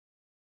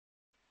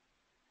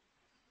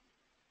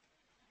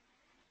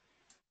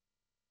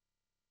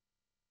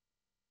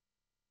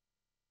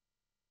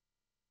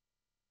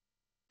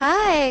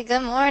Hi,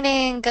 good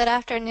morning, good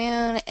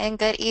afternoon, and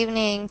good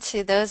evening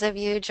to those of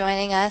you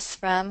joining us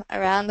from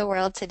around the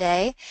world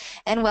today.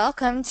 And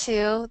welcome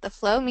to the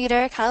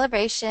Flowmeter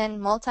Calibration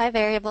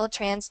Multivariable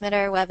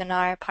Transmitter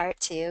Webinar Part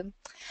 2.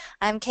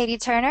 I'm Katie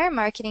Turner,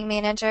 Marketing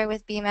Manager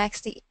with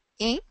BMAX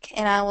Inc.,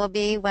 and I will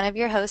be one of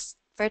your hosts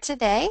for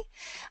today.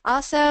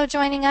 Also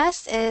joining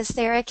us is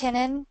Sarah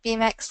Kinnan,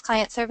 BMAX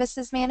Client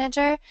Services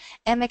Manager,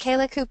 and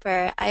Michaela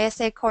Cooper,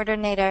 ISA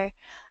Coordinator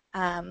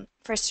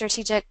for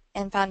Strategic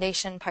and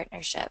Foundation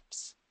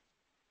Partnerships.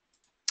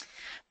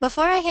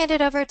 Before I hand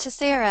it over to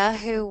Sarah,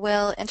 who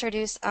will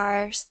introduce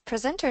our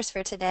presenters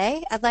for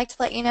today, I'd like to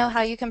let you know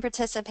how you can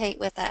participate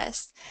with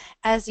us.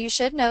 As you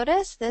should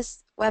notice,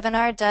 this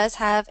webinar does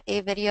have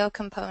a video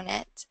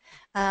component.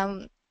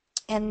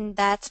 And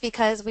that's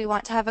because we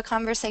want to have a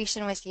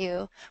conversation with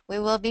you. We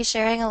will be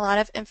sharing a lot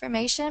of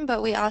information,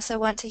 but we also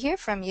want to hear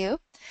from you.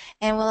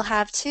 And we'll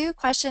have two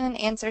question and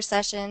answer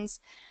sessions,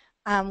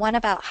 one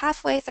about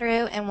halfway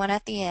through and one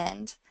at the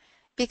end.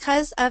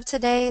 Because of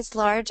today's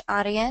large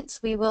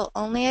audience, we will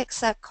only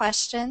accept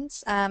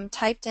questions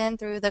typed in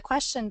through the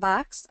question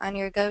box on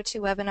your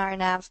GoToWebinar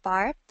nav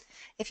bar.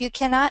 If you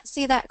cannot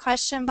see that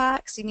question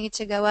box, you need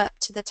to go up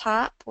to the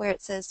top where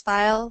it says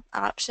File,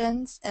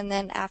 Options, and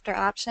then after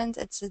Options,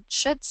 it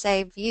should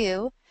say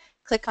View.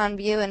 Click on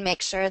View and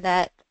make sure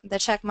that the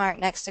check mark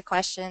next to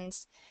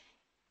Questions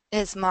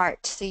is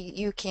marked so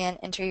you can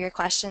enter your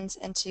questions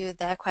into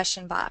the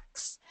question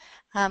box.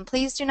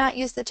 Please do not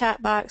use the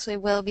chat box. We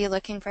will be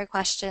looking for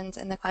questions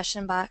in the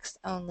question box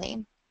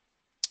only.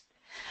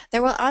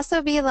 There will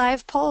also be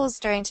live polls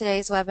during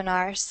today's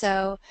webinar,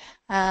 so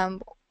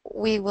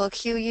we will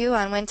cue you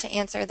on when to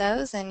answer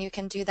those, and you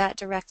can do that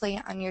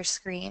directly on your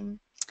screen.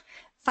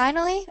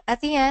 Finally, at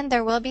the end,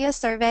 there will be a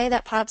survey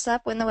that pops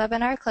up when the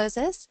webinar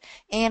closes,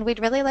 and we'd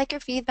really like your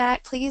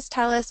feedback. Please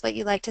tell us what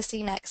you'd like to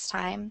see next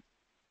time.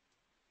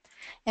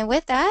 And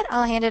with that,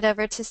 I'll hand it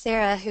over to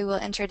Sarah, who will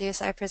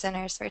introduce our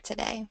presenters for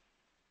today.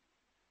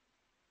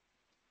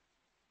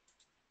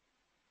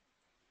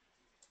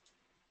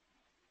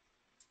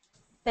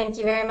 Thank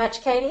you very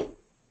much, Katie.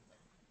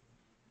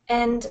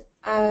 And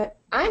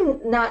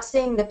I'm not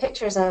seeing the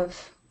pictures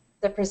of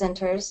the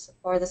presenters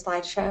or the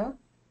slideshow.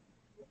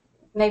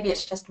 Maybe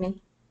it's just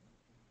me.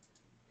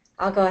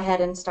 I'll go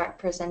ahead and start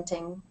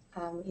presenting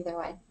either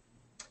way.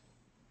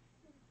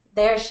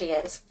 There she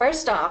is.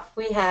 First off,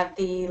 we have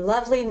the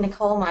lovely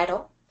Nicole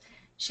Meidel.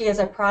 She is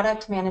a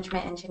product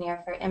management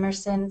engineer for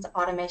Emerson's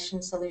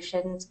Automation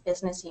Solutions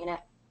business unit.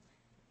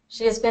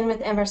 She has been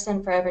with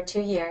Emerson for over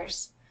 2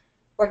 years,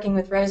 working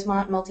with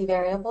Rosemont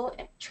multivariable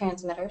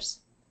transmitters.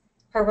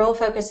 Her role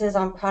focuses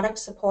on product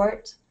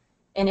support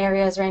in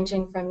areas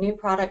ranging from new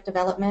product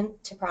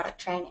development to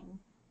product training.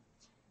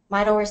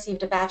 Meidel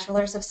received a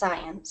Bachelor's of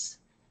Science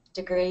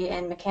degree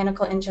in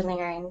Mechanical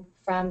Engineering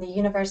from the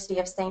University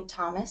of St.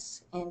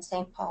 Thomas in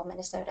St. Paul,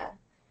 Minnesota.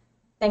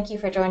 Thank you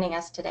for joining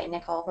us today,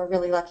 Nicole. We're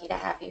really lucky to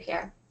have you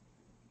here.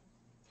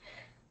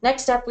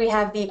 Next up, we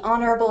have the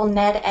Honorable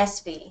Ned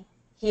Espy.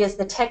 He is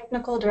the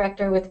Technical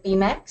Director with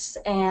BMAX,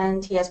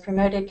 and he has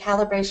promoted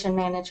calibration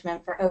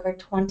management for over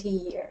 20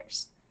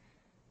 years.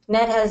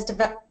 Ned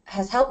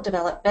has helped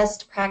develop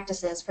best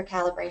practices for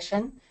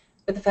calibration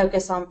with a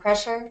focus on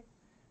pressure,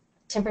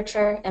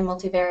 temperature, and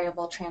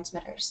multivariable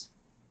transmitters.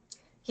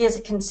 He is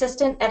a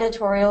consistent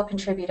editorial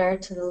contributor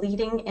to the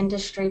leading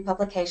industry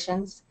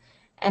publications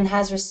and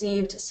has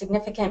received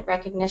significant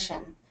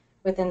recognition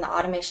within the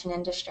automation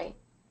industry.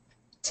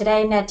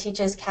 Today, Ned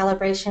teaches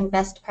calibration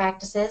best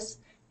practices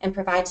and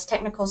provides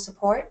technical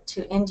support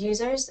to end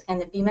users and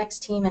the BMAX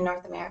team in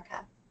North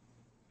America.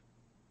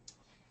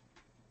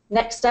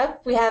 Next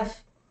up, we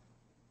have...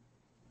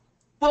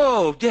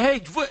 Whoa,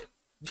 hey, what?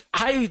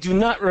 I do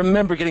not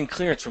remember getting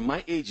clearance from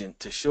my agent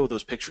to show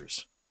those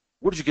pictures.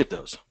 Where did you get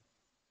those?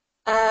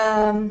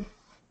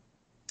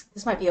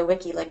 This might be a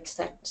WikiLeaks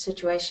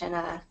situation.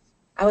 I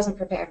wasn't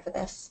prepared for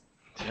this.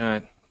 Yeah,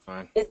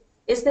 fine.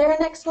 Is there a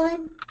next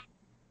line?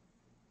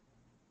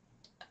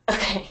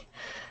 Okay,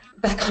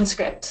 back on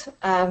script.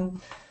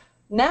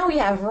 Now we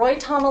have Roy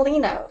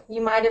Tomolino.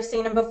 You might have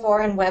seen him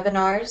before in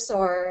webinars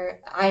or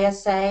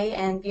ISA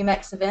and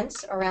BMAX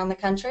events around the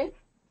country.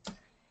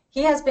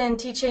 He has been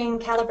teaching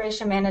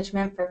calibration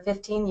management for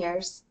 15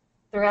 years.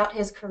 Throughout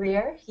his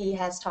career, he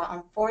has taught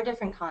on 4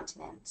 different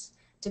continents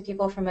to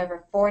people from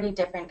over 40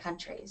 different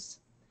countries.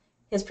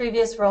 His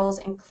previous roles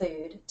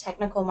include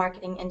technical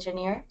marketing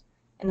engineer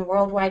and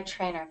worldwide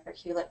trainer for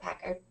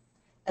Hewlett-Packard,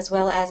 as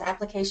well as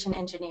application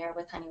engineer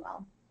with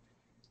Honeywell.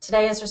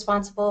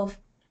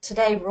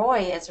 Today, Roy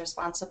is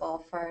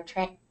responsible for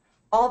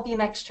all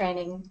BMAX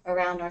training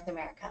around North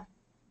America.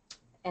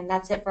 And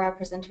that's it for our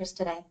presenters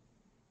today.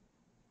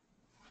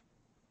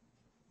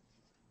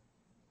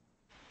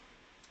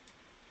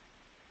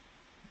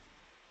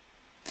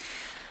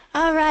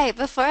 All right,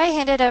 before I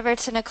hand it over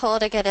to Nicole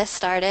to get us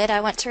started,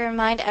 I want to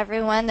remind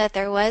everyone that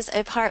there was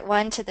a part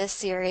 1 to this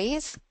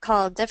series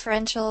called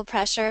Differential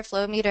Pressure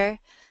Flowmeter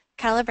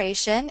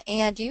calibration,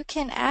 and you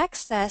can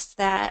access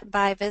that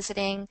by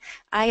visiting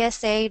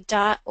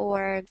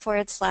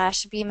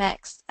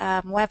isa.org/BMEX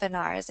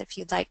webinars if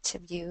you'd like to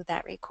view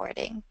that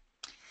recording.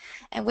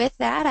 And with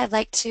that, I'd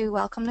like to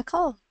welcome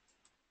Nicole.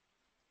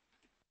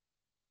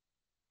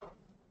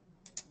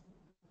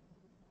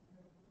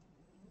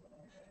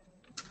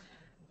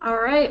 All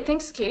right,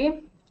 thanks,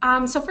 Katie.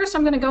 So first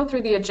I'm going to go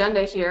through the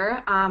agenda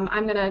here.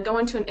 I'm going to go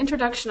into an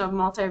introduction of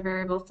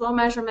multivariable flow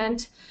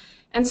measurement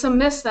and some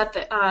myths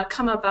that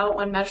come about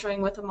when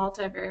measuring with a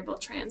multivariable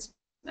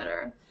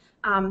transmitter.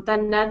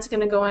 Then Ned's going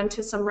to go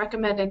into some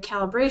recommended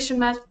calibration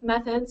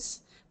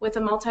methods with a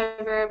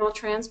multivariable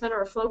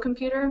transmitter or flow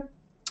computer.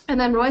 And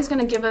then Roy's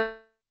going to give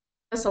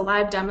us a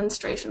live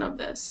demonstration of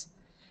this.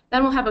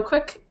 Then we'll have a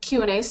quick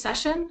Q&A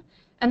session.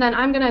 And then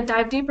I'm going to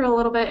dive deeper a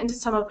little bit into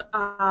some of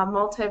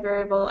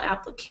multivariable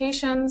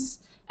applications,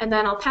 and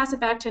then I'll pass it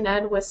back to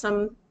Ned with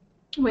some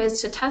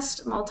ways to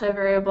test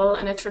multivariable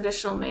in a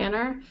traditional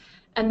manner.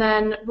 And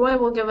then Roy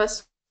will give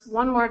us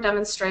one more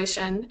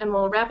demonstration, and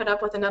we'll wrap it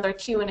up with another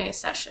Q&A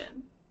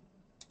session.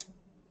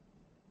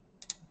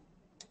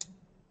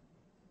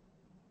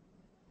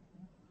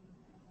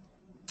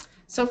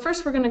 So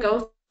first we're going to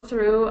go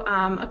through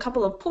a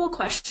couple of poll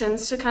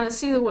questions to kind of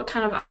see what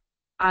kind of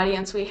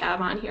audience we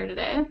have on here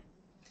today.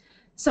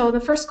 So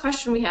the first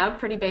question we have,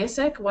 pretty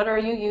basic, what are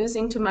you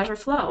using to measure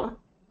flow?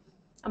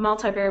 A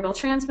multivariable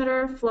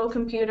transmitter, flow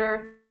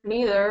computer,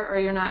 neither, or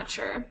you're not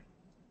sure?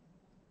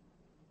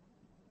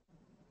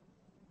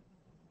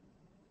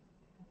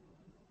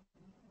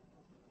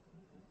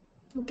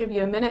 I'll give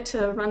you a minute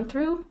to run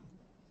through.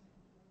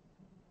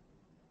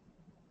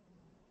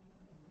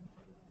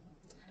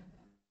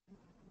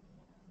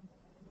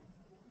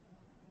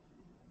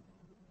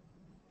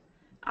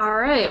 All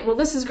right, well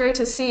this is great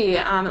to see.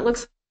 It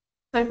looks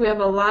like we have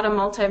a lot of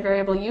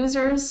multivariable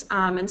users,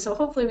 and so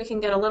hopefully we can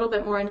get a little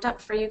bit more in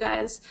depth for you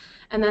guys.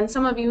 And then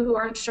some of you who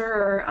aren't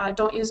sure or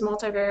don't use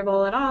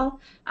multivariable at all,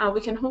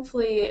 we can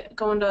hopefully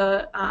go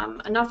into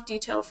enough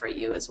detail for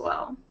you as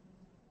well.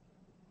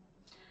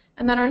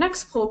 And then our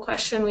next poll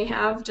question we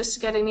have, just to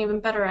get an even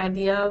better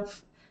idea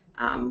of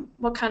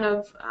what kind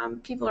of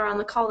people are on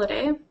the call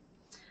today.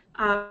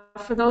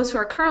 For those who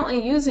are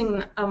currently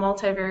using a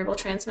multivariable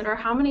transmitter,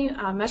 how many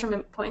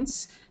measurement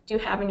points do you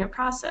have in your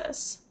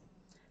process?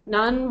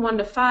 None, 1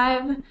 to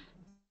 5,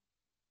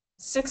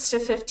 6 to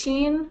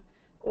 15,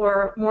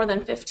 or more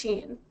than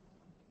 15?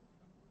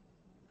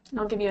 And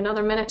I'll give you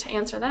another minute to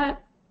answer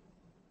that.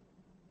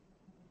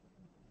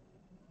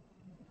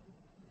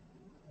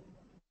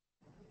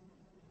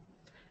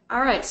 All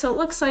right, so it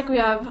looks like we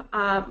have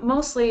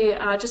mostly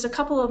just a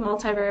couple of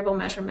multivariable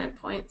measurement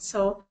points.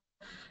 So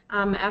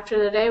after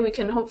the day, we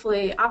can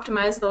hopefully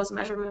optimize those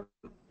measurement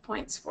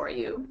points for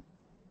you.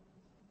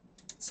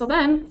 So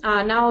then,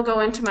 now I'll go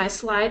into my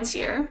slides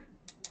here.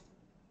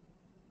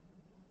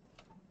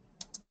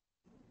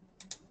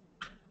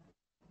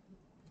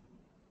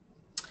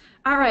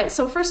 All right,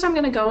 so first I'm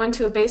going to go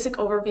into a basic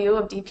overview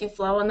of DP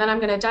flow, and then I'm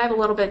going to dive a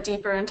little bit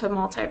deeper into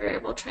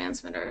multivariable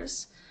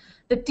transmitters.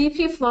 The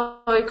DP flow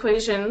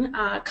equation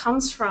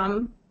comes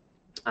from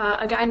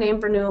a guy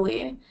named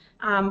Bernoulli.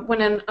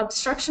 When an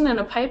obstruction in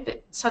a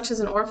pipe, such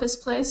as an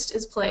orifice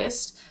is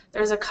placed,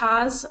 there's a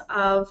cause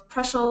of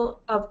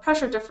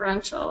pressure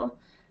differential.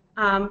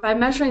 By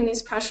measuring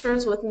these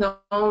pressures with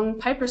known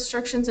pipe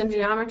restrictions and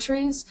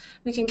geometries,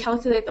 we can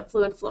calculate the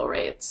fluid flow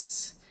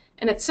rates.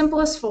 In its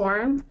simplest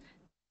form,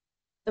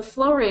 the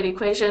flow rate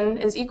equation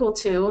is equal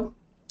to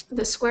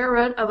the square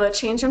root of a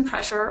change in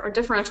pressure, or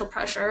differential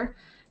pressure,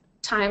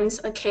 times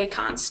a K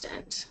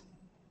constant.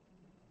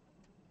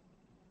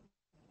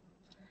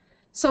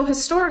 So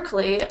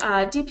historically,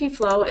 DP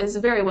flow is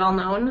very well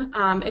known.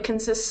 It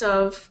consists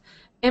of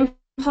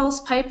impulse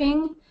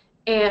piping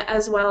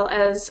as well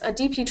as a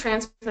DP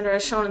transmitter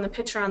as shown in the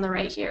picture on the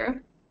right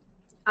here.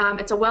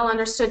 It's a well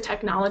understood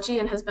technology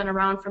and has been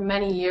around for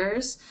many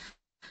years.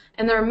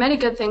 And there are many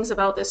good things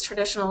about this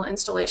traditional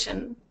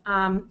installation.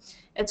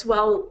 It's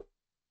well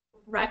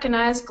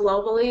recognized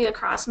globally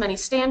across many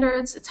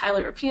standards. It's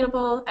highly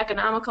repeatable,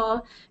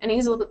 economical, and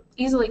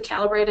easily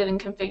calibrated and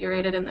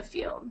configured in the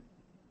field.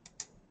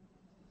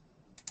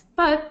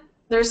 But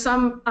there's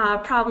some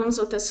problems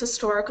with this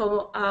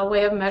historical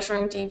way of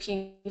measuring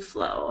DP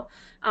flow.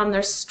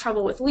 There's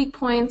trouble with leak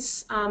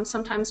points,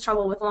 sometimes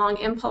trouble with long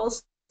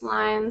impulse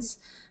lines,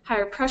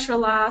 higher pressure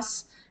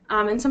loss,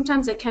 and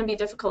sometimes it can be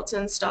difficult to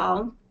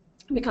install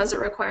because it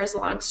requires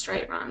long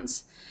straight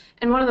runs.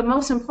 And one of the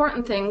most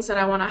important things that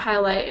I want to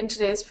highlight in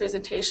today's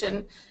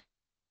presentation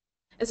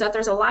is that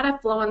there's a lot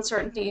of flow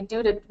uncertainty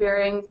due to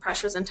varying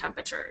pressures and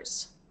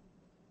temperatures.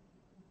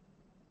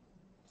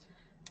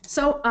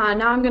 So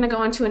now I'm going to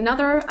go into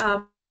another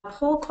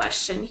poll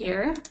question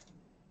here.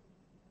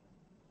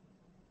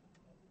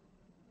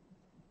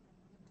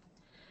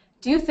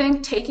 Do you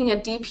think taking a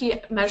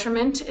DP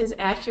measurement is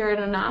accurate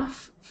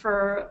enough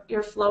for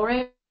your flow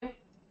rate?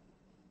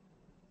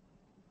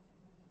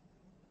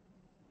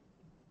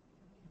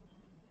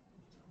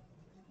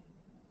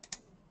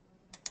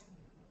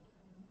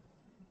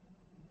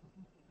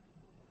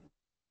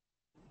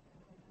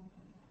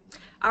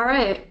 All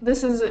right,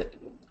 this is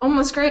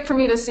almost great for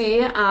me to see.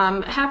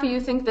 Half of you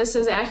think this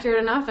is accurate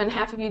enough and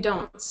half of you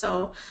don't.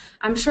 So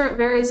I'm sure it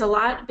varies a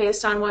lot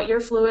based on what your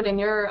fluid and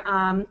your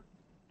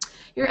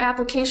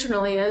application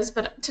really is,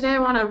 but today I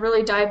want to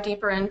really dive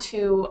deeper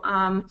into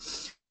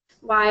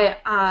why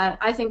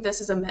I think this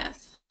is a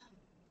myth.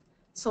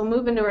 So we'll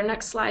move into our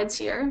next slides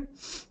here.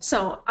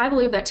 So I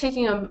believe that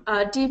taking a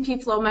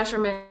DP flow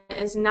measurement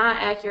is not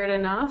accurate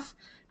enough.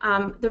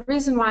 The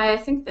reason why I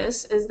think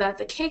this is that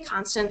the K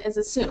constant is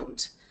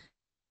assumed.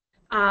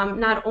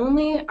 Not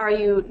only are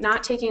you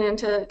not taking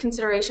into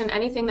consideration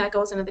anything that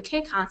goes into the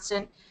K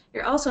constant,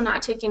 you're also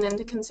not taking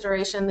into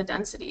consideration the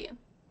density.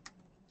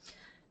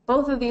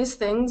 Both of these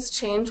things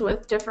change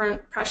with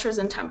different pressures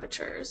and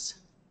temperatures.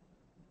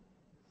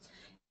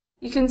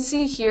 You can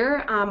see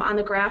here on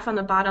the graph on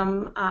the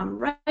bottom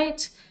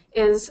right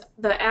is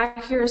the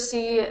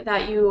accuracy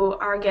that you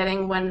are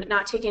getting when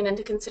not taking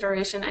into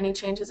consideration any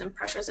changes in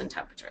pressures and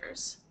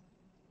temperatures.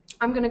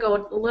 I'm going to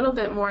go a little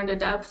bit more into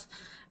depth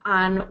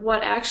on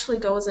what actually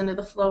goes into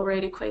the flow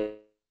rate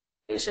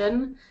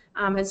equation,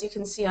 as you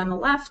can see on the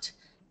left.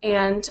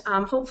 And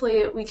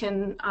hopefully we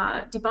can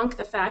debunk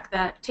the fact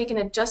that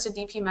taking just a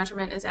DP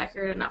measurement is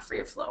accurate enough for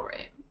your flow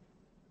rate.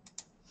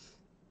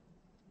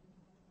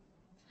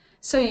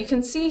 So you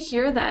can see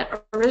here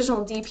that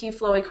original DP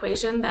flow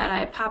equation that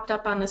I popped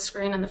up on the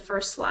screen in the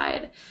first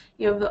slide.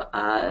 You have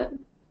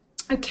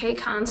a K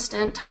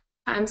constant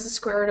times the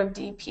square root of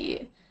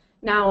DP.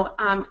 Now,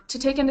 to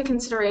take into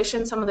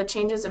consideration some of the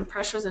changes in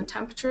pressures and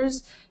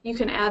temperatures, you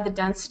can add the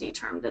density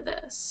term to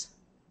this.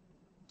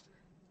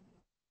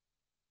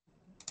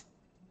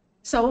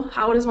 So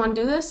how does one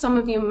do this? Some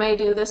of you may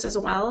do this as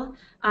well.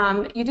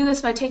 You do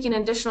this by taking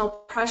additional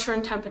pressure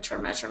and temperature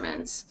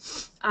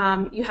measurements.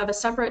 You have a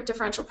separate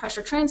differential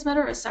pressure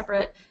transmitter, a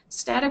separate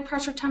static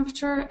pressure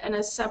temperature, and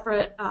a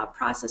separate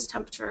process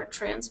temperature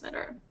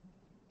transmitter.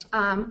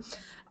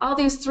 All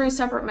these three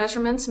separate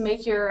measurements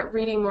make your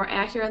reading more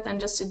accurate than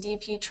just a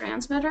DP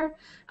transmitter.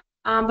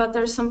 But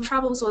there's some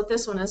troubles with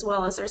this one as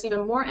well, as there's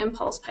even more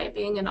impulse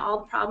piping and all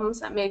the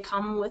problems that may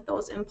come with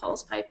those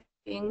impulse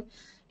piping.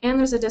 And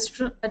there's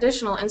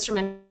additional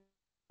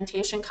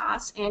instrumentation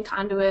costs and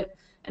conduit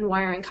and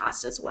wiring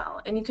costs as well.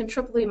 And you can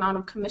triple the amount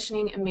of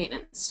commissioning and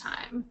maintenance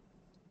time.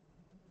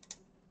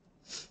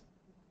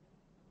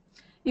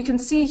 You can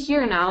see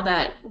here now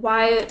that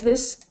why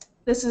this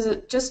is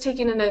just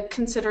taking into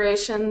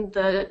consideration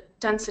the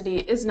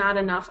density is not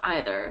enough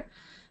either.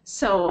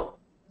 So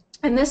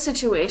in this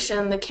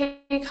situation, the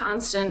K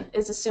constant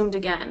is assumed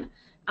again.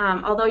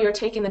 Although you're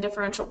taking the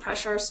differential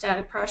pressure,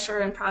 static pressure,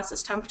 and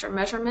process temperature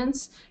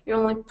measurements, you're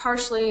only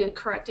partially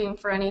correcting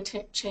for any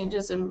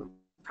changes in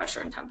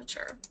pressure and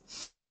temperature.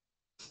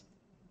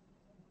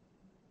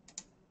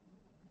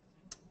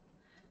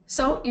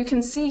 So you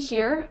can see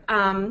here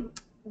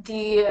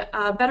the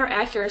better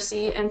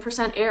accuracy and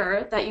percent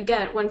error that you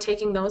get when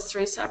taking those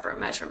three separate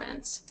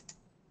measurements.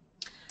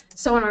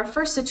 So in our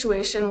first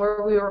situation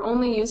where we were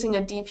only using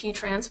a DP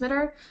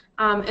transmitter,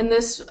 in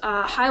this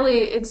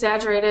highly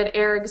exaggerated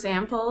error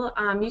example,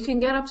 you can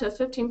get up to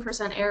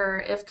 15%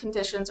 error if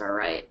conditions are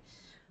right.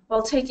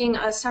 While taking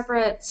a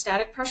separate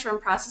static pressure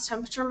and process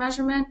temperature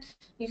measurement,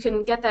 you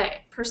can get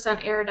that percent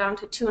error down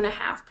to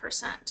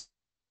 2.5%.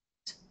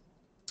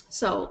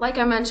 So like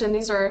I mentioned,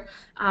 these are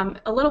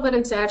a little bit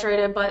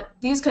exaggerated, but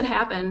these could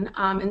happen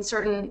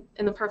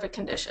in the perfect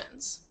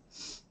conditions.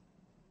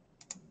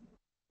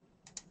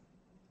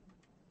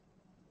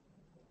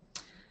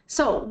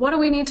 So what do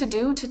we need to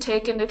do to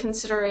take into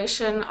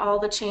consideration all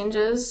the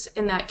changes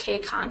in that K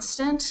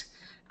constant?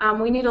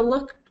 We need to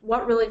look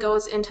what really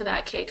goes into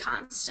that K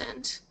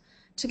constant.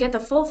 To get the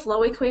full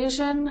flow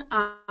equation,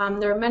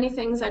 there are many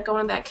things that go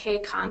into that K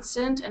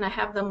constant, and I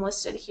have them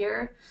listed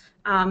here.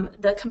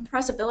 The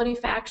compressibility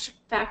factor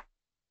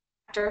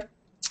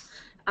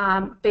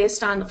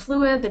based on the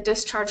fluid, the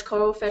discharge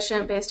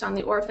coefficient based on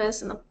the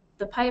orifice and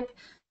the pipe,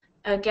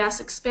 a gas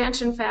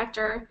expansion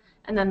factor,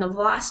 and then the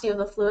velocity of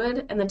the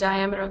fluid and the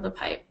diameter of the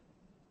pipe.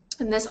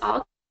 And this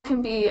all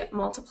can be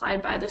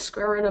multiplied by the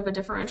square root of a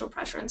differential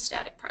pressure and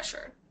static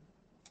pressure.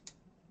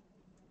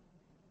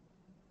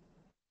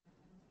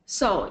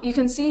 So you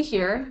can see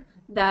here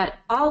that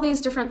all these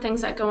different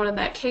things that go into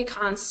that K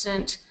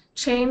constant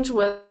change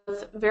with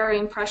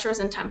varying pressures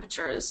and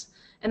temperatures.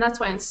 And that's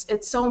why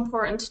it's so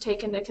important to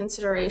take into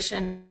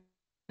consideration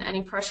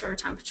any pressure or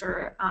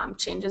temperature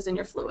changes in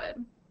your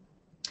fluid.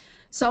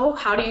 So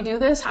how do you do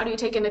this? How do you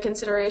take into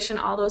consideration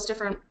all those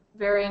different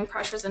varying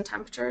pressures and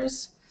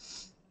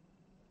temperatures?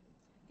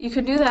 You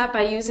could do that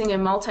by using a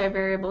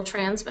multivariable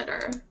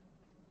transmitter.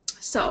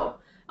 So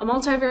a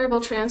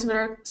multivariable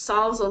transmitter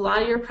solves a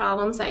lot of your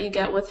problems that you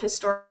get with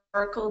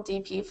historical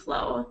DP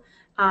flow.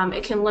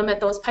 It can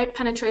limit those pipe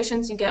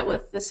penetrations you get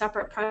with the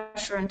separate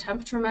pressure and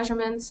temperature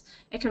measurements.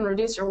 It can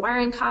reduce your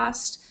wiring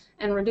cost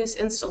and reduce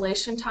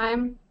installation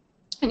time.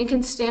 And you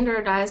can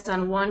standardize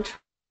on one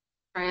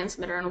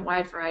transmitter in a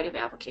wide variety of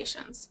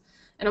applications.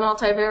 And a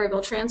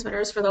multivariable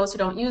transmitters, for those who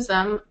don't use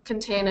them,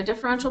 contain a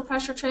differential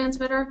pressure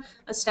transmitter,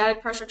 a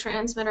static pressure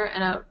transmitter,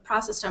 and a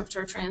process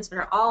temperature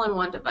transmitter all in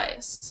one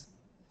device.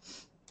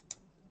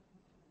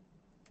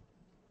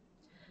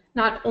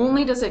 Not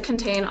only does it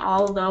contain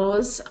all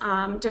those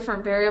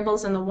different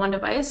variables in the one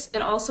device,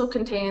 it also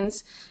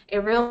contains a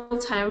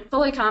real-time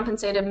fully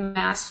compensated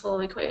mass flow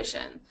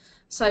equation.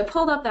 So I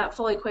pulled up that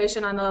full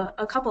equation on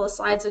a couple of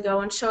slides ago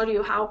and showed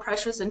you how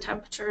pressures and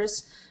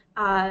temperatures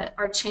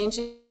are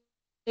changing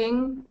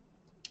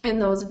in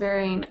those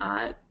varying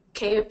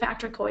K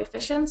factor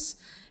coefficients.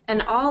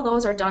 And all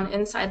those are done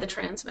inside the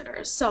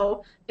transmitters.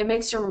 So it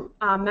makes your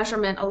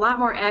measurement a lot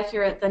more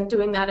accurate than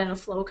doing that in a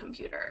flow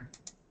computer.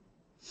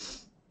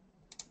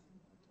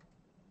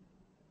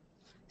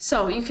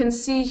 So you can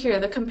see here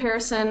the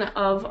comparison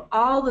of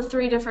all the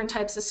three different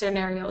types of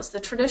scenarios.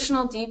 The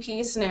traditional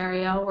DP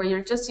scenario, where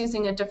you're just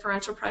using a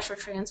differential pressure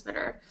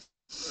transmitter.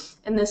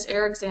 In this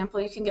error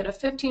example, you can get a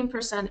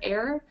 15%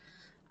 error.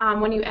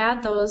 When you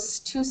add those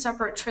two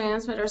separate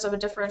transmitters of a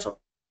differential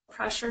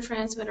pressure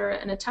transmitter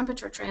and a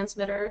temperature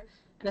transmitter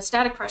and a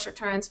static pressure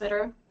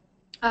transmitter,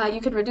 you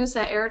could reduce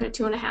that error to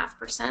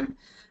 2.5%.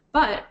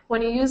 But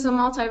when you use a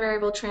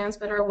multivariable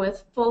transmitter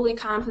with fully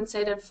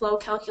compensated flow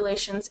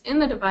calculations in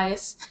the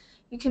device,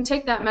 you can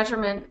take that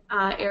measurement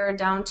error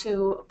down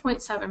to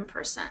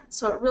 0.7%.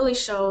 So it really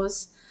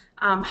shows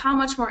how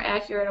much more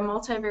accurate a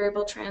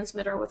multivariable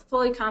transmitter with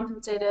fully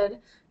compensated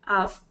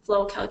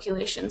flow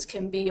calculations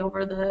can be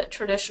over the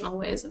traditional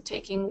ways of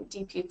taking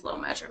DP flow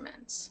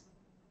measurements.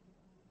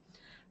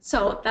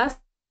 So that's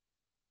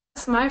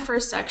my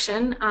first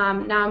section.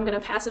 Now I'm going to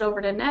pass it over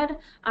to Ned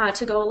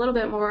to go a little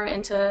bit more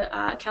into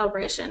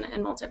calibration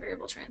and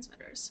multivariable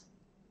transmitters.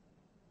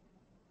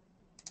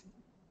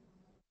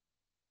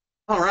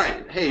 All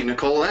right. Hey,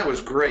 Nicole, that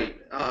was great.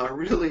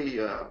 Really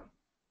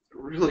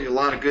a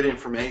lot of good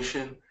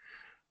information.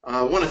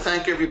 I want to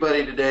thank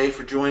everybody today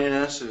for joining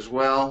us as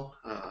well.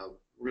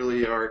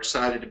 Really are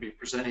excited to be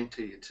presenting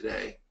to you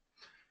today.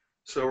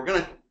 So we're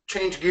going to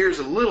change gears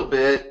a little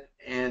bit,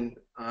 and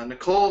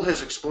Nicole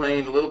has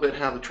explained a little bit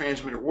how the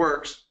transmitter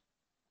works.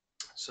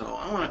 So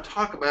I want to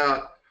talk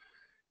about,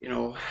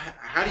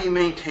 how do you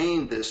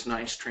maintain this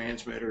nice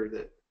transmitter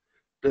that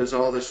does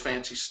all this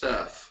fancy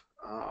stuff?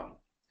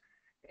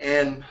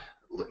 And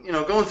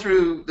going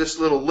through this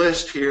little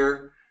list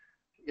here,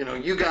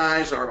 you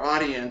guys, our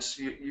audience,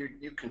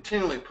 you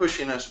continually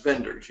pushing us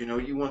vendors.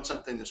 You want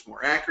something that's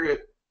more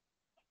accurate.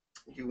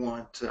 You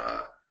want,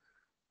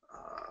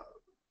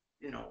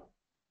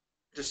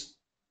 just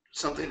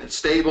something that's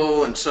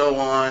stable and so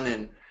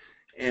on,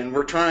 and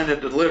we're trying to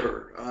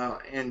deliver.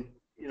 And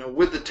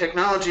with the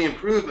technology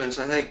improvements,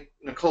 I think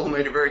Nicole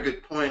made a very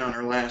good point on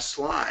her last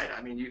slide.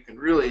 I mean, you can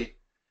really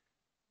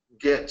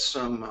get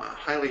some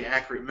highly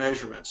accurate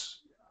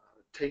measurements,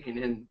 taking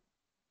in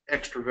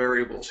extra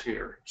variables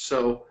here.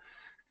 So,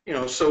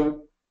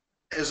 so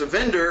as a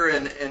vendor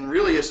and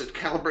really as a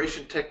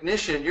calibration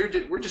technician,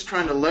 we're just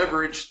trying to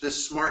leverage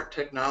this smart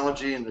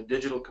technology and the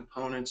digital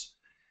components.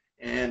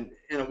 And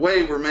in a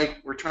way,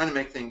 we're trying to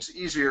make things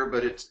easier,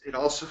 but it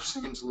also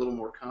seems a little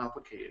more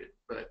complicated.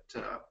 But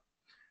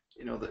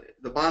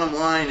the bottom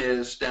line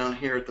is down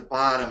here at the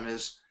bottom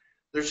is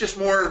there's just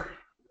more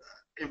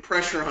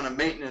pressure on a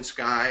maintenance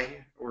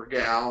guy or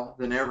gal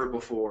than ever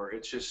before.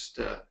 It's just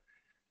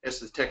as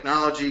the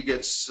technology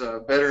gets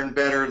better and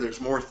better,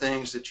 there's more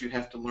things that you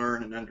have to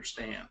learn and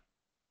understand.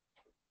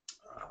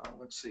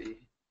 Let's see.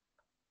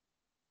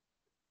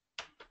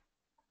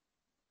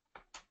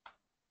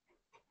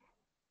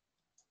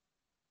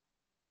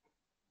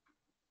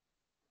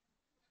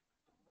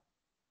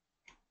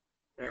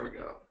 There we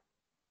go.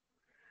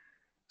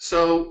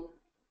 So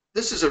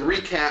this is a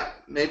recap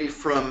maybe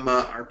from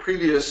our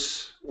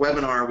previous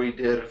webinar we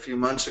did a few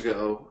months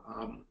ago.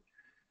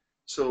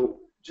 So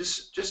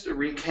just to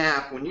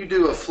recap, when you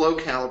do a flow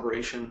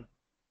calibration,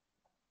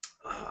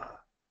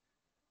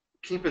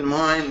 keep in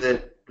mind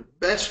that the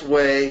best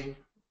way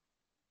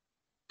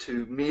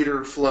to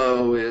meter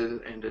flow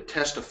and to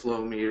test a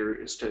flow meter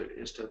is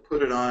to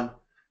put it on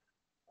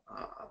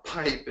a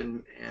pipe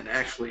and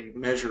actually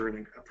measure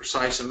a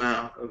precise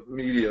amount of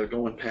media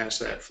going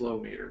past that flow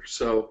meter.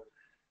 So,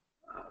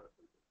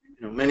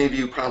 many of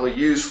you probably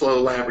use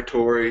flow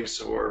laboratories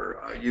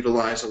or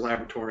utilize a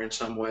laboratory in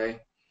some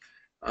way.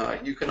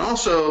 You can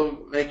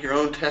also make your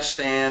own test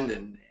stand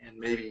and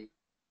maybe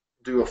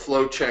do a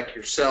flow check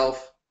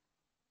yourself.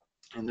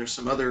 And there's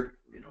some other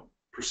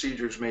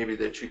procedures maybe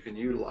that you can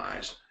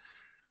utilize.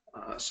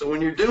 So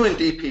when you're doing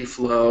DP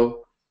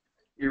flow,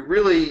 you're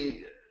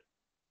really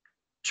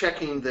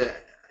checking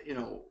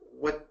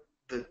what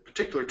the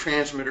particular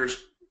transmitter is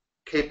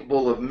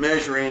capable of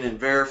measuring and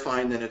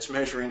verifying that it's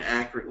measuring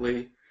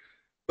accurately.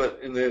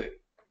 But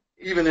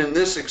even in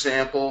this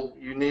example,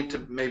 you need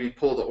to maybe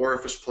pull the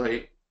orifice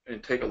plate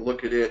and take a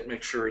look at it,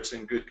 make sure it's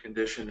in good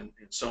condition and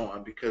so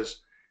on,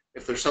 because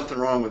if there's something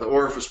wrong with the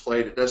orifice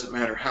plate, it doesn't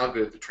matter how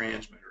good the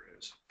transmitter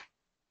is.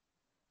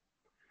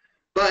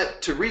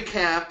 But to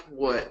recap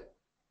what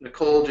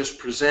Nicole just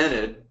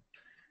presented,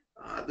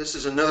 This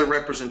is another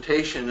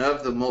representation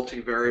of the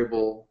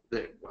multivariable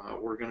that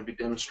we're going to be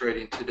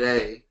demonstrating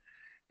today.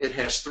 It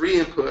has three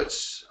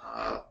inputs,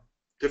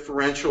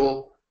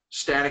 differential,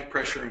 static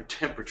pressure, and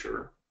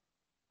temperature.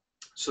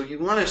 So you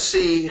want to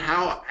see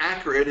how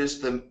accurate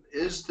is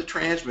the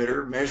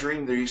transmitter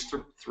measuring these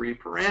three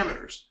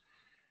parameters.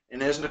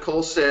 And as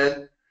Nicole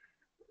said,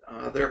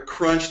 they're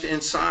crunched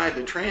inside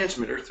the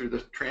transmitter through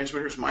the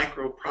transmitter's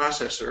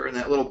microprocessor, and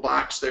that little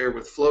box there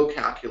with flow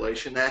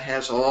calculation, that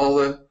has all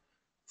the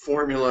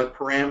formula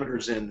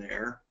parameters in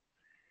there,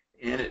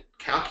 and it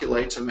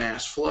calculates a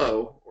mass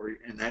flow,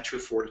 and that's your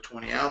 4 to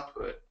 20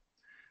 output.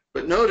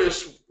 But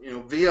notice,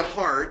 via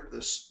HART,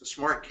 the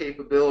smart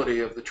capability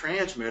of the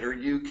transmitter,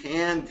 you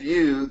can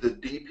view the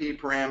dP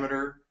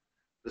parameter,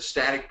 the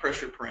static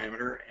pressure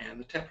parameter, and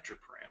the temperature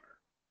parameter.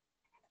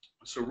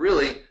 So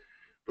really,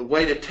 the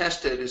way to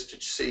test it is to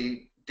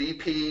see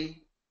dP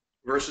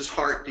versus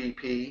HART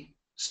dP,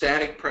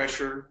 static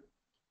pressure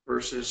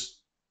versus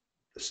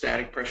the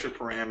static pressure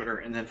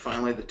parameter, and then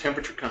finally the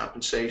temperature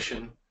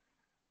compensation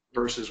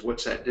versus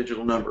what's that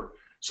digital number.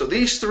 So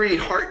these three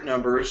HART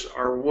numbers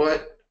are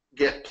what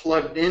get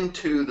plugged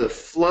into the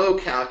flow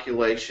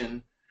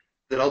calculation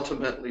that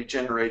ultimately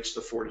generates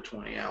the 4 to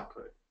 20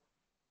 output.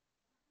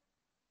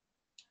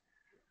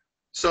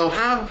 So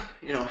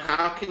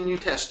how can you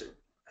test it?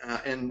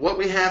 And what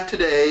we have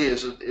today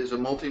is a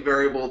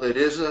multivariable that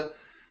is a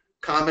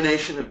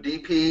combination of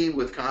dP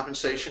with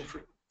compensation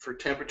for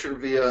temperature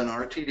via an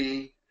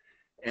RTD,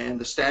 and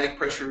the static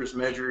pressure is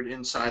measured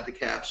inside the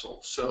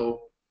capsule.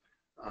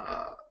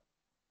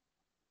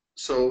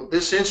 So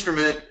this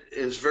instrument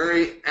is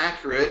very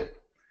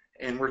accurate,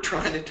 and we're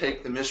trying to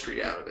take the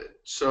mystery out of it.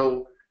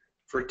 So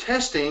for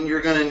testing,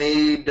 you're going to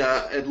need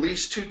at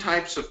least two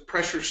types of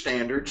pressure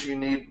standards. You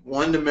need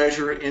one to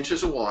measure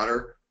inches of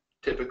water,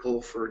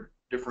 typical for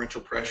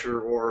differential pressure,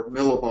 or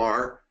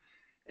millibar.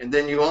 And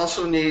then you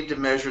also need to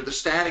measure the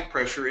static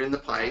pressure in the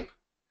pipe,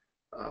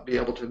 be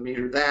able to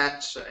meter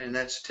that, and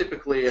that's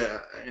typically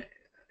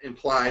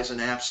implies an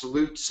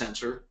absolute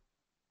sensor.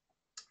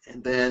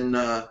 And then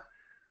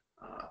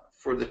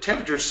for the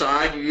temperature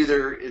side,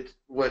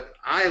 what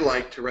I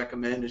like to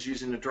recommend is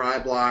using a dry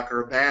block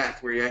or a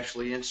bath, where you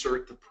actually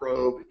insert the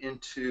probe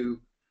into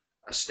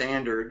a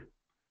standard.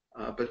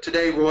 But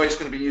today Roy's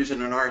going to be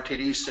using an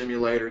RTD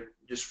simulator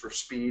just for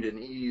speed and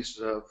ease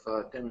of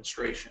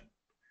demonstration.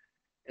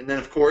 And then,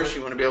 of course,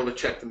 you want to be able to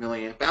check the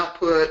milliamp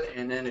output,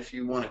 and then if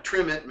you want to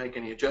trim it, make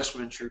any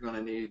adjustments, you're going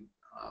to need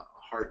a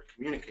HART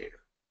communicator.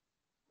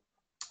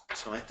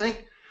 So I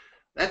think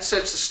that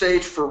sets the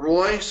stage for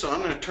Roy, so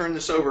I'm going to turn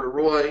this over to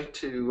Roy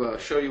to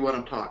show you what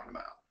I'm talking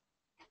about.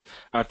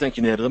 All right, thank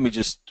you, Ned. Let me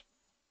just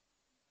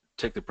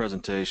take the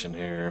presentation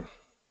here.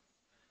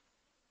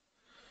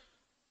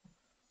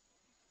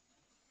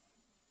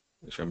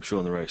 Make sure I'm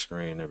showing the right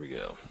screen. There we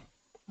go.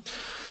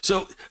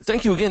 So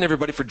thank you again,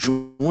 everybody, for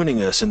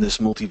joining us in this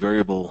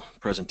multivariable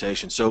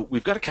presentation. So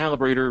we've got a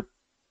calibrator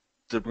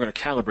that we're going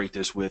to calibrate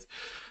this with,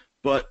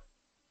 but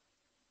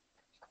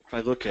if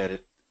I look at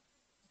it,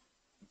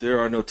 there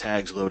are no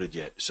tags loaded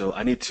yet. So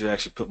I need to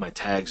actually put my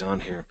tags on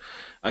here.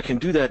 I can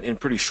do that in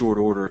pretty short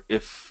order.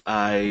 If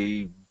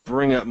I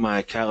bring up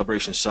my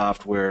calibration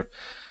software,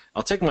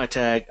 I'll take my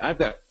tag. I've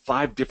got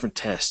 5 different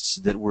tests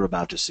that we're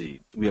about to see.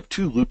 We have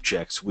 2 loop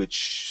checks,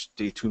 which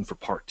stay tuned for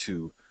part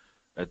 2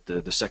 at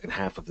the second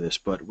half of this,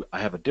 but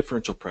I have a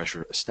differential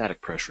pressure, a static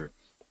pressure,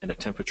 and a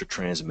temperature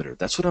transmitter.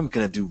 That's what I'm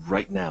going to do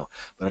right now,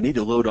 but I need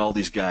to load all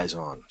these guys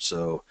on.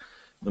 So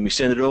let me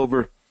send it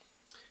over,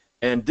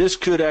 and this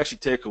could actually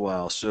take a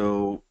while.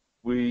 So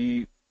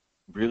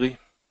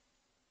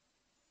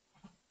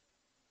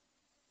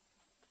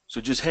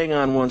so just hang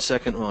on 1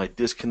 second while I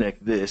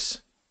disconnect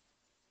this.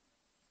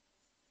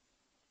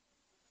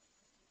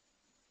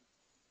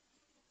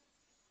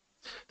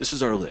 This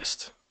is our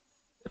list.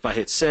 If I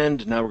hit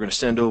send, now we're going to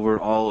send over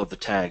all of the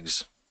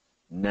tags.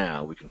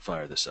 Now we can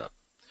fire this up.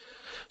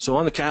 So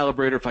on the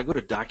calibrator, if I go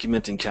to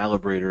document and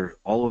calibrator,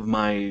 all of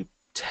my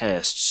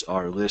tests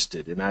are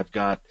listed, and I've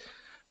got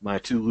my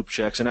 2 loop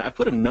checks, and I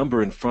put a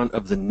number in front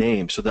of the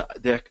name so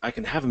that I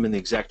can have them in the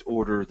exact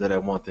order that I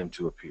want them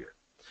to appear.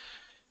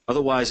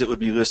 Otherwise, it would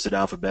be listed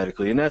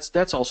alphabetically, and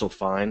that's also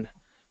fine.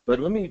 But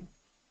let me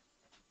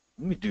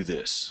do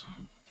this.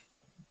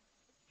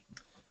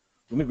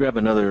 Let me grab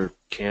another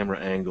camera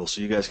angle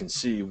so you guys can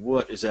see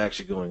what is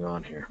actually going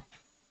on here.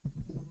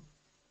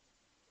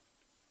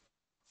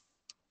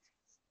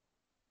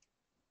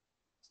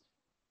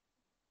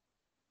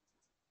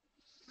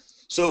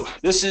 So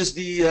this is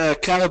the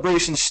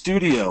calibration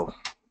studio, in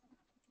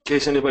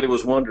case anybody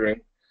was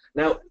wondering.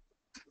 Now,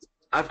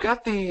 I've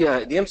got the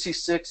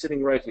MC6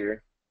 sitting right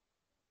here.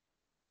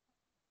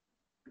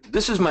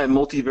 This is my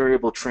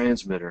multivariable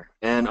transmitter,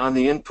 and on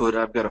the input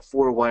I've got a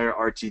 4-wire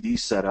RTD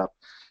setup.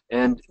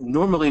 And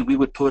normally we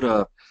would put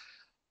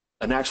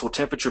an actual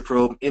temperature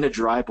probe in a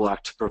dry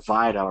block to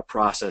provide our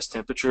process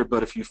temperature,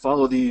 but if you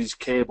follow these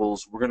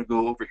cables, we're going to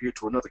go over here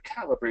to another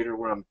calibrator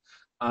where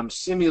I'm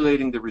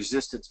simulating the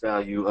resistance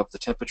value of the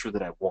temperature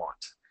that I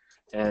want.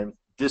 And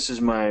this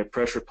is my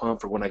pressure pump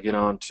for when I get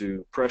on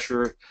to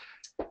pressure.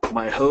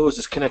 My hose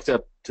is connected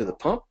up to the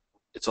pump.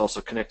 It's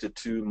also connected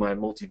to my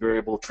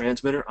multivariable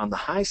transmitter on the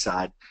high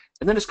side,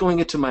 and then it's going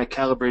into my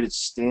calibrated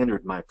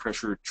standard, my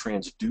pressure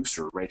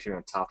transducer right here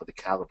on top of the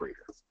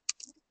calibrator.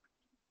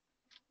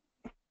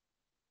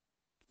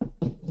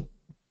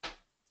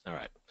 All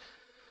right.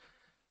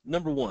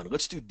 Number one,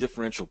 let's do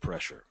differential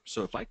pressure.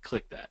 So if I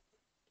click that,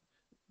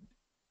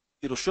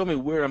 it'll show me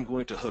where I'm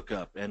going to hook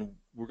up, and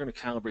we're going to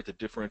calibrate the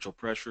differential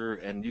pressure.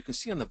 And you can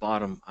see on the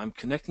bottom, I'm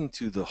connecting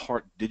to the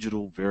Hart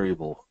digital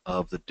variable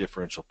of the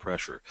differential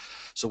pressure.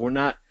 So we're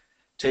not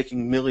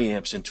taking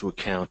milliamps into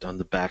account on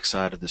the back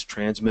side of this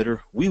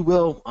transmitter. We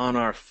will on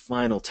our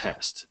final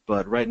test,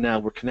 but right now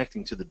we're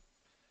connecting to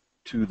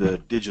the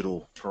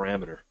digital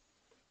parameter.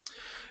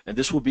 And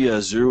this will be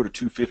a 0 to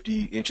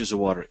 250 inches of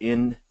water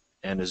in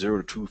and a 0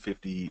 to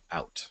 250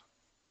 out.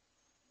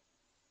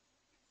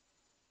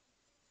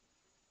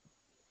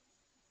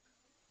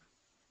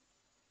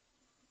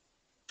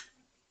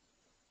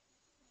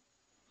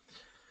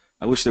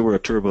 I wish there were a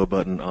turbo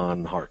button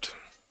on Hart.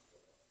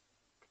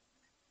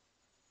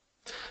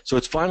 So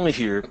it's finally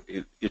here.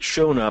 It's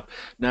shown up.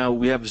 Now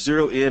we have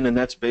 0 in, and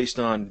that's based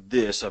on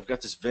this. I've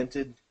got this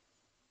vented.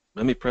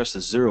 Let me press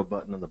the 0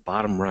 button on the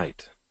bottom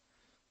right.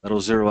 That'll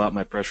zero out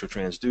my pressure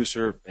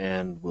transducer,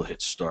 and we'll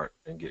hit start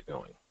and get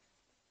going.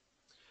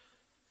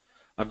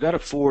 I've got a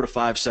 4 to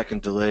 5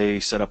 second delay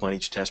set up on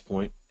each test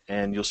point,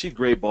 and you'll see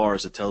gray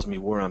bars that tells me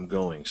where I'm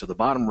going. So the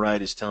bottom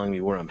right is telling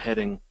me where I'm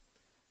heading.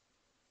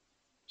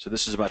 So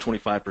this is about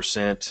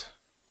 25%.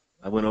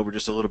 I went over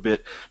just a little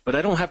bit, but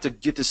I don't have to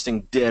get this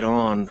thing dead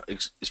on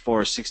as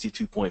far as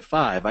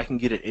 62.5. I can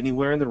get it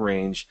anywhere in the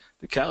range.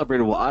 The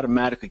calibrator will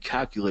automatically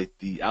calculate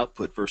the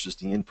output versus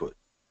the input.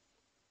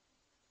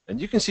 And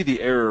you can see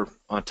the error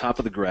on top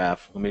of the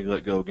graph. Let me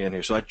let go again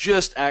here. So I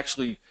just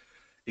actually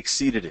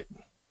exceeded it.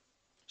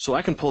 So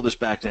I can pull this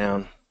back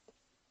down.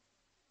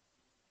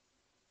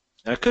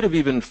 And I could have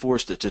even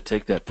forced it to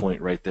take that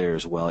point right there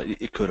as well.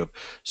 It could have.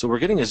 So we're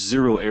getting a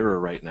 0 error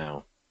right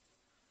now.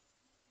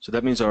 So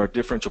that means our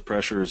differential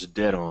pressure is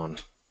dead on.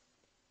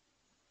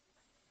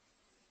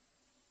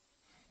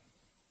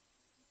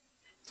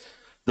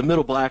 The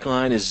middle black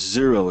line is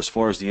 0 as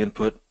far as the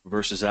input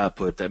versus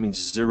output. That means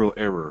 0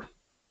 error.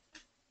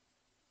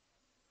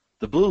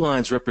 The blue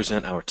lines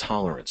represent our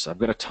tolerance. I've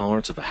got a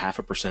tolerance of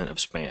 0.5% of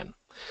span.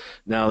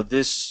 Now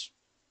this,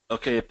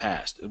 okay, it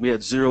passed. We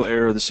had 0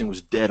 error. This thing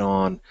was dead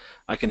on.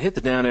 I can hit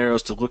the down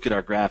arrows to look at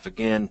our graph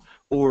again,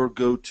 or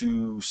go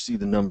to see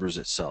the numbers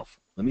itself.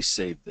 Let me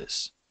save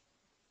this.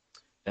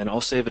 And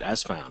I'll save it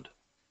as found.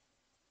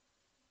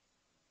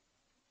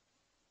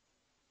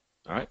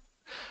 All right.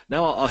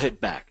 Now I'll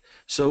hit back.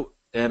 So,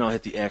 and I'll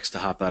hit the X to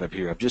hop out of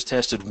here. I've just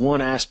tested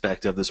one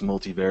aspect of this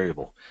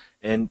multivariable.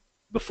 And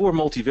before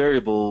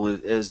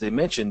multivariable, as they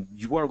mentioned,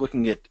 you are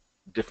looking at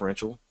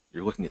differential.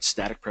 You're looking at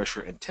static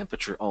pressure and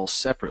temperature all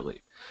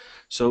separately.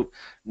 So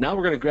now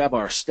we're going to grab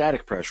our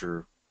static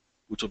pressure,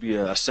 which will be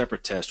a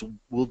separate test.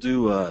 We'll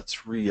do a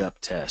 3-up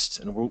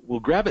test. And we'll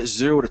grab it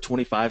 0 to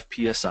 25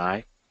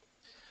 psi.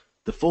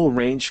 The full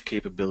range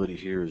capability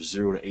here is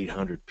 0 to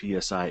 800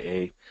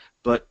 psia,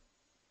 but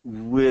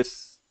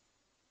with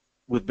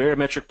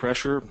barometric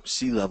pressure,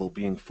 sea level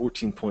being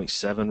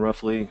 14.7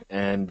 roughly,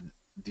 and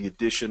the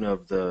addition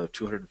of the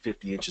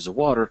 250 inches of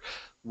water,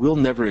 we'll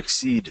never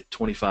exceed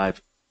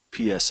 25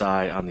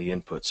 psi on the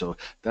input. So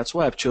that's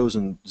why I've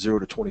chosen 0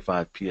 to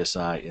 25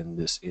 psi in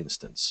this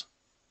instance.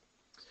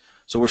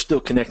 So we're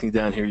still connecting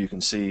down here, you can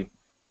see.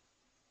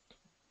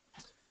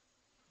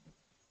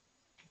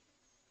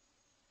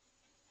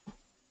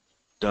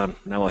 Done.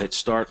 Now I'll hit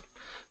start.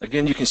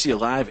 Again, you can see a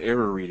live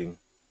error reading.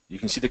 You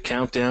can see the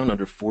countdown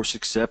under force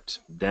accept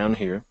down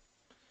here.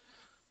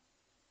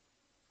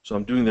 So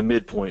I'm doing the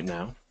midpoint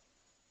now.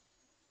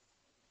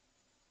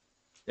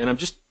 And I'm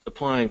just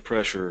applying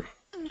pressure.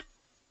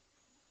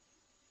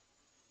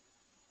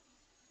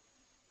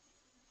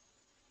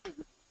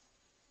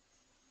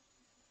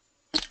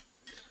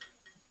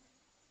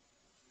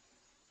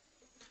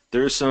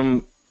 There's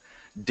some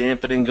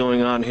dampening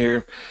going on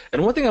here.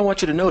 And one thing I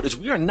want you to note is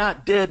we are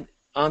not dead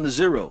on the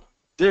 0.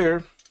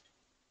 There,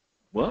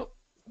 well,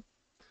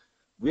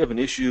 we have an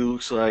issue,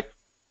 looks like,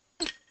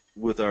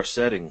 with our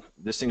setting.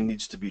 This thing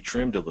needs to be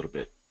trimmed a little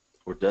bit.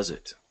 Or does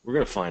it? We're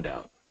going to find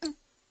out.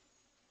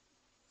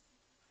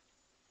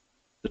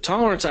 The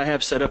tolerance I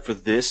have set up for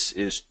this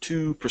is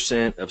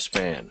 2% of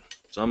span.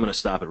 So I'm going to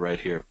stop it right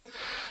here.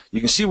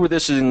 You can see where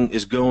this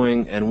is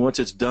going, and once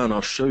it's done,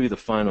 I'll show you the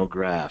final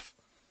graph.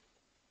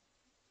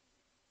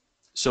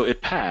 So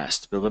it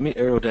passed, but let me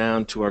arrow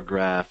down to our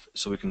graph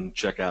so we can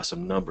check out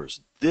some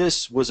numbers.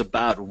 This was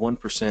about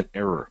 1%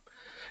 error.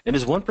 And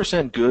is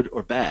 1% good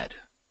or bad?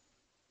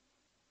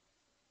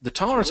 The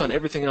tolerance on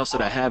everything else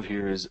that I have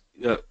here is,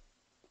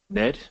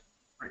 Ned?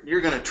 You're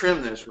going to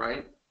trim this,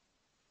 right?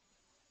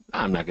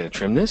 I'm not going to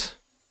trim this.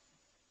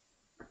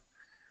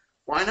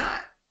 Why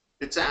not?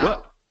 It's out.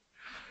 Well,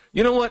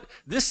 You know what?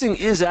 This thing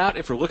is out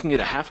if we're looking at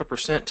a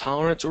 0.5%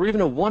 tolerance or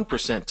even a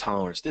 1%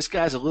 tolerance. This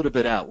guy's a little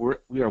bit out.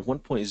 We are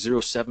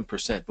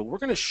 1.07%, but we're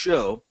going to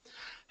show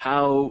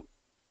how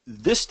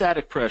this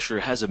static pressure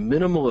has a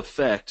minimal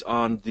effect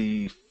on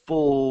the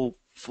full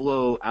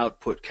flow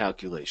output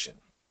calculation.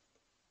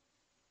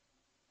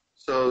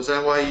 So is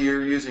that why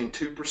you're using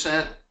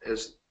 2%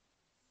 as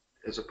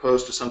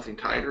opposed to something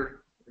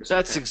tighter?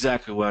 That's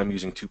exactly why I'm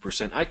using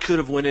 2%. I could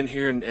have went in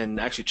here and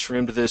actually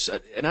trimmed this,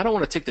 and I don't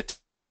want to take the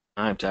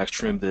time to actually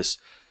trim this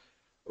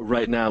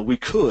right now. We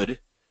could.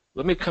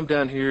 Let me come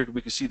down here.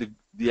 We can see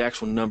the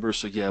actual numbers.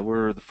 So yeah,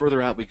 the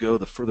further out we go,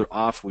 the further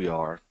off we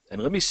are.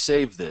 And let me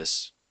save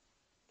this.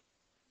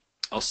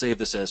 I'll save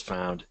this as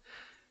found.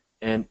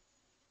 And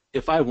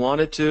if I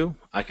wanted to,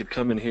 I could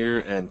come in here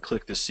and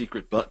click the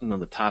secret button on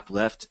the top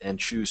left and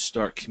choose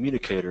Start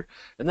Communicator.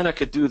 And then I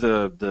could do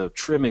the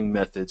trimming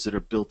methods that are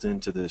built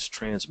into this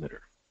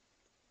transmitter.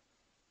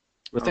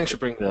 Well, thanks for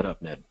bringing that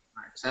up, Ned.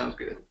 All right, sounds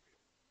good.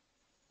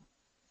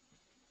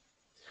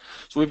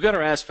 So we've got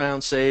our as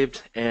found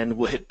saved, and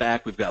we'll hit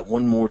back. We've got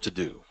one more to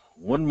do.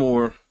 One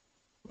more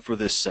for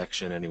this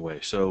section anyway.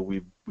 So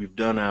we've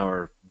done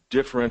our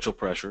differential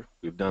pressure,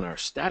 we've done our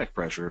static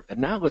pressure, and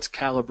now let's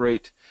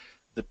calibrate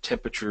the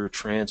temperature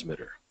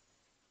transmitter.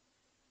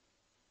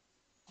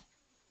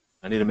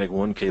 I need to make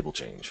one cable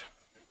change.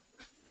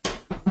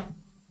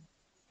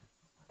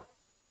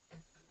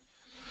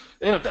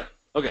 And I'm done.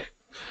 Okay,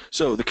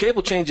 so the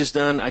cable change is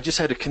done. I just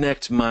had to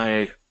connect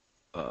my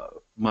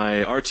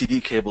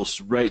RTD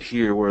cables right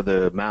here where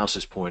the mouse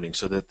is pointing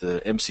so that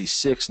the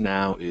MC6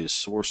 now is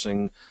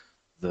sourcing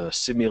the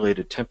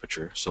simulated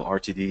temperature, so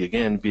RTD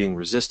again being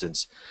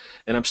resistance,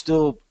 and I'm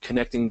still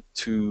connecting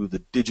to the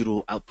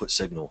digital output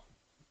signal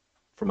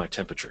for my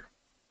temperature.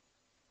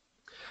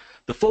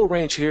 The full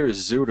range here is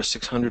 0 to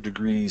 600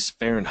 degrees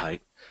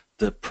Fahrenheit.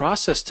 The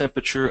process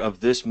temperature of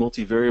this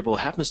multivariable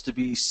happens to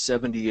be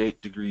 78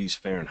 degrees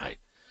Fahrenheit.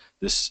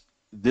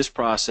 This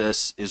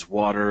process is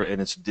water and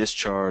it's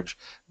discharged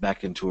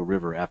back into a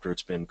river after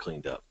it's been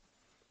cleaned up.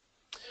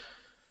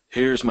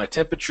 Here's my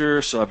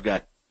temperature, so I've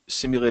got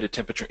simulated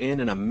temperature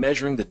in, and I'm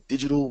measuring the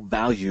digital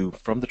value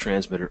from the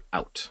transmitter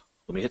out.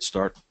 Let me hit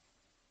start,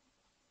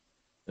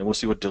 and we'll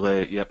see what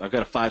delay. Yep, I've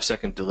got a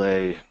 5-second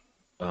delay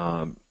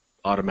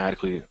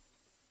automatically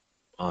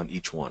on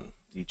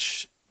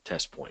each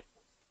test point.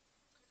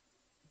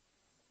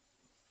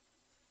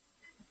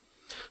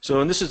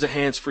 So, and this is a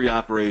hands-free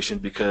operation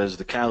because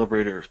the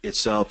calibrator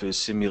itself is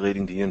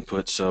simulating the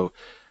input. So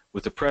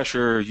with the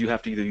pressure, you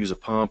have to either use a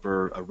pump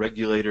or a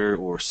regulator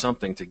or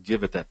something to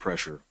give it that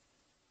pressure.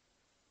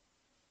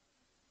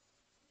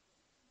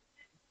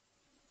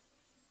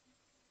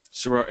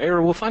 So our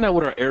error, we'll find out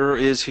what our error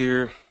is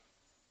here.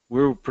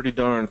 We're pretty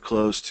darn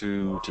close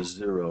to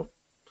 0.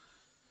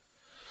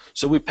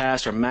 So we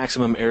passed. Our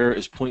maximum error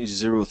is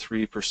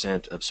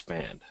 0.03% of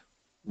span.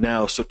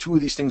 Now, so two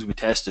of these things we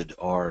tested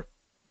are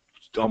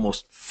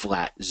almost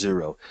flat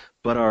 0,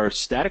 but our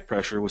static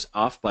pressure was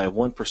off by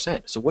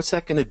 1%. So what's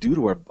that going to do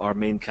to our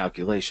main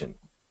calculation?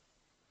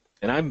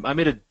 And I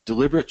made a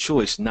deliberate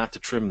choice not to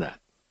trim that.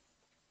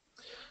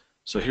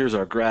 So here's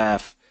our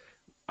graph.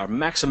 Our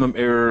maximum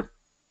error,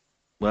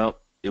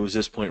 well, it was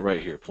this point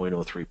right here,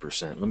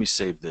 0.03%. Let me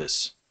save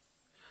this.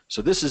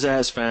 So this is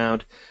as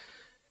found.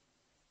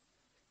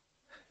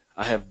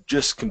 I have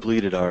just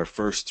completed our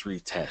first 3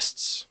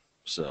 tests.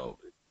 So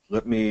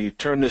let me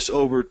turn this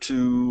over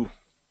to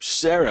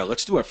Sarah.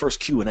 Let's do our first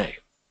Q&A.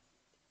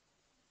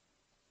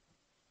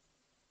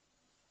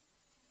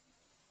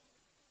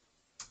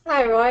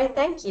 Hi, Roy.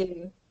 Thank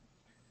you.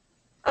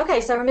 Okay,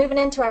 so we're moving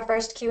into our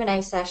first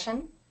Q&A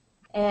session,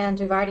 and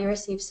we've already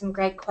received some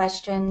great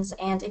questions.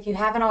 And if you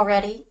haven't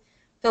already,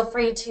 feel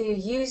free to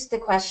use the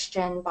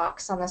question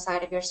box on the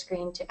side of your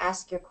screen to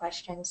ask your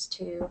questions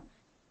to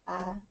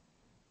our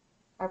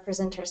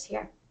presenters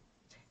here.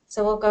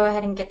 So we'll go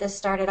ahead and get this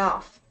started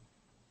off.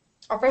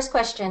 Our first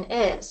question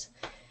is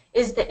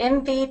the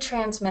MV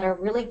transmitter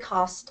really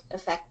cost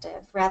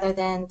effective rather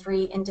than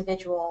 3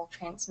 individual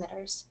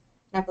transmitters?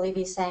 And I believe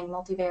he's saying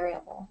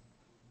multivariable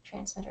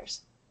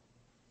transmitters.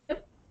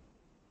 Yep.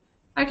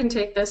 I can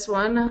take this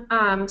one.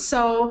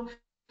 So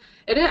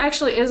it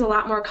actually is a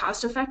lot more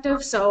cost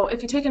effective. So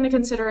if you take into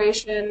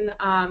consideration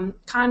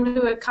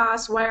conduit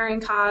costs, wiring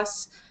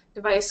costs,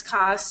 device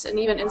costs, and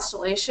even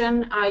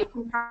installation, you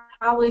can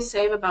probably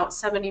save about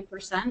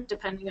 70%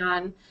 depending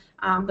on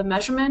the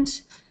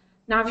measurement.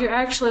 Now, if you're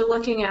actually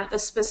looking at the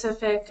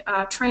specific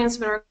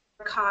transmitter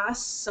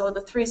costs, so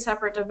the 3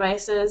 separate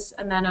devices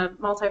and then a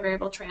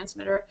multivariable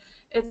transmitter,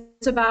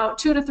 it's about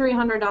 $200 to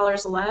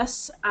 $300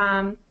 less.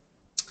 And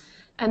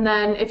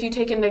then if you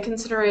take into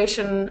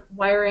consideration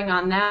wiring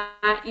on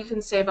that, you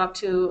can save up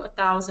to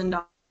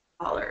 $1,000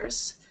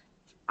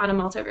 on a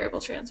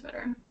multivariable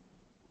transmitter.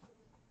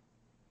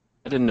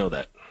 I didn't know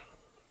that.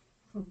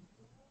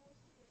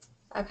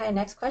 Okay,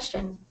 next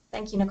question.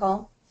 Thank you,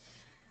 Nicole.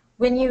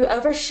 When you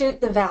overshoot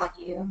the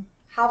value,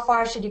 how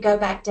far should you go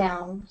back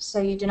down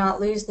so you do not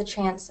lose the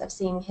chance of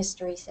seeing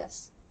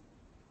hysteresis?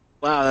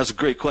 Wow, that's a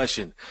great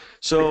question.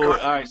 So,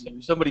 all right,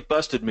 somebody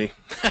busted me.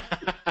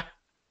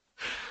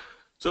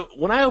 So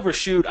when I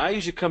overshoot, I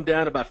usually come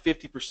down about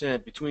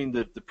 50% between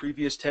the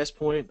previous test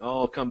point.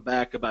 I'll come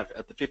back about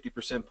at the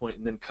 50% point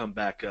and then come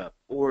back up.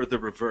 Or the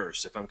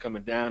reverse. If I'm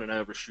coming down and I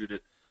overshoot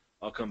it,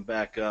 I'll come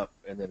back up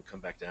and then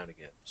come back down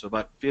again. So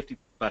about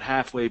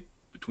halfway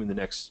between the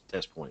next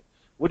test point.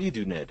 What do you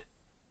do, Ned?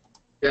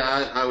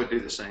 Yeah, I would do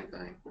the same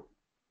thing. All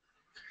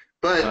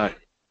But right.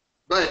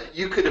 but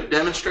you could have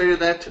demonstrated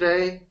that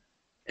today,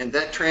 and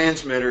that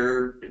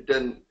transmitter it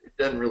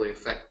doesn't really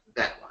affect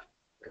that one.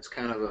 It's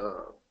kind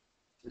of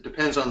it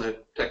depends on the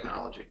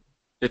technology.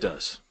 It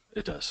does.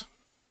 It does.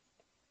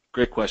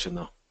 Great question,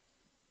 though.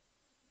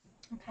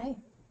 Okay.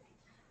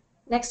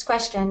 Next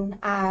question.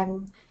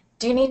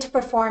 Do you need to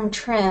perform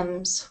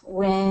trims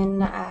when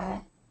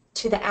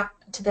to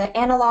the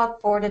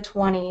analog 4 to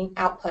 20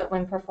 output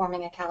when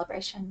performing a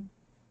calibration?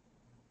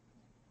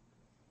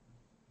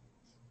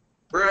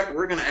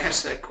 We're going to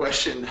ask that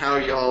question, how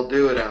y'all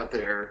do it out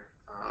there,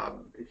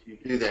 if you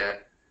do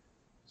that.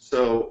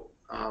 So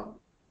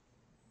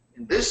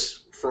in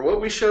this, for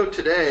what we showed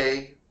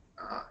today,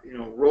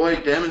 Roy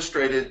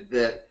demonstrated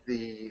that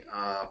the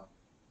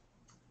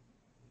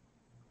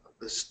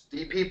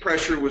DP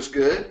pressure was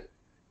good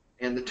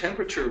and the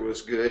temperature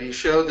was good. He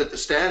showed that the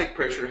static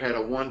pressure had a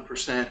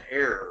 1%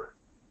 error.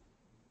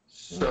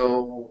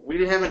 So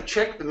we haven't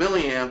checked the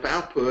milliamp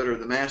output or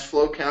the mass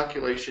flow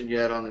calculation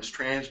yet on this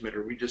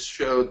transmitter. We just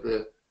showed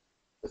the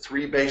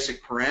three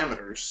basic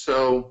parameters.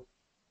 So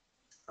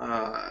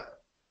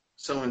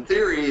in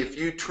theory, if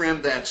you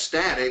trim that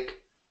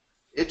static,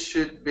 it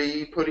should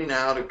be putting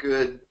out a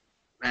good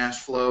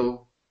mass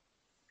flow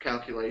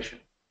calculation.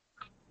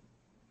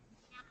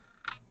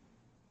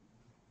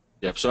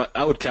 Yep. So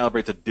I would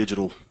calibrate the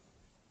digital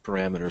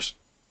parameters.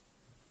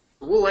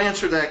 We'll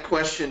answer that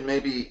question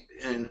maybe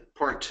in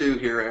part 2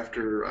 here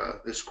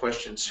after this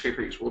question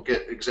series. We'll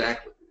get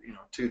exactly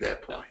to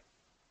that point.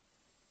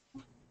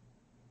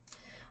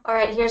 All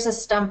right, here's a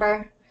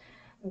stumper.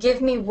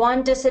 Give me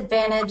one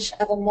disadvantage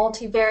of a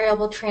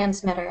multivariable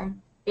transmitter,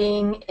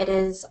 being it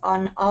is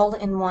an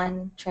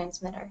all-in-one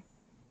transmitter.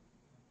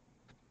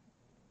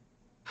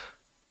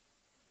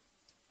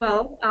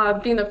 Well,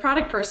 being the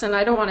product person,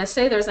 I don't want to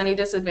say there's any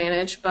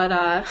disadvantage, but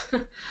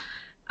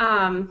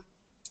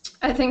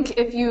I think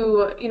if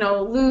you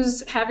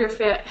have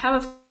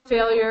a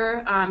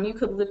failure, you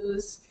could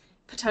lose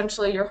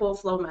potentially your whole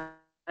flow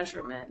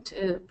measurement.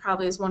 It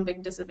probably is one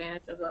big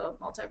disadvantage of a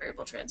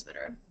multivariable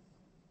transmitter.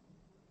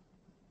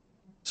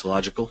 It's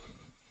logical.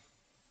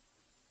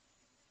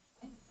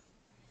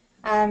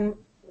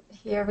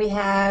 Here we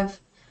have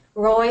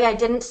Roy. I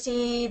didn't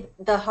see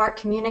the heart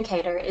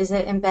communicator. Is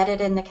it embedded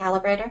in the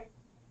calibrator?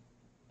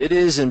 It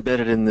is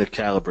embedded in the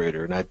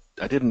calibrator, and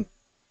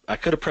I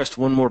could have pressed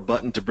one more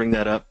button to bring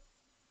that up,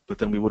 but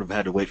then we would have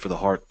had to wait for the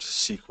heart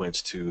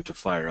sequence to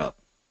fire up.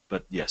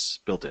 But yes,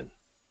 built in.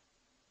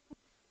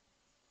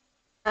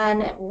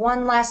 And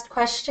one last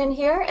question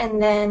here,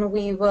 and then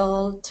we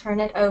will turn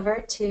it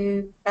over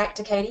back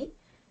to Katie.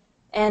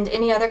 And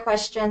any other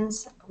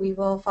questions, we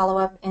will follow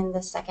up in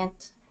the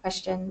second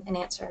question and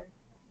answer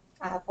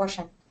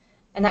portion.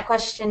 And that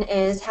question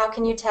is, how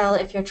can you tell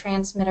if your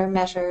transmitter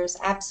measures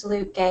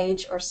absolute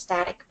gauge or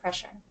static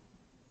pressure?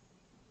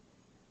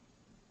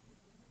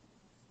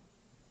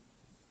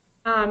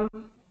 One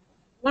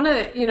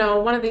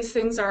of these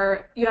things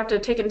you have to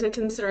take into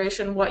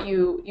consideration what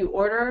you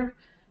order,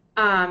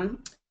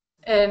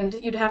 and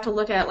you'd have to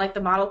look at like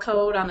the model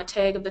code on the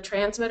tag of the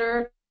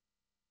transmitter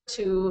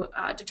to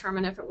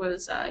determine if it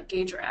was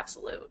gauge or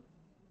absolute.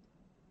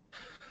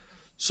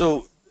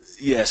 So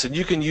yes, and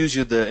you can use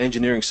the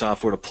engineering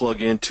software to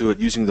plug into it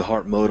using the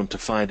heart modem to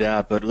find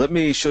out. But let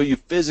me show you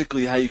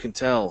physically how you can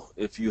tell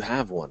if you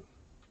have one,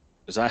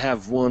 because I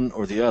have one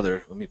or the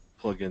other. Let me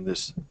plug in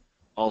this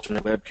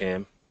alternate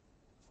webcam.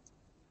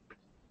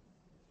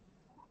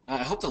 I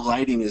hope the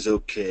lighting is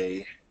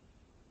okay.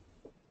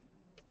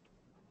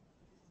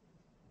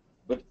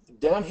 But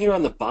down here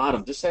on the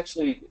bottom, this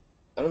actually,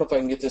 I don't know if I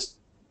can get this,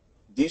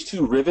 these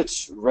two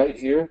rivets right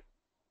here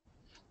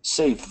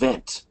say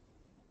vent.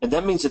 And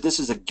that means that this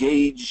is a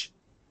gauge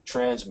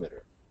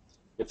transmitter.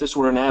 If this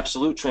were an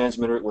absolute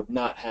transmitter, it would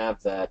not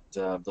have that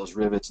those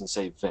rivets and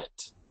say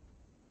vent.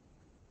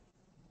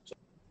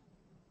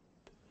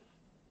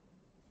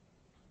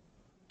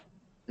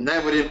 And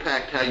that would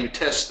impact how you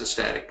test the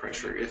static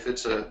pressure. If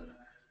it's a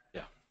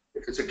Yeah.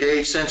 if it's a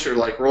gauge sensor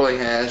like Roy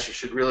has, you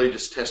should really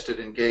just test it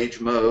in gauge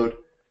mode.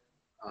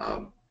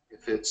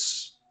 If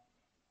it's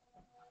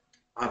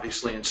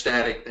obviously in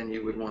static, then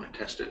you would want to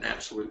test it in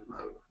absolute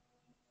mode.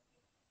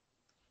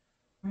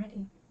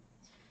 Alrighty.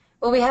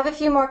 Well, we have a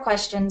few more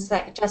questions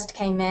that just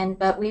came in,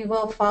 but we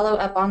will follow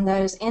up on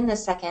those in the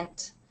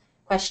second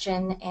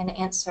question and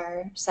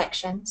answer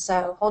section.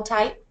 So hold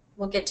tight.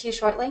 We'll get to you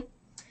shortly.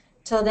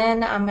 Till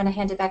then, I'm going to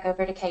hand it back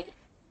over to Katie.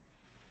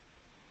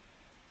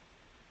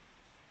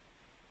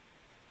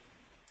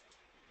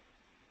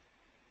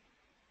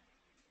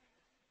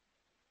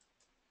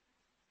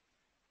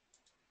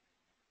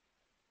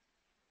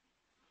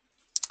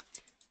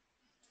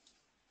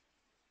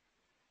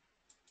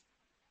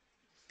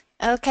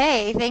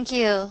 Okay, thank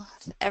you,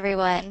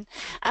 everyone.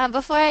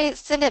 Before I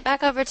send it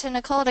back over to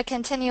Nicole to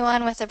continue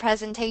on with the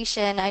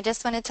presentation, I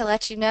just wanted to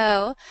let you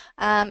know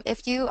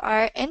if you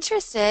are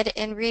interested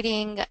in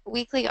reading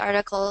weekly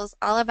articles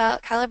all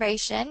about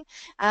calibration,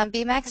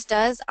 BMAX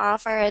does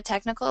offer a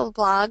technical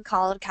blog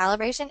called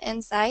Calibration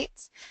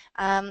Insights,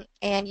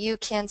 and you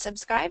can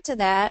subscribe to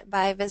that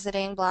by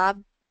visiting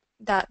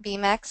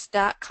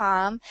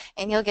blog.bmax.com,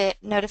 and you'll get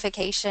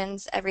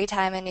notifications every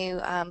time a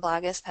new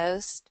blog is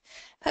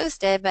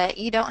posted, but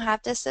you don't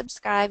have to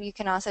subscribe. You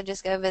can also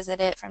just go visit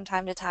it from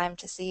time to time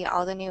to see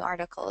all the new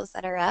articles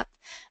that are up.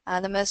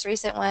 The most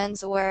recent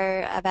ones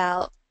were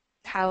about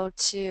how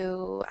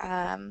to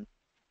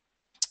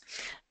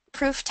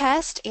proof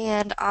test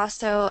and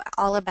also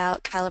all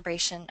about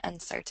calibration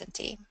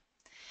uncertainty.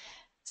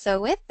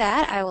 So with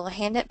that, I will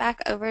hand it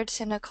back over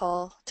to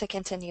Nicole to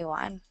continue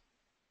on.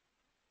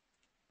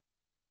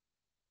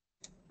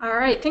 All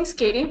right, thanks,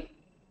 Katie.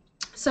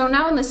 So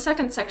now in the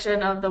second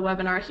section of the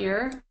webinar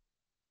here,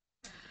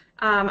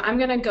 I'm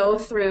going to go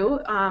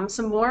through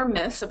some more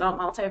myths about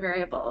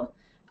multivariable.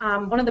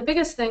 One of the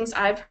biggest things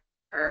I've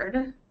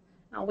heard,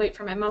 I'll wait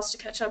for my mouse to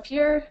catch up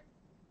here.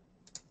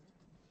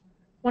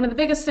 One of the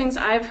biggest things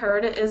I've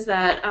heard is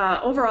that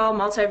overall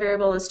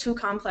multivariable is too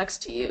complex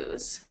to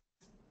use.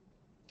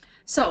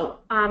 So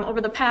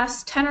over the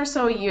past 10 or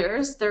so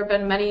years, there have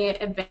been many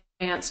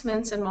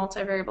advancements in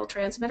multivariable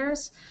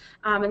transmitters.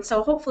 And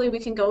so hopefully we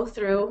can go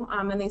through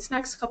in these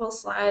next couple of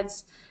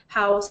slides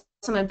how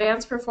some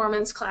advanced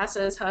performance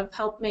classes have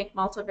helped make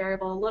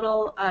multivariable a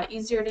little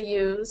easier to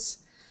use,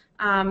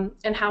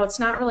 and how it's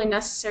not really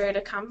necessary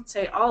to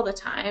compensate all the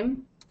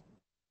time.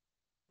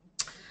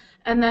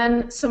 And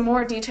then some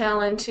more detail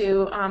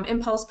into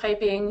impulse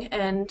piping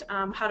and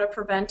how to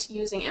prevent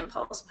using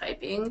impulse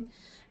piping.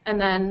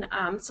 And then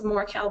some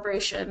more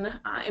calibration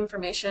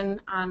information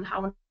on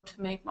how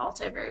to make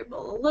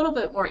multivariable a little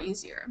bit more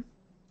easier.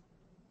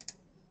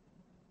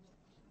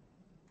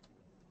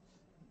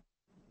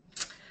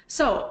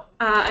 So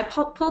I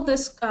pulled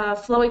this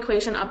flow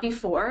equation up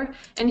before,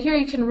 and here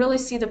you can really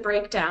see the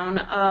breakdown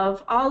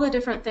of all the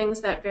different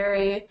things that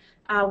vary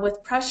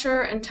with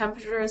pressure and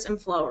temperatures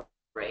and flow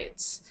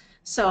rates.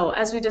 So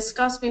as we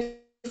discussed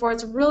before,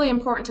 it's really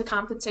important to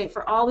compensate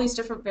for all these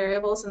different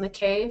variables in the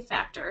K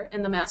factor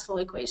in the mass flow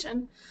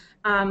equation.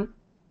 And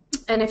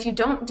if you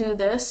don't do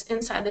this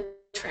inside the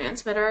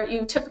transmitter,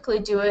 you typically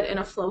do it in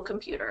a flow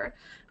computer.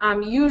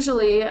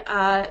 Usually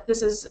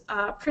this is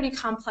pretty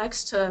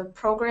complex to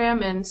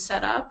program and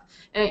set up,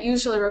 and it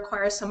usually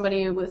requires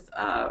somebody with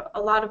a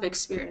lot of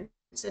experience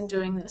in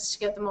doing this to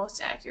get the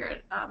most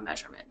accurate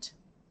measurement.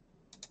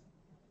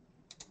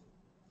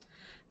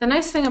 The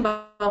nice thing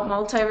about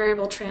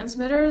multivariable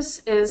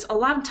transmitters is a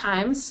lot of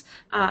times,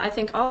 I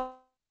think all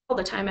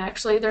the time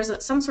actually, there's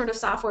some sort of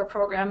software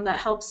program that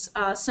helps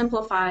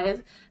simplify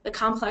the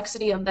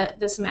complexity of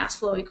this mass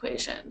flow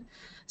equation.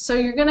 So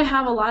you're going to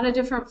have a lot of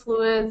different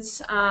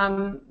fluids,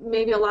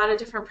 maybe a lot of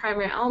different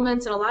primary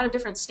elements, and a lot of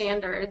different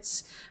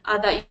standards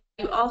that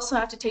you also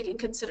have to take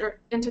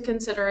into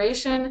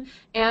consideration,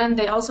 and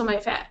they also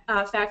might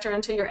factor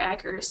into your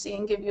accuracy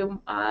and give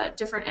you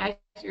different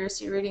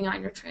accuracy reading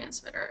on your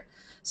transmitter.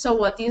 So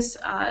what these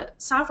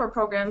software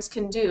programs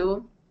can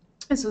do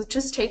is with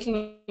just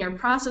taking your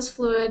process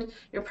fluid,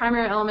 your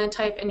primary element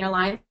type, and your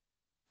line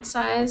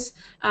size,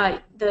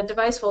 the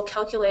device will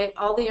calculate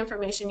all the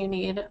information you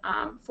need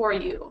for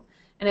you.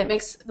 And it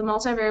makes the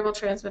multivariable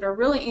transmitter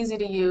really easy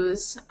to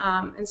use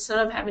instead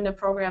of having to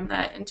program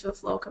that into a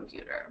flow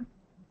computer.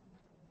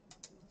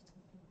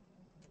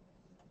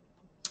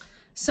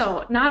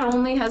 So not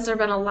only has there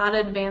been a lot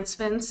of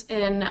advancements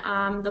in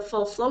the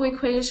full flow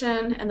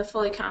equation and the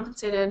fully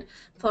compensated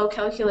flow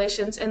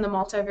calculations in the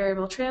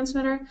multivariable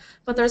transmitter,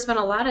 but there's been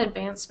a lot of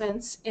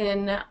advancements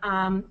in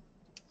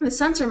the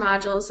sensor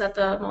modules that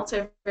the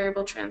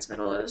multivariable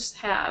transmitters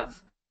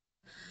have.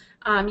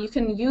 You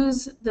can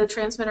use the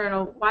transmitter in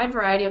a wide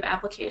variety of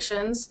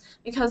applications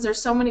because there's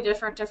so many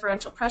different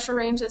differential pressure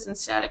ranges and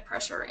static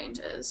pressure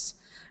ranges.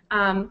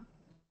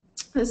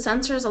 The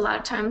sensors a lot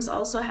of times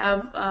also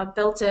have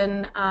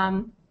built-in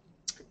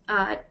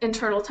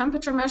internal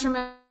temperature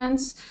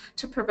measurements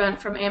to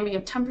prevent from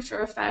ambient temperature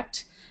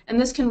effect, and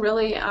this can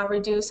really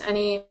reduce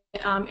any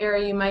error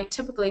you might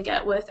typically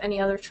get with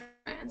any other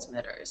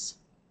transmitters.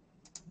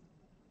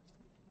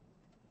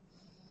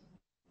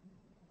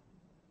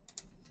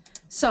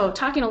 So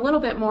talking a little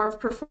bit more of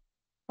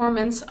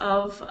performance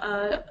of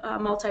a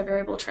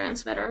multivariable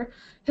transmitter.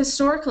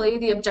 Historically,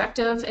 the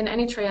objective in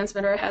any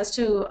transmitter has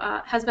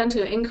been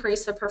to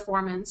increase the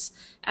performance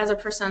as a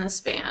percent of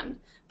span.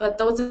 But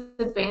those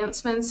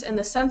advancements in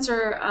the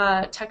sensor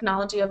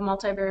technology of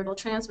multivariable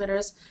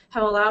transmitters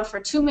have allowed for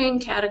two main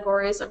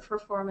categories of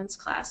performance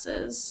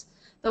classes.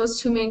 Those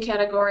two main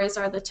categories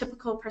are the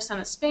typical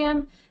percent of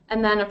span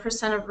and then a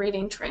percent of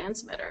reading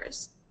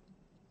transmitters.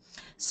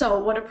 So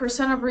what a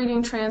percent of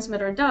reading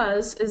transmitter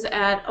does is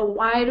at a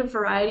wide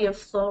variety of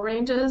flow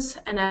ranges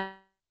and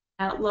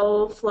at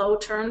low flow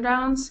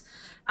turndowns,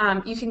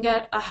 you can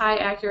get a high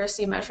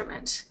accuracy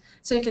measurement.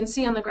 So you can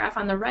see on the graph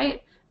on the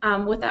right,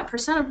 with that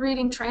percent of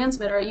reading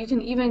transmitter, you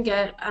can even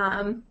get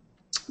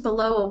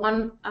below a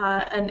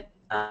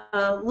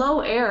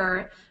low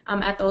error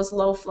at those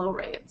low flow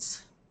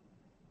rates.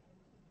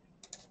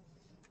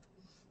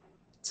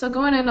 So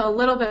going into a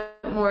little bit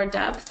more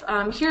depth,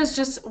 here's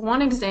just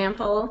one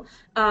example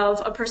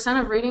of a percent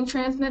of reading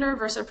transmitter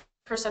versus a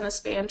percent of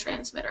span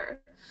transmitter.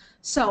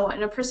 So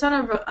in a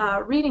percent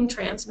of reading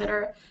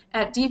transmitter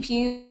at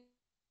DPUs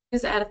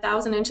at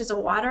 1,000 inches of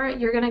water,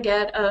 you're going to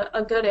get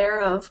a good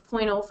error of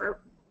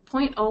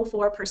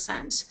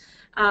 0.04%.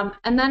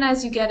 And then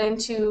as you get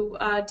into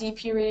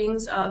DP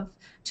readings of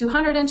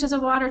 200 inches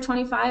of water,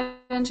 25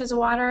 inches of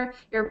water,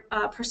 your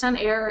percent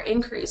error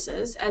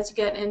increases as you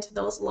get into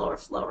those lower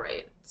flow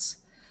rates.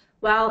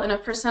 While in a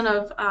percent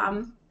of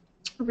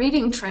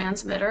reading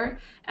transmitter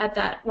at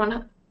that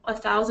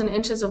 1,000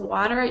 inches of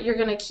water, you're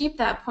going to keep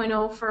that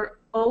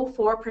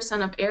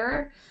 0.04% of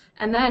error,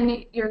 and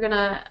then you're going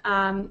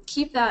to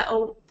keep that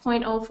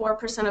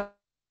 0.04% of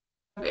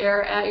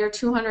error at your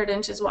 200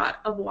 inches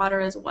of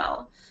water as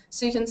well.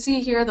 So you can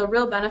see here the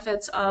real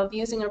benefits of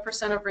using a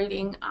percent of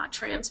reading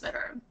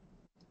transmitter.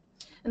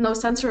 And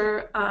those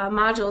sensor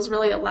modules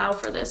really allow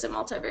for this in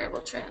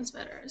multivariable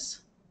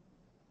transmitters.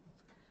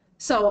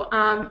 So,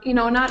 you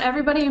know, not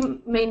everybody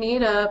may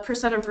need a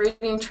percent of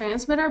reading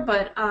transmitter,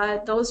 but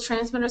those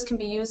transmitters can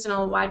be used in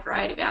a wide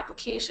variety of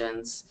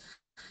applications.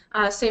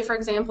 Say, for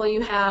example,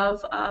 you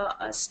have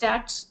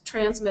stacked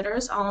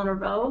transmitters all in a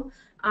row.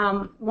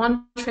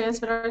 One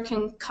transmitter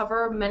can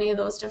cover many of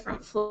those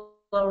different flow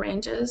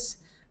ranges.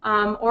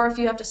 Or if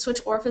you have to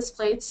switch orifice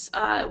plates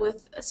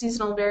with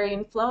seasonal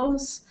varying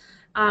flows.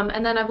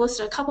 And then I've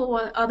listed a couple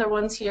other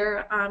ones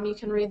here. You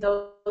can read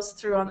those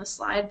through on the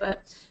slide,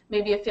 but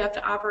maybe if you have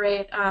to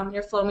operate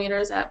your flow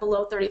meters at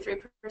below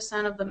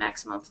 33% of the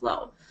maximum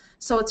flow.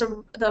 So it's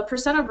the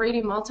percent of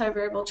reading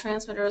multivariable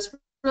transmitter is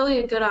really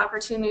a good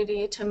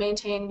opportunity to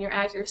maintain your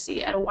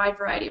accuracy at a wide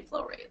variety of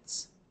flow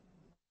rates.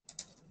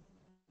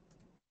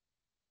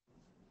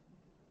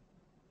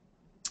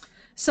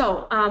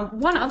 So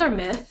one other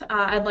myth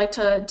I'd like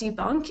to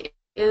debunk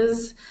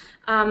is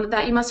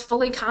that you must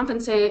fully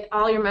compensate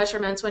all your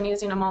measurements when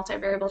using a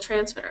multivariable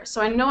transmitter.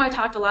 So I know I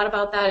talked a lot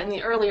about that in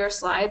the earlier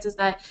slides, is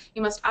that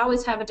you must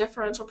always have a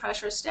differential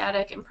pressure,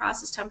 static, and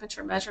process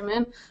temperature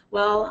measurement.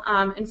 Well,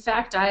 in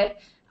fact,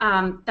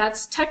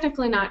 that's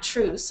technically not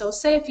true. So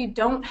say if you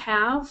don't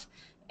have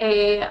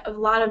a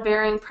lot of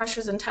varying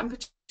pressures and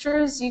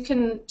temperatures, you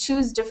can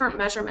choose different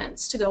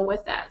measurements to go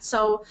with that.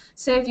 So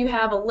say if you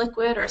have a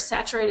liquid or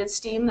saturated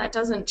steam that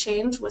doesn't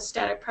change with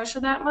static pressure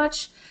that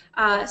much,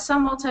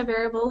 some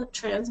multivariable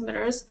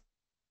transmitters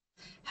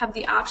have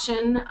the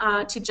option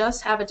to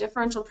just have a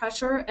differential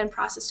pressure and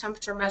process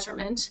temperature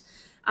measurement.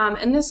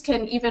 And this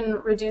can even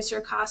reduce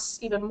your costs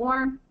even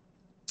more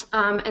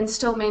and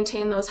still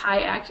maintain those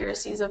high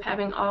accuracies of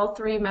having all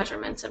three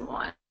measurements in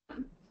one.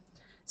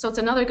 So it's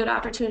another good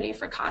opportunity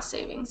for cost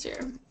savings here.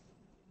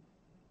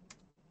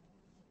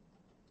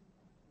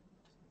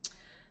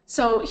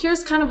 So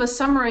here's kind of a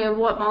summary of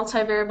what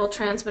multivariable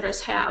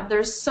transmitters have.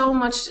 There's so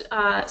much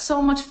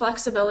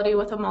flexibility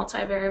with a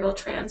multivariable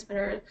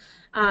transmitter.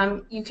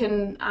 You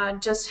can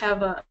just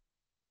have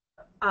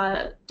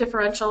a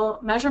differential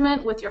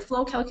measurement with your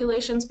flow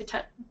calculations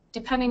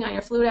depending on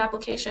your fluid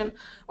application,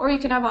 or you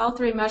can have all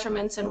three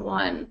measurements in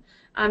one.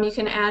 You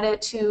can add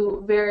it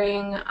to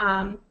varying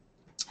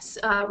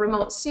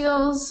remote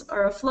seals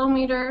or a flow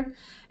meter.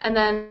 And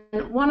then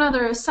one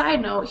other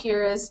side note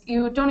here is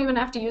you don't even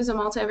have to use a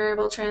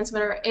multivariable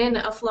transmitter in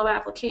a flow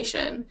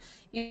application.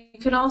 You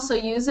can also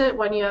use it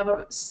when you have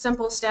a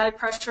simple static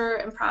pressure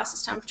and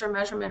process temperature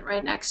measurement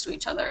right next to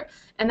each other,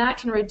 and that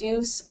can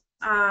reduce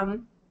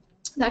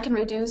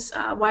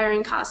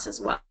wiring costs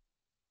as well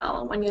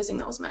when using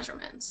those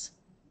measurements.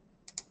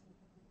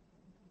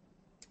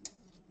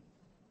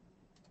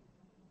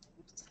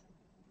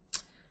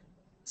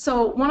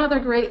 So one other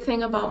great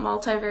thing about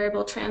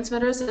multivariable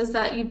transmitters is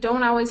that you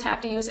don't always have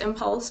to use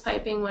impulse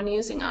piping when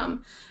using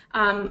them.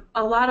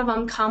 A lot of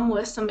them come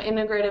with some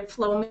integrated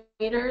flow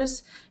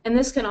meters, and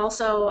this can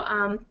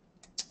also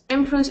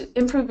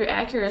improve your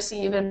accuracy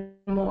even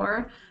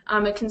more.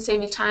 It can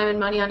save you time and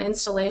money on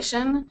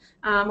installation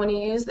when you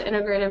use the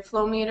integrated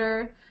flow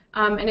meter,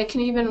 and it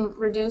can even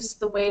reduce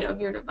the weight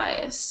of your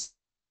device.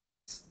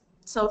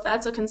 So if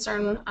that's a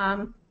concern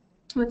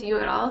with you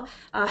at all,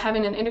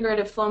 having an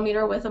integrated flow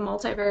meter with a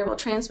multivariable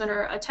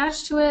transmitter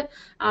attached to it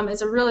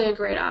is really a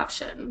great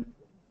option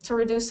to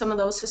reduce some of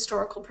those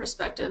historical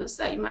perspectives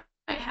that you might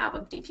have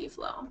of DP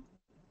flow.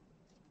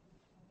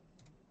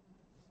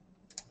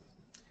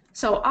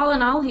 So all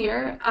in all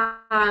here,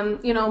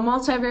 you know,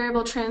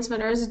 multivariable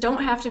transmitters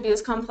don't have to be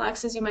as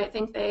complex as you might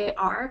think they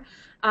are.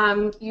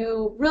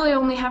 You really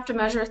only have to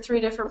measure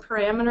three different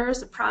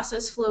parameters: a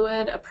process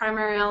fluid, a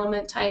primary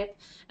element type,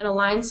 and a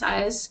line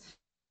size.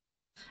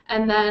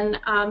 And then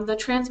the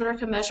transmitter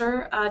can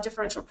measure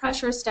differential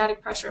pressure,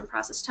 static pressure, and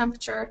process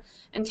temperature,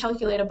 and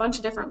calculate a bunch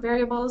of different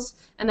variables.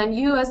 And then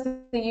you, as the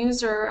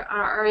user,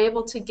 are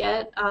able to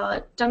get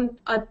a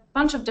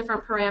bunch of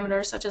different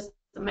parameters, such as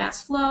the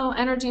mass flow,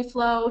 energy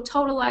flow,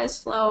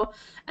 totalized flow,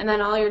 and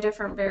then all your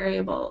different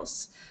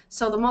variables.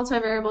 So the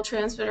multivariable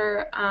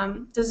transmitter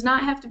does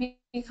not have to be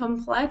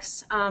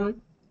complex,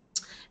 and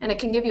it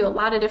can give you a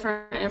lot of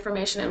different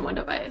information in one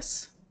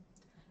device.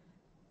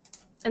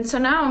 And so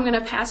now I'm going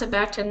to pass it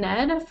back to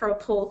Ned for a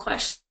poll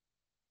question.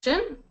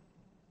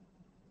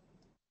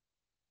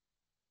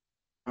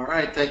 All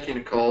right, thank you,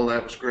 Nicole.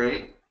 That was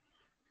great.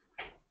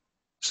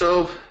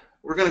 So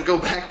we're going to go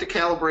back to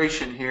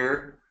calibration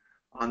here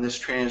on this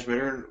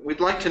transmitter. We'd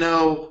like to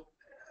know,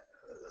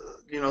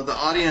 the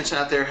audience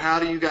out there, how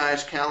do you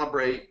guys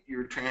calibrate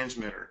your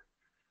transmitter?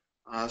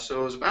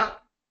 So it's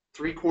about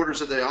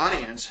 3/4 of the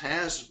audience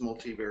has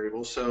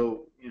multivariable.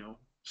 So,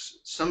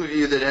 some of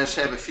you that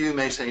have a few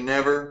may say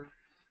never.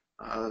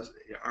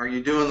 Are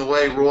you doing the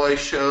way Roy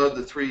showed,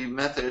 the 3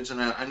 methods?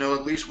 And I know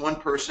at least one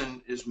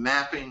person is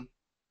mapping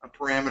a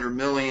parameter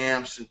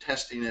milliamps and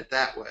testing it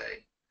that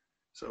way.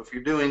 So if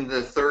you're doing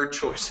the third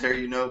choice there,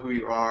 you know who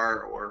you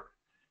are, or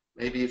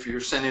maybe if you're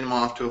sending them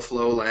off to a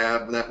flow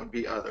lab, that would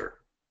be other.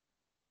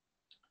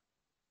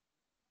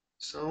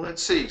 So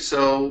let's see.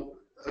 So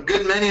a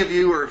good many of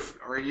you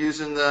are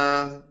using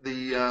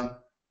the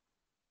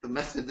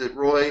method that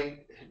Roy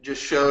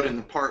just showed in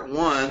the part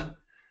 1,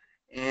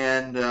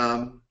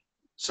 and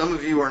some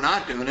of you are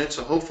not doing it.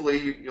 So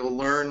hopefully you'll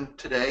learn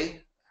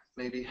today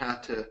maybe how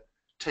to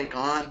take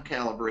on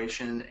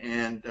calibration.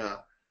 And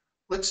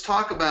let's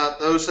talk about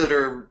those that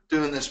are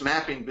doing this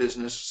mapping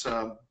business.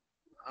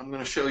 I'm going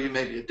to show you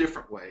maybe a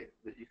different way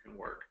that you can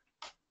work.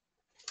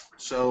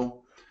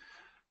 So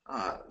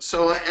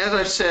as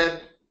I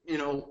said,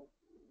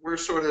 we're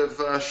sort of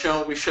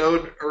we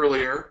showed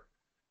earlier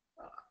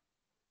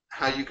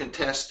how you can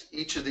test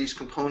each of these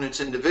components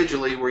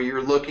individually, where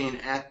you're looking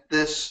at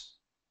this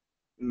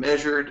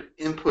measured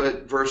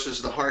input versus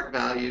the heart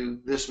value,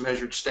 this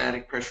measured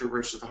static pressure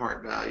versus the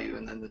heart value,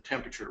 and then the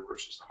temperature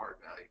versus the heart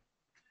value.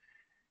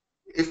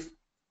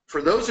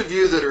 For those of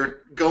you that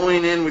are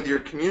going in with your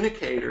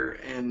communicator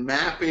and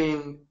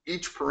mapping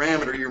each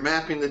parameter, you're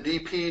mapping the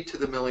dP to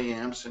the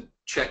milliamps and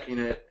checking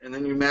it, and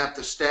then you map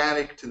the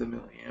static to the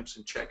milliamps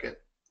and check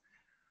it.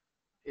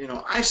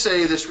 I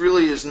say this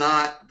really is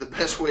not the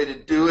best way to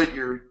do it.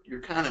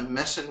 You're kind of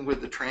messing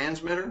with the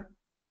transmitter,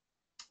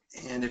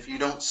 and if you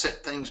don't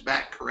set things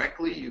back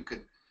correctly, you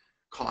could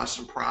cause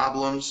some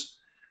problems.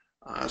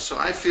 So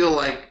I feel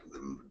like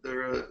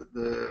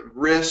the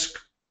risk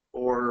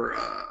or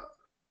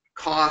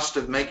cost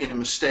of making a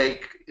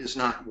mistake is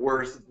not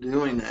worth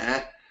doing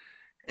that.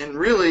 And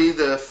really,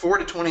 the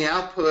 4-to-20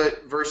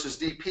 output versus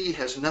dP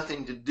has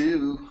nothing to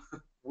do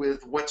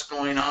with what's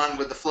going on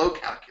with the flow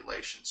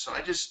calculation. So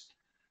I just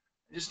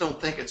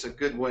don't think it's a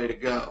good way to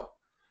go.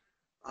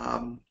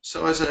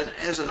 So as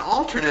an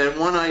alternate,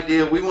 one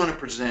idea we want to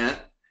present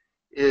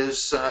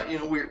is,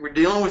 we're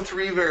dealing with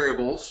 3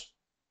 variables,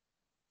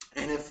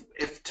 and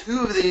if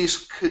 2 of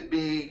these could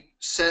be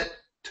set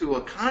to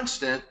a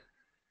constant,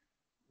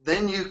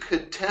 then you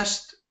could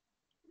test,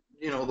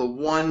 the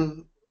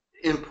 1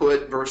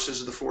 input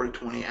versus the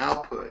 4-to-20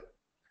 output.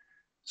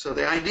 So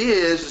the idea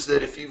is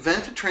that if you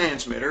vent a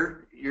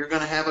transmitter, you're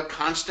going to have a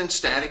constant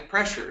static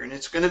pressure, and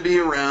it's going to be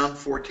around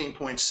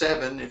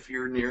 14.7 if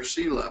you're near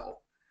sea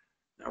level.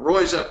 Now,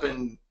 Roy's up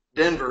in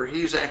Denver.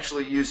 He's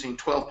actually using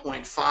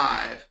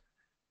 12.5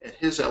 at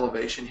his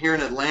elevation. Here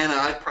in Atlanta,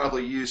 I'd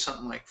probably use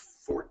something like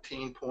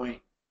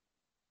 14.3,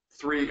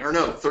 or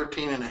no,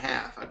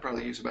 13.5. I'd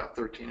probably use about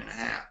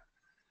 13.5.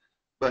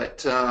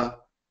 But,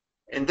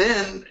 and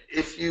then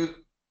if you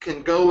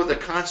can go with a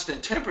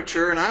constant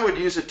temperature, and I would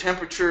use a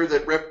temperature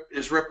that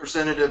is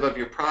representative of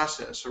your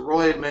process. So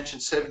Roy had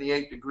mentioned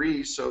 78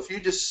 degrees. So if you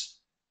just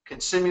can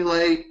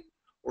simulate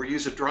or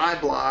use a dry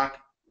block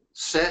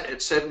set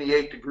at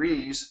 78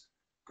 degrees,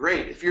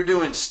 great. If you're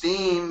doing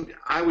steam,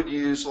 I would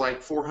use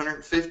like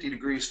 450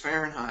 degrees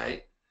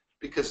Fahrenheit,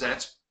 because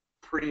that's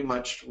pretty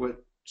much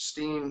what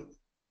steam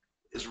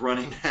is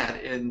running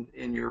at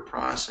in your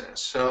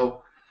process.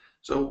 So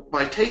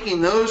by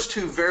taking those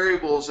 2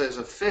 variables as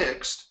a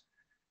fixed,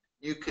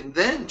 you can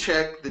then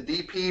check the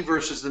dP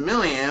versus the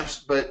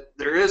milliamps, but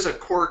there is a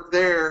quirk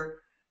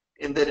there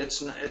in that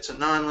it's a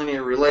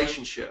nonlinear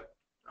relationship.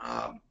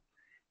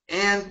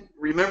 And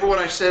remember what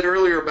I said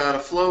earlier about a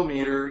flow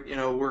meter.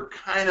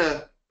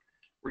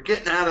 We're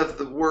getting out of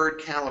the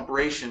word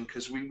calibration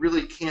because we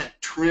really can't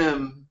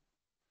trim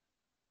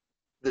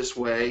this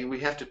way. We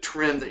have to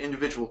trim the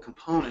individual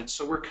components.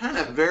 So we're kind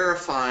of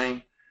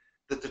verifying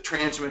that the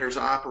transmitter is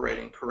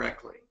operating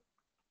correctly.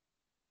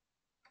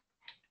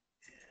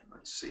 And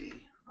let's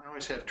see. I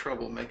always have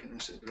trouble making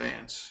this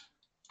advance.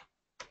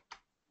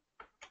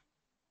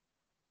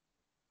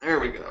 There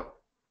we go.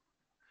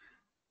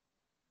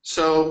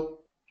 So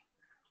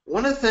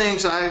one of the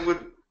things I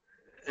would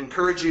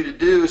encourage you to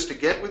do is to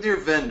get with your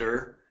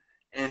vendor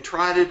and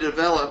try to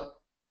develop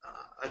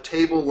a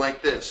table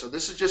like this. So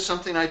this is just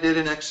something I did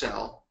in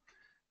Excel,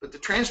 but the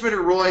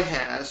transmitter Roy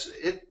has,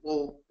 it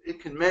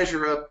can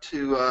measure up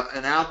to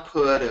an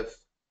output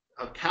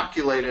of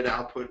calculated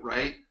output,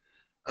 right,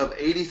 of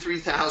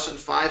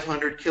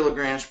 83,500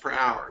 kilograms per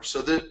hour.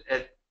 So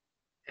that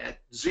at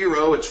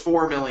 0, it's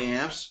 4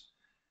 milliamps.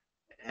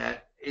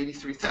 At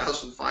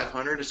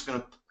 83,500, it's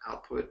going to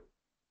output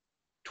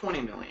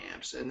 20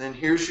 milliamps. And then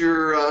here's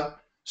your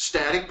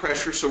static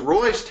pressure. So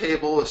Roy's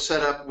table is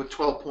set up with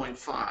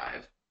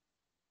 12.5,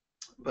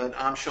 but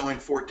I'm showing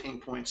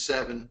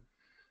 14.7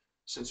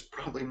 since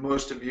probably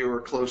most of you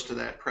are close to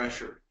that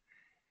pressure.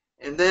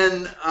 And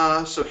then,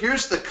 so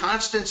here's the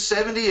constant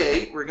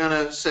 78. We're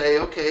going to say,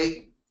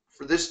 okay,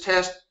 for this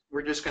test,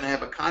 we're just going to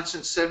have a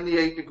constant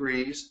 78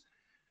 degrees.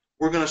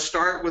 We're going to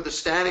start with a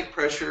static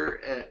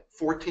pressure at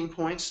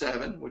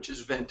 14.7, which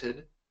is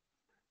vented.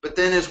 But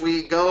then as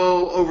we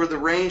go over the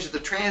range of the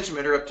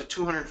transmitter up to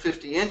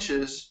 250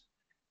 inches,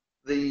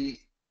 the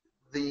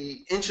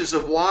inches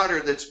of water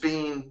that's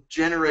being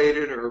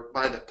generated or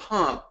by the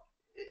pump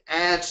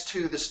adds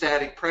to the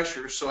static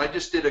pressure. So I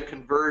just did a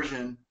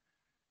conversion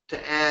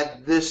to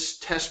add this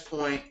test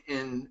point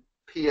in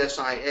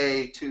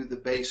psia to the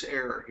base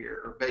error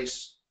here, or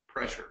base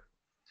pressure.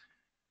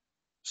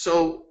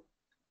 So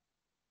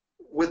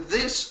with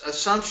this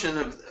assumption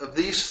of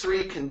these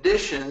three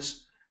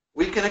conditions,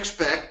 we can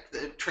expect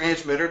the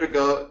transmitter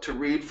to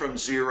read from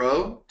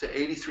 0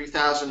 to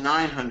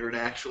 83,900,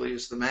 actually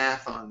is the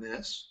math on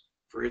this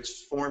for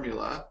its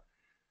formula.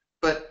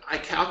 But I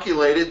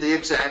calculated the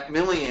exact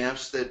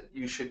milliamps that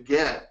you should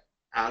get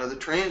out of the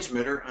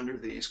transmitter under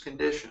these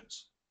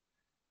conditions.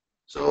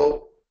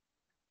 So,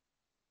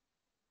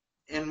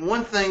 and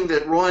one thing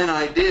that Roy and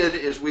I did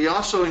is we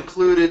also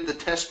included the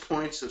test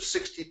points of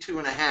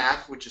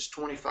 62.5, which is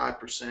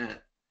 25%,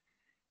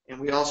 and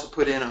we also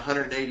put in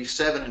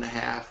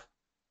 187.5,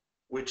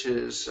 which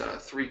is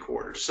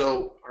 3/4.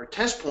 So our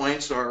test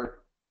points are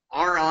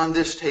on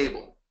this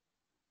table,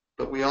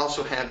 but we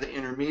also have the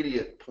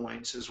intermediate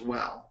points as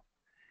well.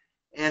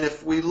 And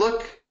if we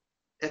look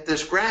at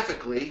this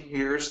graphically,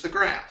 here's the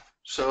graph.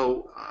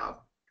 So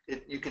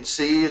you can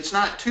see it's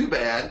not too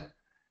bad.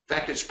 In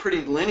fact, it's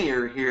pretty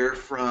linear here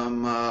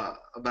from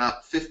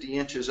about 50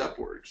 inches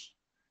upwards.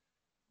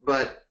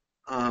 But,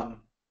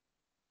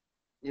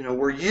 you know,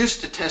 we're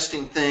used to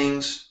testing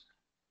things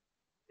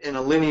in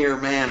a linear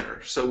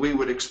manner. So we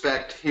would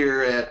expect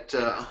here at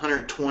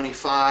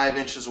 125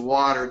 inches of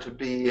water to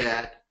be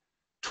at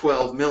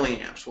 12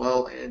 milliamps.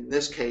 Well, in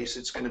this case,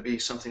 it's going to be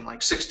something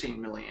like 16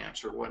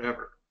 milliamps or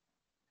whatever.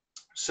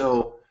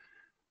 So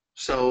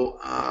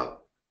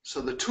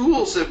the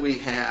tools that we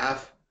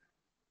have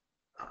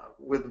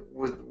with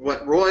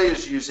what Roy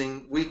is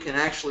using, we can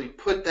actually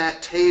put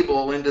that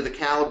table into the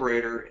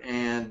calibrator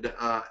and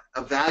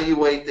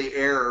evaluate the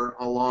error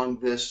along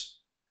this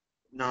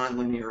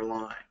nonlinear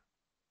line.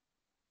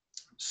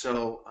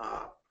 So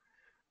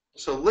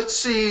let's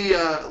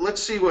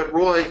see what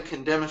Roy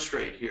can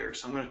demonstrate here.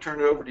 So I'm going to turn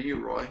it over to you,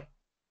 Roy.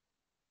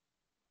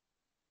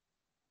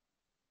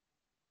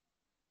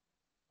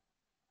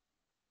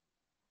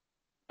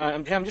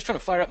 I'm just trying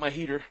to fire up my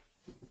heater.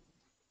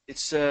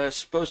 It's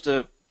supposed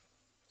to,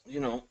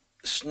 you know,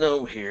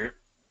 snow here.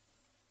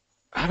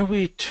 How do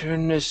we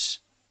turn this?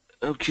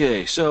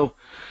 Okay, so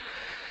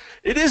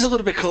it is a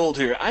little bit cold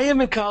here. I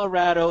am in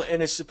Colorado,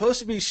 and it's supposed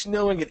to be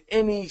snowing at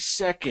any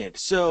second.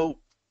 So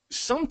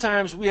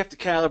sometimes we have to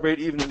calibrate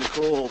even in the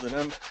cold, and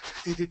I'm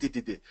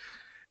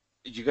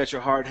you got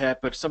your hard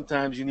hat, but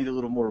sometimes you need a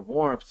little more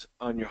warmth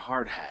on your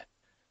hard hat.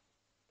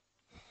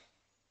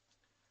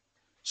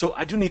 So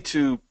I do need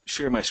to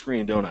share my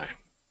screen, don't I?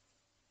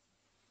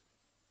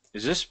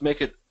 Does this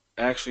make it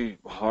actually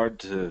hard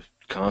to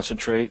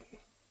concentrate?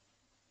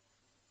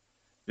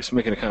 It's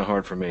making it kind of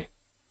hard for me.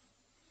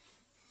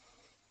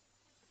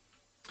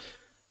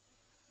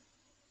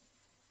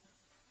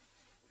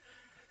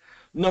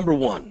 Number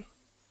one,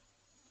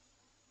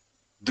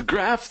 the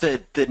graph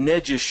that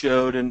Ned just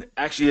showed, and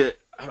actually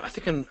I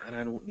think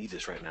I don't need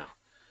this right now.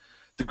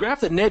 The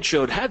graph that Ned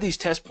showed had these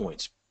test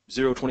points,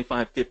 0,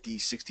 25, 50,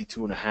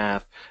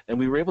 62.5, and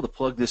we were able to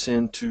plug this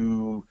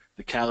into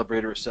the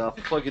calibrator itself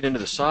and plug it into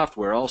the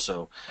software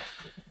also.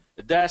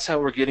 That's how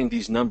we're getting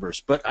these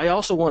numbers. But I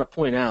also want to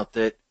point out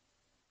that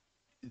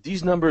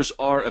these numbers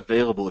are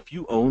available. If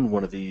you own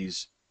one of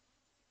these,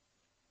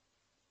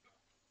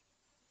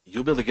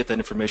 you'll be able to get that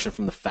information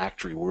from the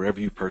factory wherever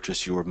you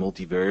purchase your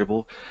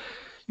multivariable.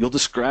 You'll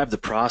describe the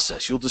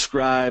process. You'll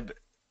describe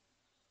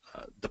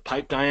the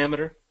pipe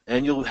diameter,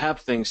 and you'll have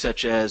things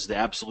such as the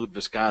absolute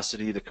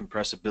viscosity, the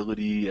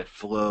compressibility at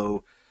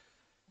flow.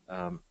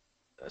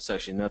 That's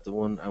actually not the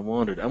one I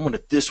wanted. I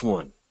wanted this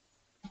one.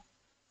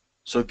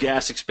 So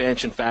gas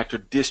expansion factor,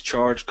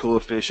 discharge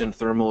coefficient,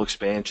 thermal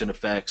expansion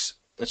effects.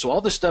 And so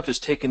all this stuff is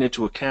taken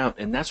into account,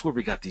 and that's where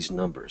we got these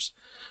numbers.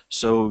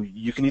 So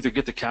you can either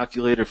get the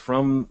calculator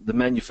from the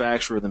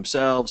manufacturer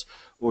themselves,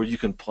 or you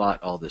can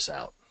plot all this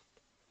out.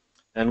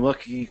 And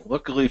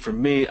luckily for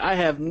me, I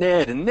have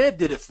Ned, and Ned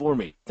did it for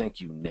me.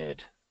 Thank you,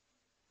 Ned.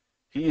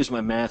 He is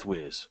my math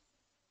whiz.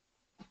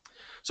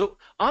 So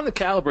on the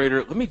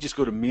calibrator, let me just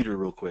go to meter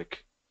real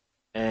quick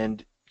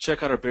and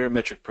check out our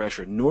barometric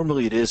pressure.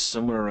 Normally it is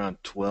somewhere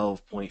around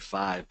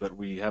 12.5, but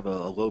we have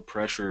a low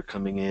pressure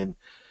coming in.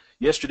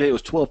 Yesterday it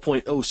was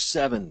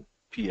 12.07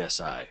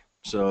 psi,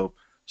 so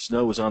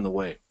snow was on the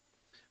way.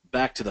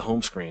 back to the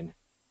home screen,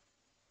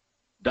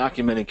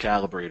 documenting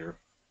calibrator.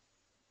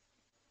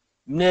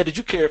 Ned, did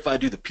you care if I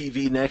do the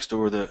PV next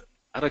or the?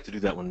 I'd like to do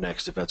that one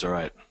next, if that's all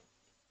right.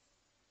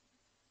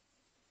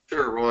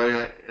 Sure,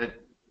 Roy.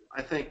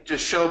 I think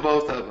just show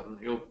both of them.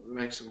 You'll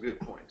make some good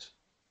points.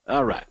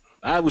 All right.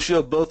 I will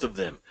show both of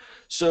them.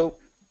 So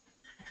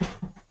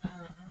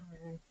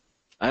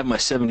I have my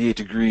 78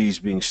 degrees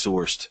being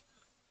sourced.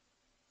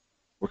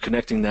 We're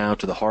connecting now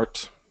to the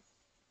heart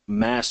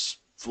mass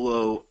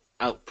flow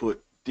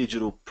output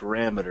digital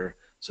parameter.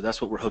 So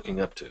that's what we're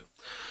hooking up to.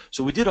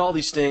 So we did all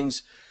these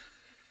things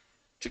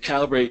to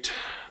calibrate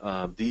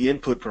the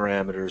input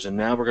parameters, and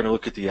now we're going to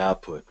look at the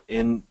output.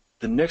 And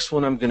the next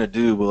one I'm going to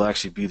do will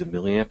actually be the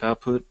milliamp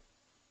output.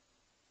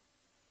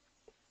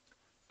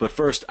 But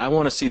first, I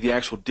want to see the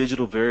actual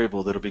digital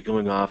variable that will be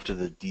going off to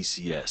the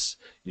DCS.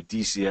 Your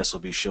DCS will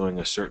be showing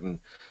a certain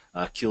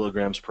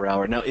kilograms per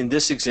hour. Now, in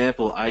this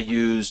example, I've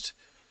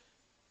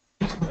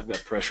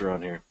got pressure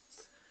on here.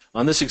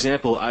 On this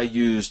example, I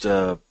used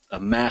a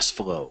mass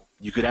flow.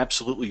 You could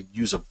absolutely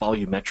use a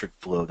volumetric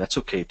flow. That's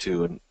okay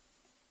too. And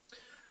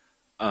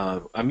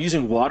I'm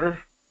using water.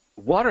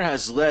 Water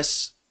has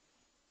less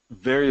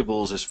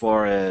variables as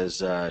far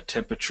as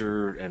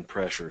temperature and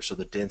pressure, so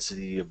the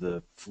density of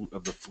the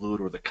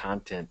fluid or the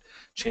content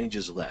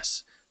changes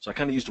less. So I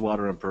kind of used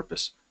water on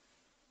purpose.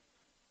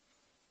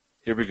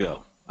 Here we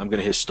go. I'm going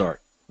to hit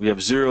start. We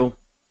have 0.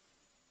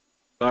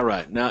 All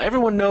right. Now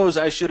everyone knows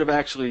I should have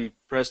actually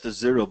pressed the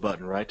 0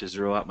 button, right, to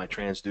zero out my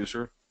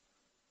transducer.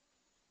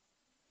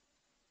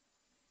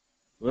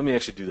 Let me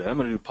actually do that. I'm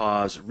going to do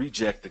pause,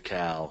 reject the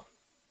cal.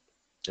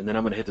 And then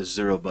I'm going to hit the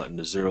 0 button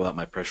to zero out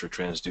my pressure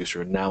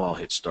transducer, and now I'll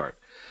hit start.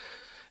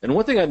 And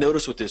one thing I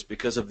noticed with this,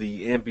 because of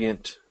the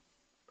ambient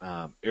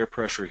air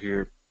pressure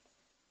here,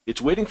 it's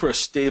waiting for a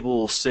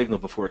stable signal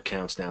before it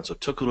counts down. So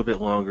it took a little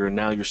bit longer, and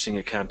now you're seeing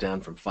it count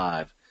down from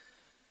 5.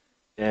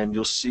 And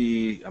you'll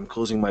see I'm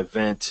closing my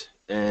vent,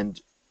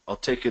 and I'll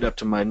take it up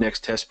to my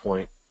next test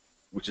point,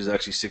 which is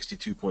actually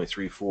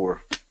 62.34.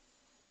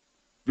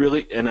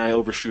 Really? And I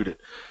overshoot it.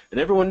 And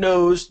everyone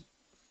knows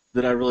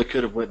that I really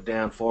could have went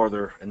down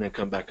farther and then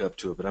come back up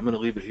to it, but I'm going to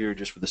leave it here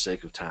just for the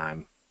sake of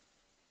time.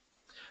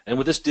 And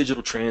with this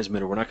digital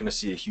transmitter, we're not going to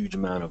see a huge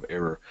amount of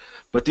error.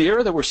 But the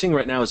error that we're seeing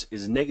right now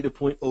is negative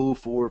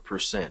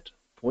 0.04%.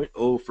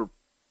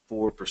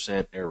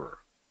 0.04% error.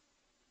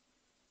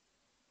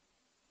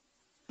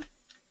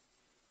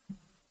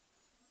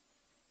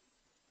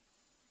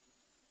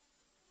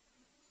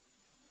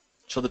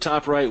 So the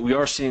top right, we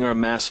are seeing our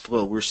mass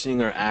flow. We're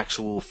seeing our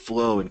actual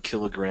flow in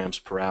kilograms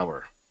per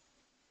hour.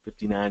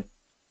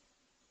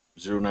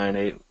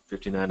 59,098,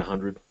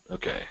 5,900.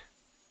 Okay.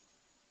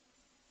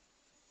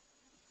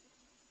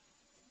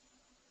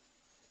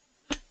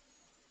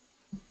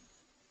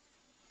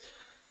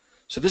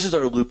 So this is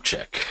our loop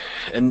check.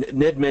 And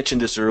Ned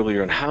mentioned this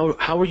earlier. And how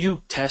are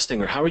you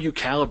testing or how are you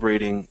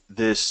calibrating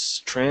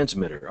this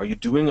transmitter? Are you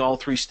doing all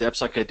 3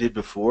 steps like I did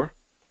before?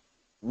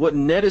 What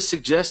Ned is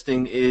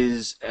suggesting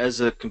is, as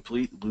a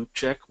complete loop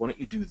check, why don't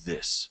you do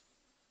this?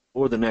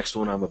 Or the next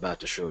one I'm about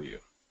to show you.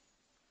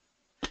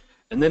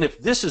 And then if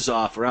this is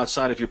off or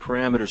outside of your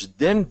parameters,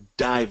 then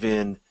dive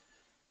in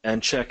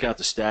and check out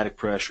the static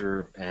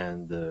pressure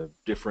and the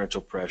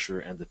differential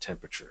pressure and the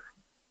temperature.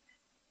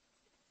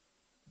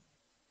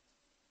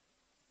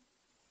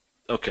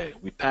 Okay,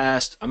 we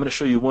passed. I'm going to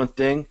show you one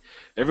thing.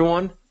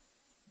 Everyone,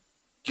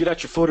 get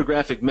out your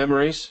photographic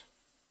memories.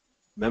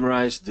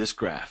 Memorize this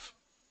graph.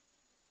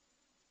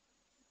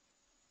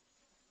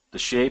 The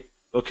shape,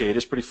 okay, it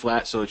is pretty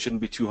flat, so it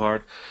shouldn't be too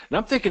hard. And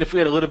I'm thinking if we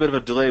had a little bit of a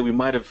delay, we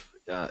might have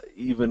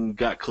even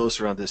got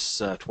closer on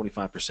this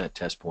 25%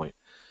 test point.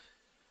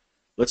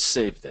 Let's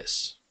save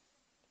this.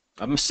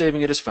 I'm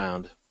saving it as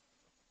found.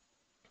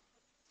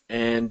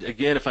 And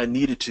again, if I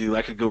needed to,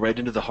 I could go right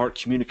into the heart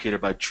communicator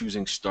by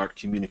choosing Start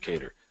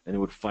Communicator, and it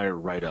would fire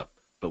right up.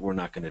 But we're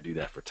not going to do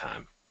that for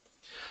time.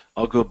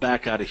 I'll go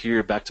back out of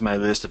here, back to my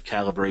list of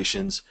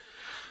calibrations.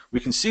 We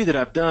can see that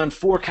I've done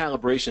 4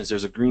 calibrations.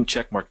 There's a green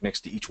check mark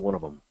next to each one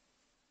of them.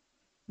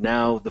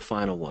 Now the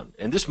final one.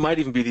 And this might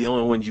even be the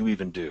only one you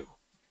even do.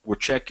 We're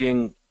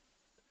checking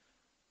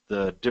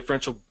the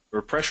differential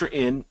or pressure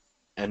in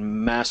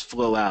and mass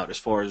flow out as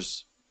far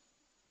as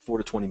 4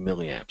 to 20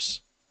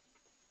 milliamps.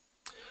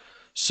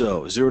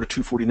 So 0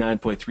 to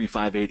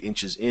 249.358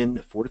 inches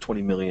in, 4 to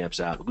 20 milliamps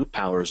out. Loop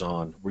power is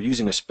on. We're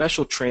using a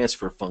special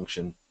transfer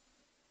function.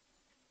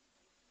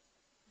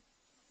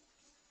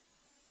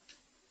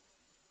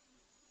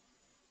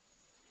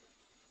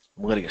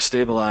 I'm letting it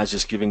stabilize,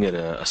 just giving it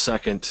a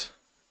second.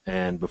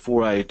 And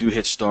before I do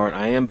hit start,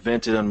 I am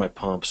vented on my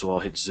pump, so I'll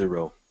hit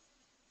 0.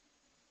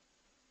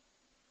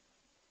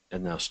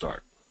 And now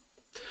start.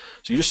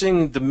 So you're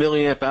seeing the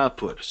milliamp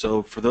output.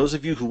 So for those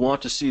of you who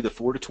want to see the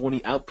 4 to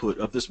 20 output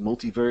of this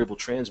multivariable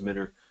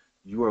transmitter,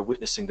 you are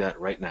witnessing that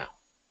right now.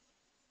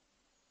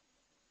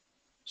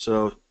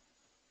 So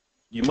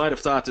you might have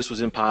thought this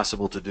was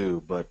impossible to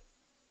do, but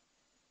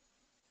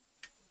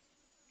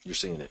you're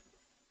seeing it.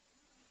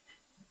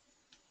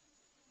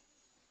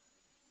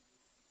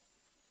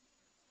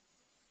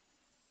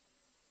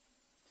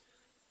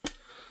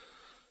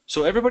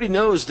 So everybody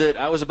knows that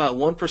I was about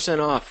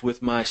 1% off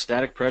with my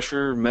static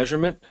pressure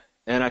measurement,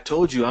 and I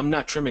told you I'm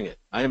not trimming it.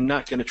 I am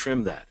not going to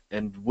trim that.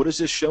 And what is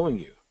this showing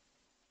you?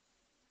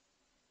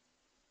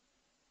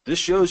 This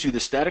shows you the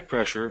static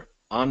pressure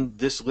on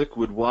this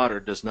liquid water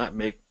does not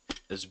make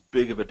as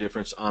big of a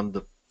difference on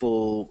the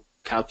full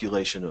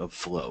calculation of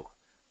flow.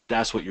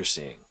 That's what you're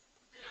seeing.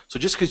 So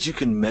just because you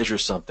can measure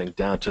something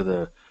down to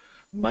the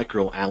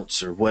micro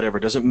ounce or whatever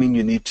doesn't mean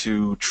you need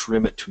to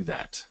trim it to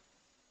that.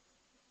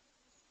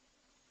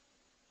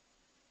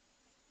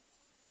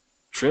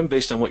 Trim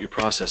based on what your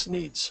process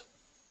needs.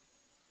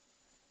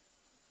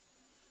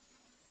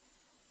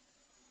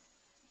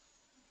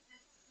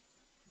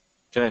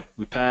 Okay,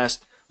 we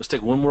passed. Let's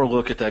take one more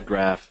look at that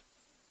graph.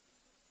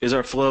 Is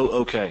our flow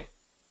okay?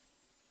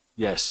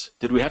 Yes.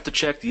 Did we have to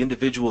check the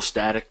individual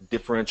static,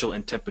 differential,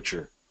 and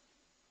temperature?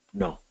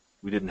 No,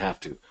 we didn't have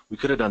to. We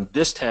could have done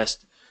this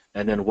test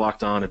and then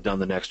walked on and done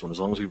the next one as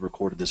long as we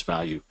recorded this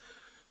value.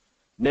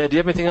 Ned, do you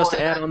have anything else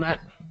to add on that?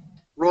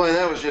 Roy,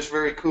 that was just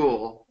very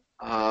cool.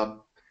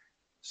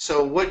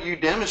 So what you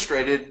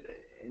demonstrated,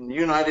 and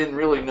you and I didn't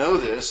really know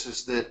this,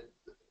 is that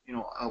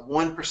a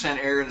 1%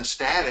 error in the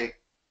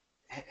static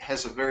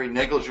has a very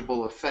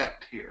negligible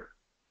effect here.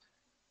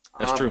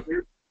 That's true.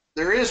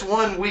 There is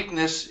one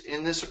weakness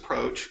in this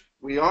approach.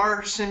 We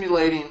are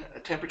simulating a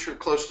temperature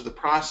close to the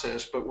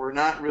process, but we're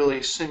not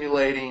really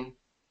simulating,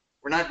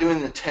 we're not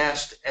doing the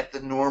test at the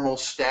normal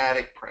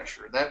static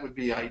pressure. That would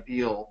be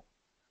ideal.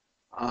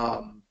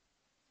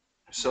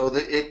 So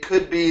it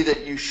could be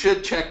that you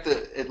should check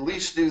at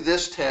least do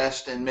this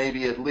test and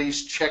maybe at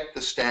least check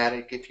the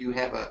static if you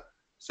have a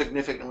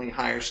significantly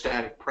higher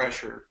static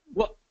pressure.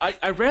 Well,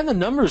 I ran the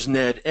numbers,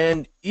 Ned,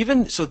 and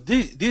even so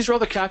these are all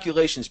the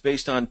calculations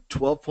based on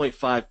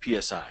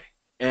 12.5 psi.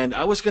 And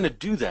I was going to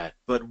do that,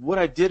 but what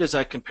I did is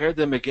I compared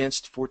them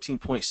against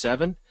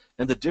 14.7,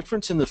 and the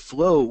difference in the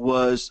flow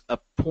was a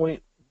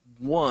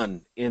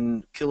 0.1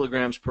 in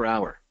kilograms per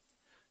hour.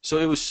 So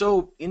it was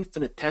so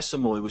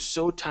infinitesimal, it was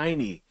so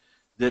tiny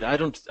that I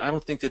don't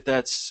think that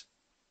that's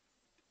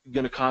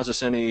going to cause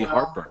us any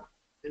heartburn.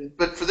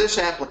 But for this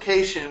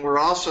application, we're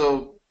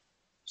also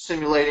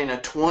simulating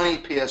a 20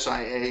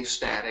 psia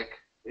static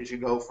as you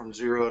go from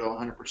 0 to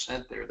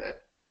 100% there.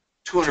 That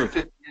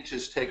 250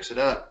 inches takes it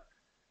up.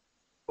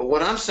 But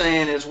what I'm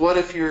saying is, what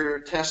if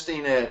you're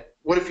testing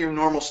what if your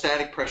normal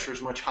static pressure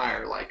is much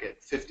higher, like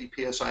at 50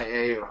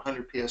 psia or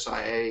 100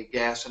 psia,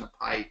 gas in a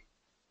pipe?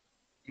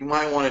 You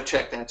might want to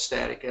check that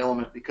static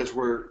element because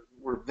we're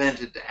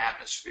vented to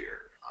atmosphere.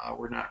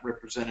 We're not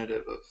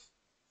representative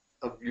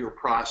of your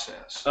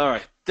process. All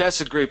right, that's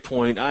a great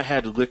point. I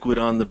had liquid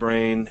on the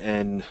brain,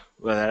 and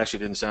well, that actually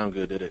didn't sound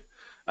good, did it?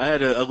 I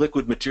had a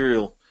liquid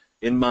material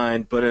in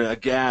mind, but a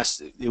gas,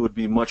 it would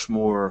be much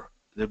more.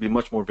 There'd be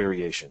much more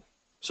variation.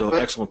 So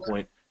excellent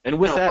point. And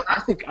with that, I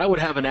think I would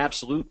have an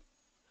absolute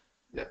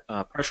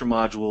pressure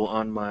module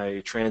on my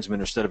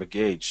transmitter instead of a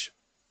gauge,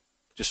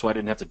 just so I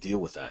didn't have to deal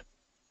with that.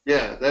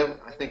 Yeah, that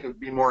I think it would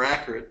be more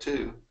accurate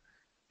too.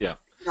 Yeah.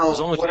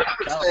 What I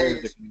would say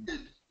is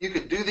you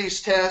could do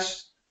these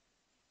tests,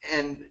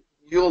 and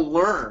you'll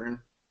learn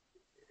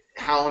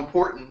how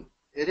important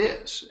it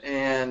is.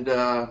 And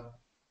so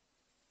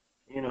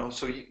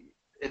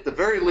at the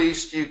very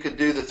least, you could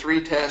do the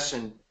 3 tests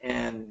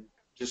and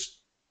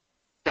just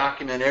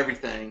document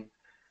everything.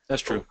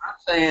 That's true. What I'm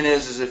saying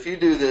is if you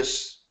do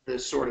this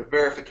sort of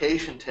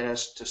verification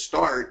test to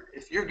start,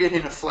 if you're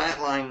getting a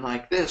flat line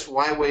like this,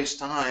 why waste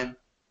time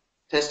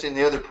testing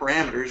the other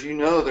parameters? You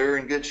know they're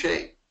in good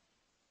shape.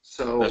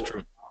 So that's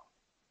true.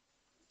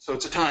 So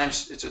it's a time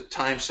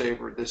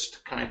saver, this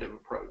kind of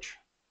approach.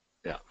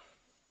 Yeah.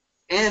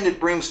 And it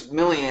brings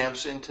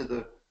milliamps into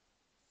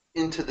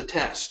the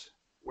test,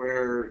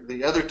 where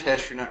the other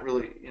test you're not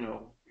really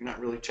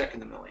checking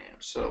the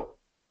milliamps. So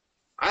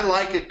I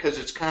like it because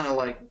it's kind of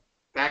like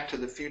Back to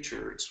the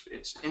Future.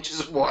 It's inches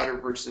of water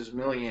versus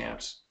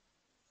milliamps.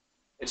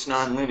 It's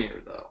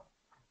nonlinear though.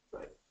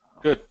 But,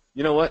 good.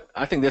 You know what?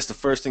 I think that's the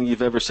first thing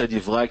you've ever said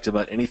you've liked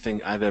about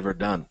anything I've ever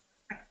done.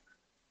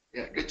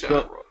 Yeah, good job,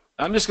 So, Roy.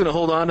 I'm just going to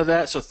hold on to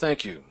that, so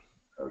thank you.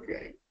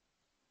 Okay.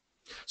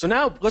 So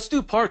now let's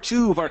do part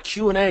 2 of our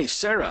Q&A.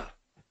 Sarah.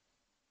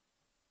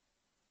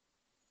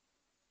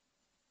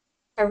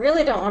 I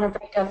really don't want to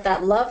break up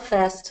that love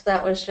fest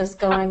that was just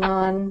going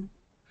on.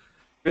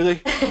 Really?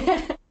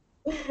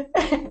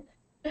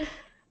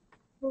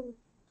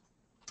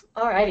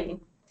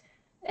 Alrighty.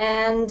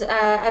 And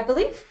I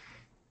believe,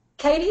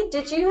 Katie,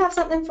 did you have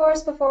something for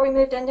us before we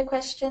moved into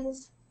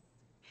questions?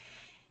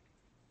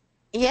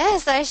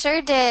 Yes, I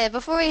sure did.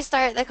 Before we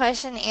start the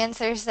question and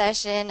answer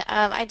session,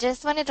 I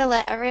just wanted to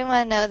let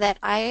everyone know that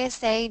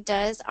ISA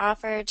does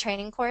offer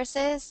training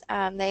courses.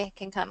 They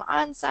can come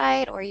on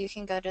site or you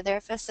can go to their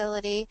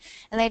facility.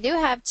 And they do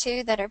have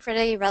 2 that are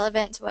pretty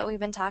relevant to what we've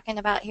been talking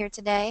about here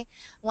today.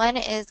 One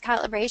is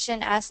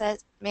calibration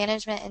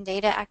management and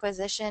data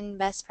acquisition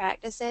best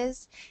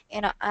practices.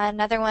 And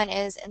another one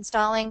is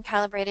installing,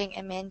 calibrating,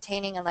 and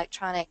maintaining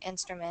electronic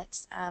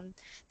instruments.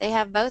 They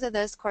have both of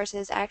those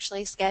courses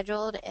actually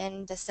scheduled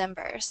in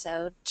December,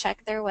 so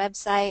check their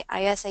website,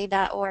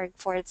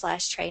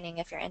 isa.org/training,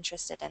 if you're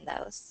interested in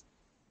those.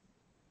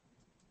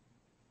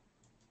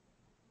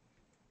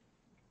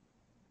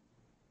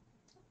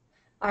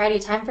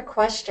 Alrighty, time for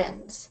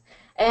questions.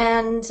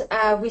 And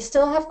we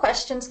still have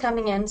questions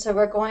coming in, so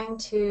we're going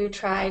to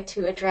try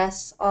to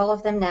address all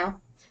of them now.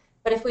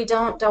 But if we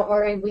don't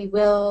worry, we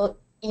will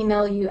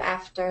email you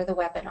after the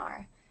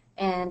webinar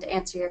and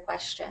answer your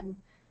question.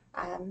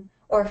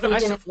 Or if we I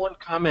just didn't, have one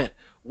comment.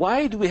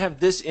 Why do we have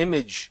this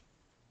image?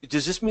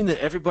 Does this mean that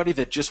everybody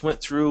that just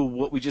went through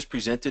what we just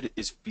presented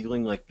is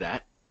feeling like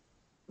that?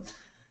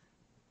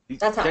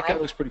 That's how That guy I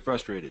looks pretty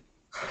frustrated.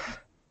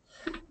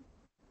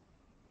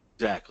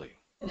 Exactly.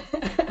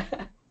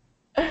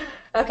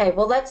 Okay,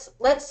 well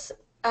let's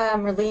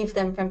relieve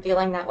them from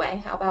feeling that way.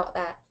 How about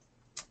that?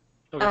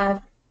 Okay.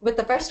 With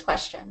the first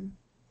question,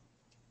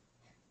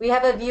 we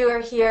have a viewer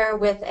here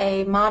with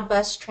a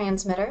Modbus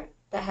transmitter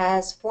that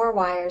has 4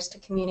 wires to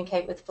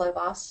communicate with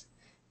FlowBoss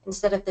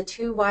instead of the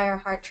 2-wire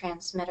heart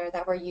transmitter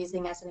that we're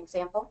using as an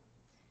example.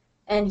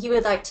 And he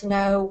would like to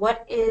know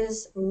what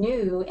is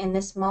new in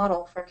this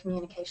model for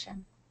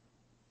communication.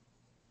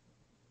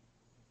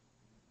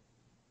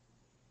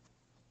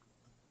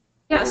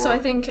 Yeah, so I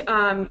think,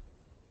 oh,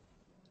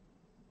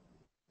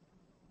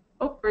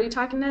 were you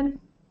talking, Ned?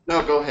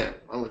 No, go ahead.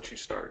 I'll let you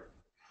start.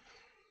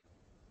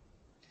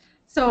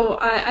 So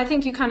I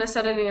think you kind of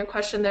said it in your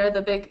question there.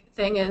 The big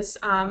thing is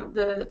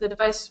the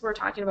device we're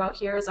talking about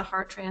here is a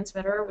heart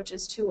transmitter, which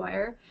is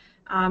 2-wire.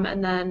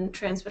 And then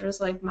transmitters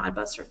like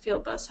Modbus or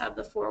FieldBus have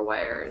the 4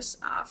 wires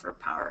for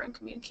power and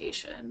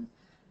communication.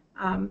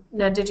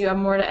 Ned, did you have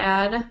more to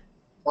add?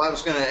 Well, I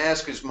was going to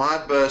ask, is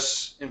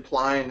Modbus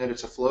implying that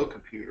it's a flow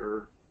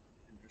computer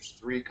and there's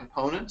 3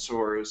 components,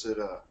 or is it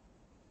a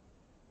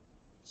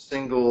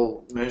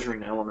single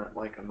measuring element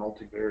like a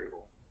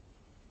multivariable?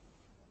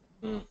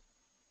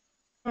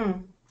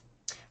 Well,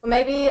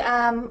 maybe,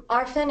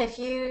 Arfin, if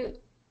you,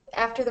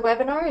 after the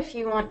webinar, if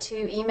you want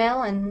to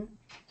email and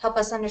help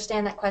us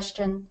understand that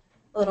question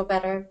a little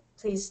better,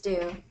 please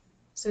do,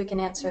 so we can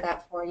answer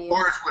that for you. As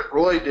far as what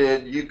Roy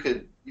did, you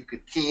could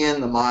key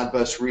in the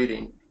Modbus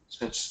reading,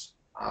 since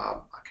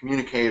a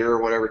communicator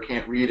or whatever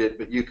can't read it,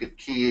 but you could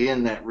key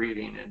in that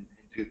reading and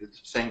do the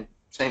same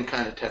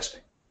kind of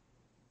testing.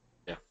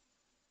 Yeah.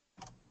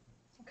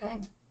 Okay.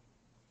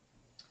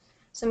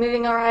 So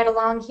moving all right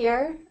along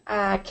here,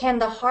 can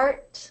the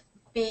heart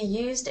be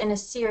used in a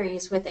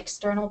series with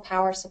external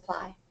power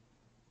supply?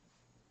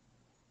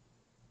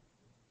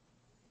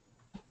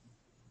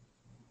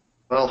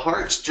 Well,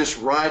 heart's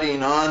just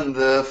riding on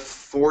the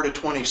 4 to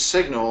 20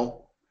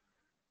 signal,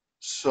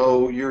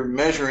 so you're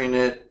measuring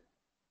it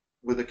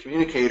with a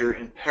communicator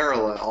in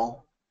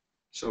parallel.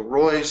 So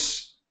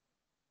Roy's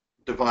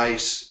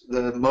device,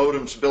 the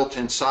modem's built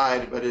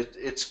inside, but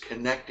it's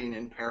connecting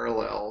in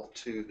parallel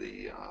to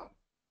the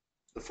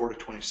 4 to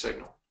 20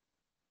 signal.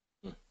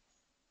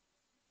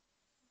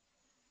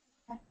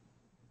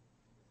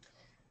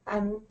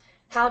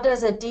 How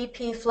does a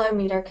DP flow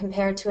meter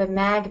compare to a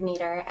mag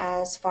meter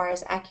as far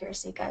as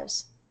accuracy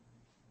goes?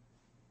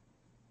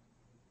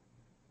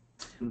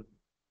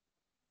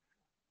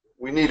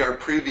 We need our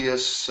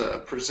previous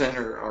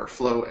presenter, our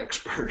flow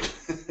expert.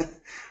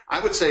 I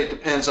would say it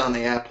depends on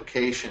the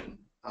application.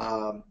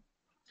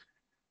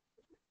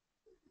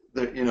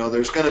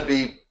 There's going to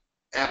be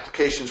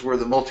applications where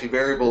the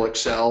multivariable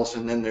excels,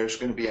 and then there's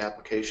going to be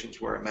applications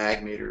where a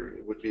mag meter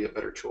would be a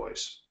better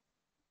choice.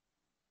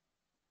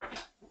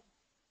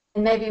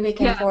 And maybe we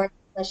can forward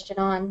the question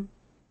on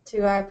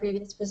to our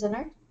previous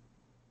presenter.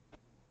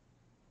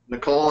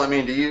 Nicole, I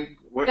mean,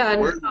 where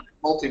does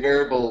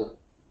multivariable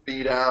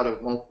feed out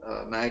of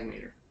mag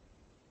meter?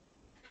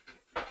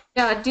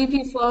 Yeah,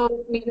 DP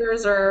flow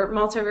meters or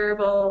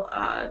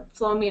multivariable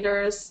flow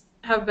meters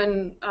have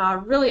been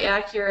really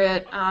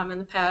accurate in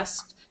the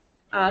past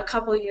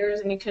couple of years,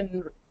 and you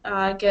can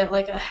get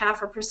like a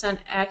 0.5%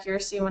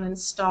 accuracy when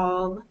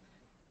installed.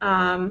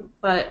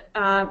 But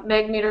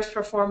mag meters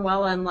perform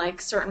well in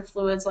like certain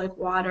fluids like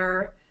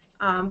water,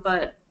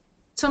 but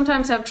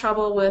sometimes have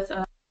trouble with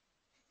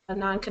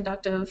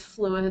non-conductive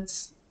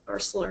fluids or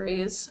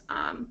slurries.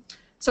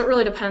 So it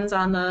really depends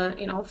on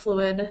the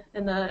fluid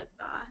and the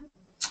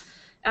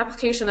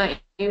application that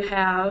you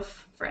have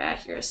for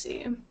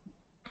accuracy.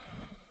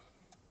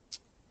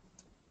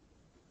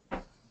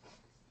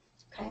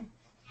 Okay.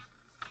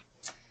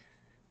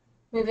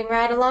 Moving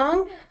right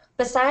along.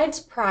 Besides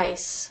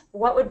price,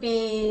 what would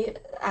be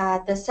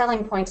the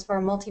selling points for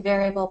a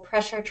multivariable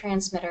pressure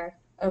transmitter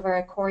over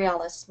a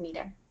Coriolis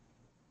meter?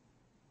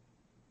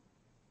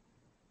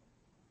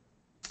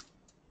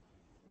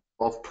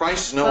 Well, if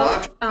price is no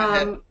object, I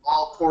had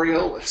all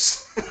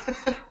Coriolis,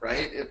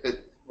 right? If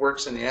it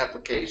works in the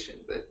application,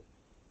 but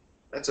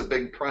that's a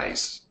big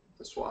price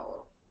to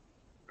swallow,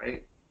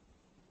 right?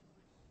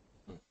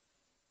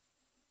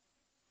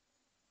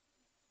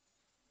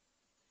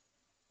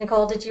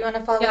 Nicole, did you want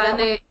to follow Yeah, that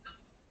and one?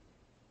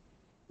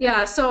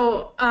 yeah,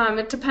 so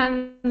it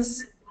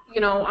depends,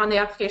 on the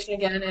application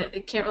again.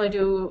 It can't really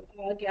do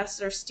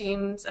gases or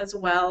steams as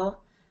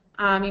well.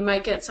 You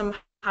might get some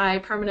high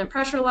permanent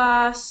pressure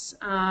loss,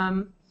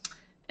 and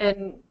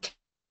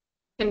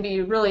can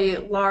be really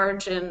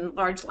large in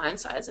large line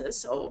sizes.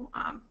 So,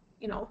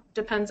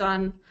 depends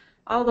on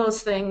all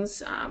those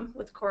things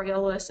with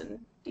Coriolis and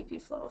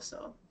DP flow.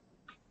 So.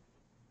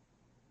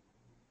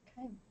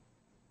 Okay.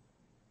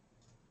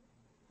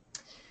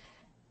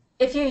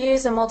 If you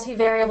use a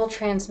multivariable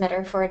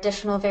transmitter for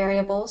additional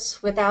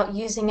variables without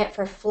using it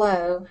for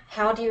flow,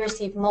 how do you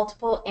receive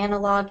multiple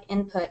analog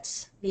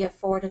inputs via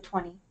 4 to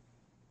 20?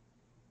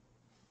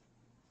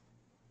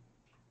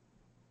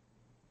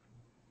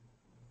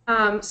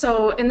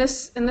 So in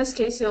this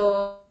case,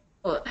 you'll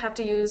have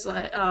to use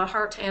a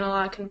Hart to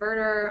analog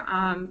converter,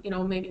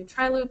 maybe a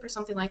tri-loop or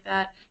something like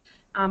that.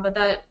 But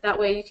that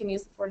way you can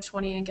use the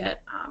 420 and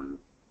get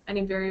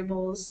any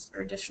variables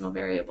or additional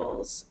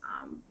variables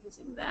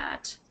using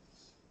that.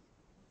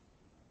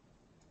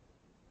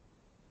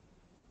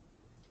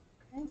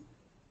 Okay.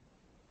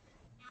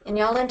 And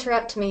y'all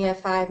interrupt me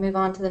if I move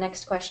on to the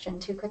next question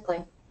too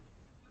quickly.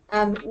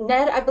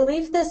 Ned, I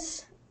believe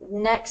this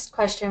next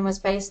question was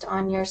based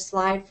on your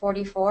slide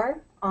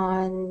 44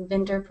 on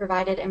vendor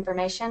provided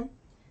information.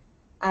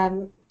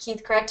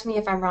 Keith, correct me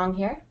if I'm wrong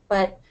here,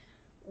 but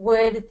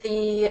would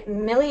the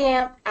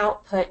milliamp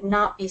output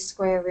not be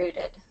square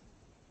rooted?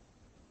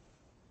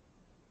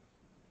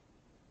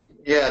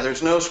 Yeah,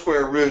 there's no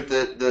square root.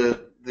 That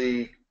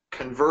the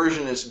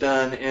conversion is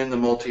done in the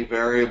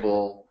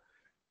multivariable.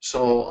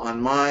 So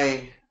on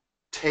my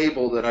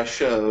table that I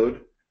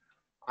showed,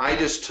 I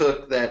just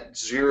took that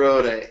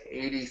 0 to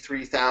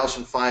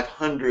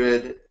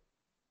 83,500,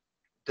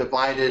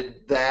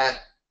 divided that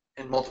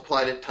and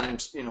multiplied it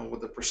times,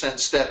 with the percent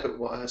step it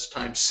was,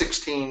 times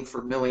 16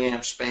 for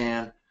milliamp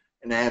span,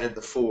 and added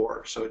the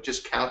 4. So it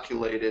just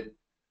calculated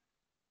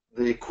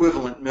the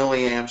equivalent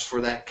milliamps for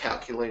that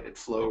calculated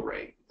flow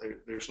rate.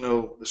 There's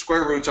no, the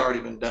square root's already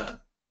been done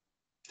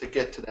to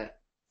get to that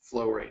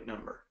flow rate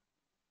number.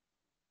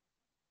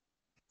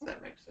 If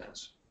that makes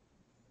sense.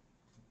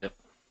 Yep.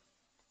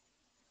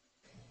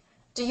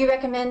 Do you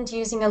recommend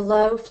using a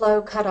low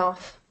flow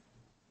cutoff?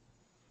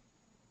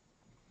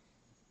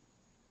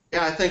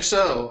 Yeah, I think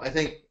so. I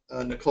think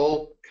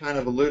Nicole kind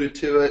of alluded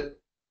to it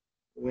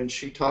when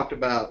she talked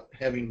about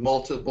having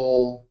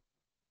multiple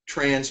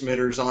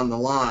transmitters on the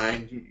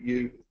line.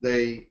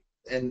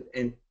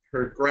 And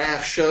her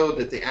graph showed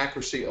that the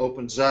accuracy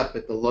opens up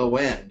at the low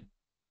end.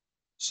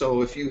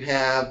 So if you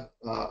have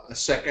a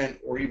second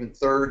or even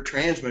third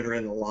transmitter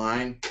in the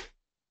line,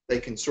 they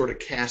can sort of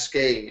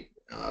cascade.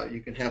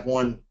 You can have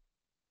one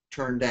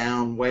turn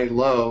down way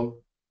low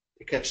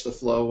to catch the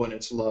flow when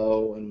it's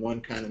low, and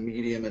one kind of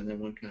medium, and then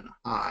one kind of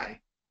high.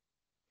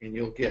 And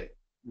you'll get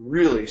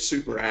really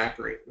super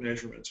accurate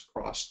measurements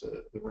across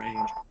the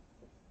range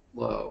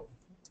low.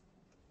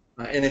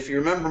 And if you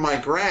remember my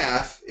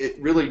graph, it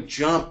really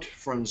jumped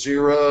from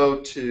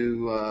 0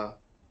 to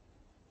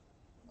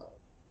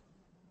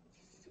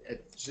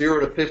at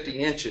 0 to 50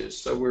 inches.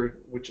 So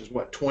which is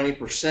what,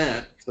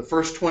 20%. The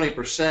first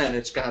 20%,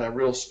 it's got a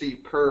real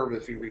steep curve,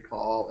 if you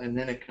recall, and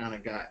then it kind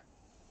of got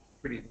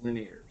pretty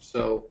linear.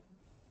 So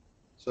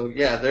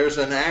yeah, there's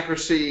an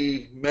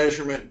accuracy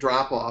measurement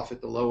drop off at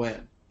the low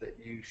end that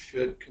you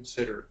should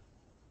consider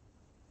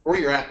for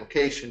your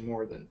application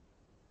more than,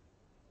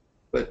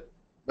 but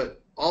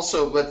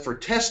for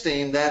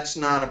testing, that's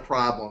not a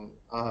problem.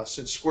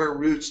 Since square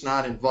root's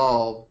not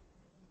involved,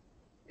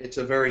 it's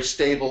a very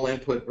stable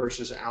input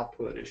versus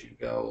output as you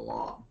go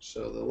along.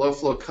 So the low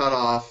flow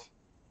cutoff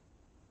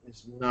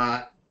is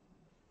not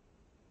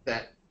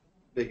that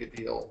big a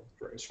deal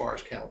as far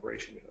as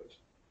calibration goes.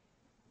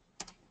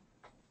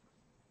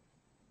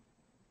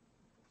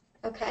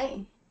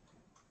 Okay.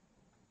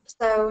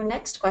 So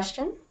next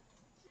question.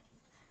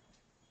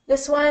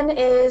 This one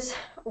is,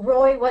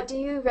 Roy, what do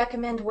you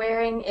recommend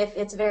wearing if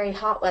it's very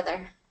hot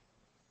weather?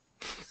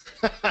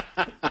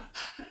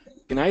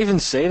 Can I even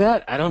say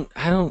that? I don't.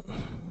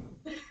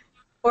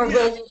 Or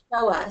will you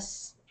show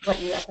us what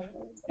you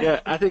recommend? Yeah,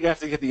 I think I have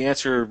to get the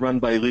answer run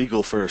by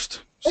legal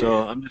first.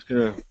 So I'm just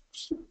gonna.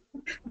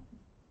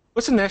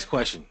 What's the next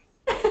question?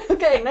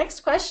 Okay,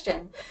 next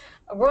question.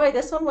 Roy,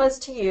 this one was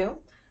to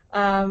you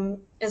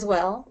as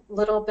well, a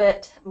little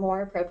bit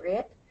more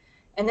appropriate.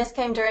 And this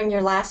came during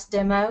your last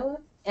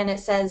demo, and it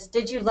says,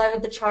 did you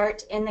load the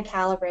chart in the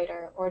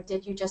calibrator, or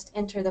did you just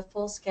enter the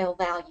full scale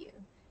value?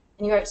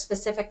 And you wrote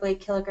specifically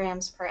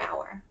kilograms per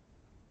hour.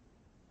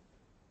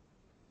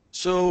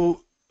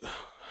 So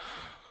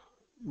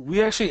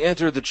we actually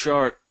entered the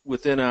chart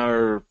within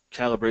our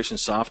calibration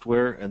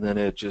software, and then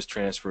it just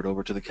transferred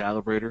over to the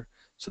calibrator.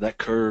 So that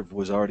curve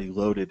was already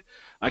loaded.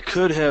 I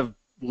could have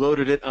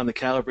loaded it on the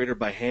calibrator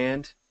by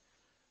hand,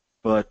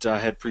 but I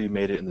had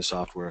pre-made it in the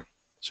software.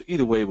 So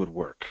either way would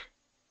work.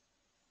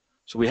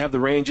 So we have the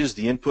ranges,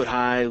 the input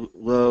high,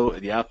 low,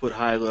 the output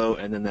high, low,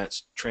 and then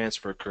that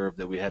transfer curve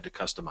that we had to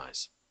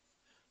customize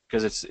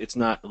because it's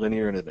not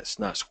linear and it's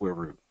not square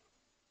root.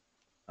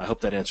 I hope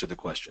that answered the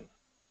question.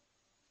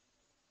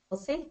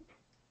 We'll see.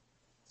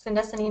 Send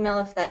us an email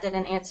if that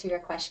didn't answer your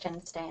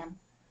question, Stan.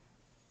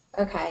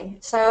 Okay,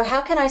 so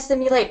how can I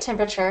simulate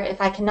temperature if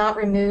I cannot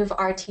remove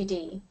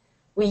RTD?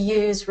 We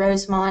use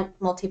Rosemont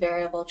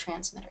multivariable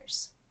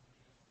transmitters.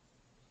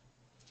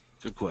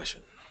 Good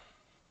question.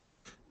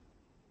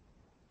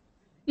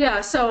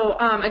 Yeah, so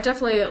I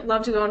definitely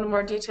love to go into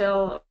more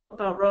detail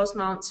about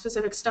Rosemount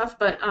specific stuff,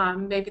 but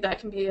maybe that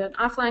can be an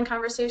offline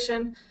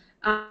conversation.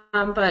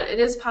 But it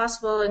is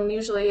possible, and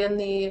usually in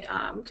the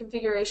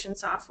configuration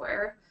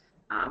software,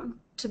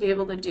 to be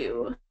able to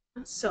do.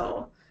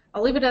 So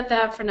I'll leave it at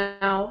that for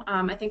now.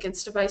 I think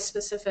it's device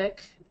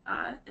specific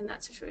in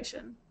that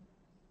situation.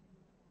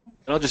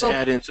 And I'll just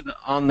add in,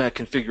 on that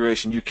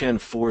configuration, you can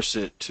force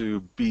it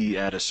to be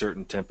at a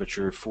certain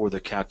temperature for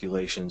the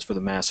calculations, for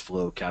the mass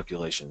flow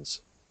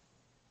calculations.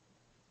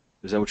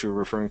 Is that what you were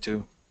referring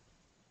to?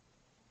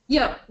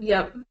 Yep,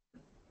 yep.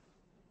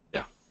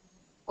 Yeah.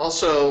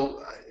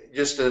 Also,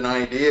 just an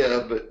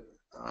idea, but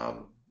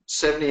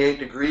 78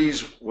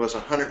 degrees was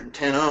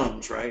 110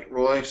 ohms, right,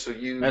 Roy? So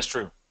That's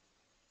true.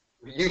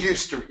 you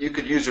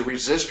could use a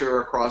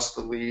resistor across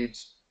the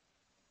leads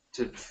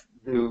to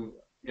do,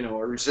 you know,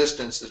 a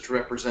resistance that's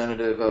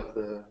representative of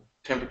the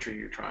temperature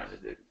you're trying to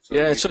do. So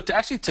Yeah, so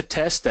to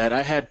test that,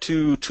 I had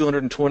two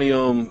 220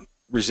 ohm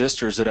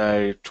resistors that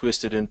I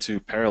twisted into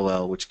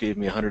parallel, which gave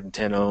me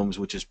 110 ohms,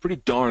 which is pretty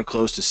darn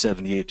close to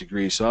 78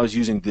 degrees. So I was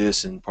using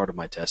this in part of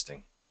my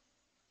testing.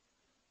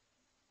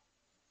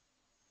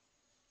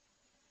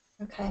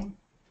 Okay.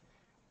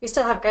 We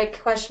still have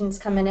great questions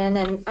coming in,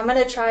 and I'm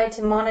going to try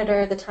to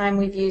monitor the time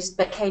we've used,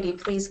 but Katie,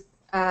 please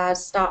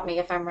stop me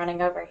if I'm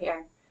running over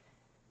here.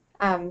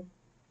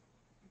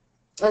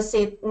 Let's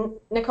see,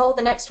 Nicole,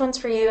 the next one's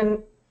for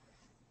you,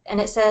 and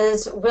it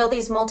says, will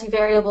these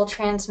multivariable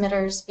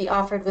transmitters be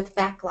offered with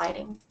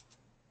backlighting?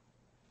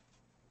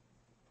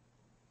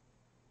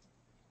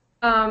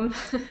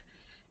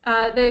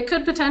 They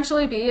could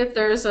potentially be if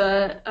there's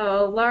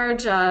a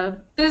large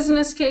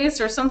business case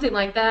or something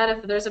like that.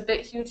 If there's a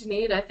huge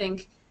need, I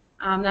think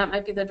that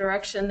might be the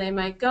direction they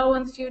might go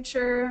in the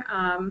future.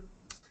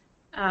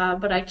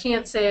 But I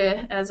can't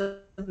say as of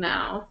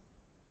now.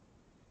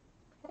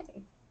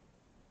 Okay.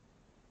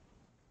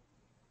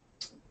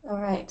 All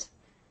right.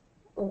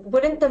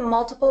 Wouldn't the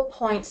multiple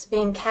points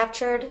being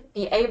captured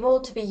be able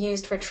to be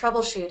used for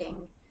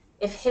troubleshooting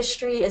if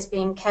history is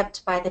being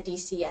kept by the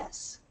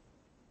DCS?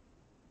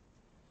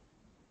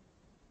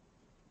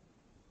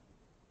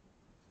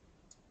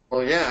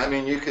 well, yeah, I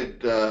mean, you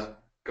could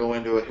go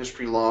into a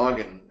history log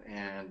and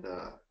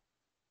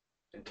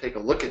take a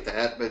look at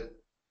that, but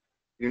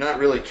you're not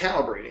really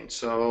calibrating,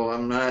 so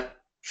I'm not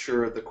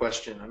sure of the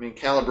question. I mean,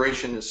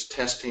 calibration is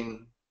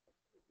testing,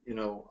 you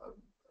know,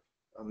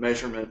 a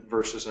measurement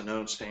versus a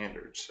known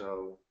standard.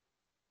 So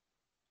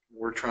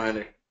we're trying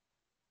to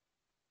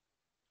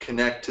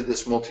connect to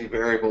this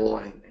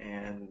multivariable,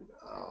 and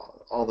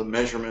all the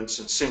measurements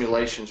and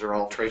simulations are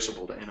all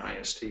traceable to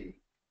NIST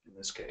in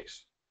this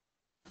case.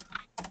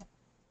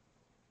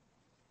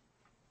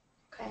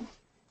 Okay.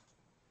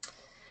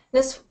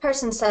 This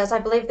person says, I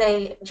believe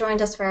they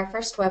joined us for our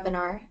first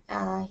webinar.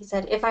 He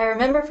said, if I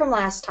remember from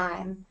last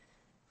time,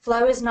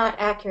 flow is not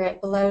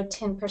accurate below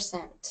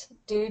 10%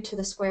 due to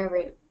the square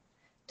root.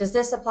 Does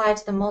this apply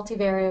to the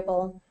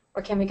multivariable,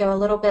 or can we go a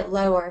little bit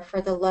lower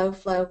for the low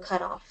flow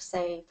cutoff,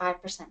 say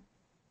 5%?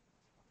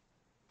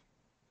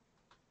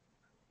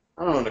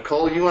 I don't know,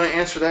 Nicole, you want to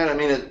answer that? I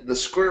mean, the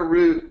square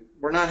root,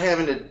 we're not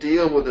having to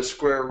deal with the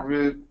square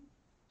root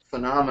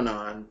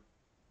phenomenon.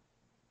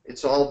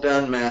 It's all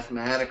done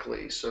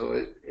mathematically, so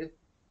it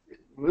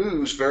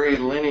moves very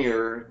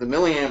linear. The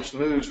milliamps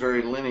moves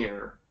very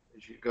linear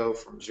as you go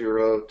from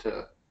 0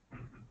 to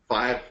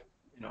 5,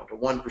 you know, to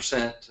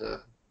 1%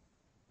 to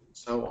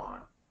so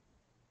on.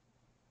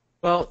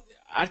 Well,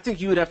 I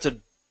think you would have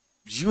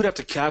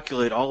to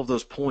calculate all of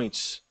those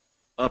points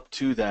up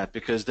to that,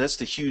 because that's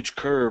the huge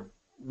curve.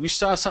 We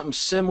saw something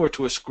similar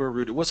to a square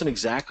root. It wasn't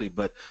exactly,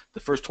 but the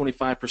first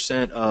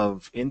 25%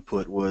 of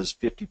input was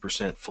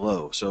 50%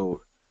 flow.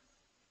 So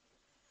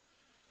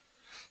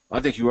I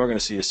think you are going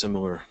to see a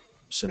similar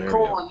scenario.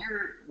 Nicole,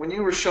 when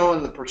you were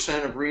showing the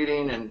percent of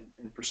reading and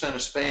percent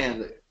of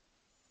span,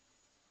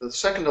 the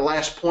second to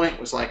last point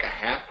was like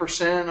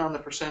 0.5% on the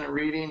percent of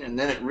reading, and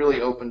then it really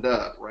opened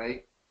up,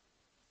 right?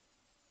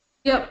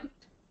 Yep,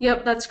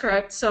 yep, that's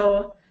correct.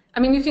 So,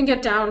 I mean, you can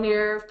get down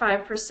near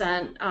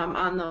 5%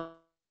 on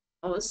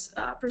those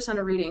percent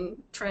of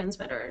reading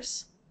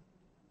transmitters.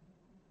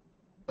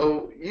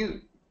 So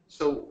you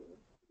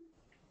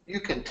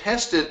can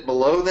test it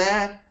below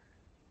that,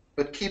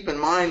 but keep in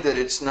mind that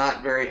it's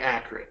not very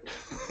accurate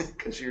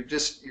because you're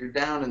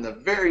down in the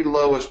very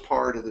lowest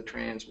part of the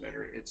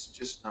transmitter. It's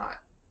just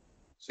not.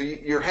 So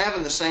you're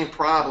having the same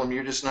problem.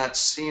 You're just not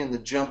seeing the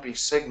jumpy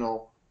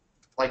signal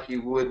like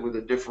you would with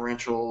a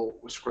differential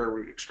with square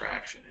root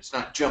extraction. It's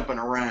not jumping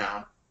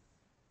around.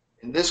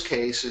 In this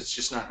case, it's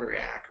just not very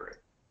accurate.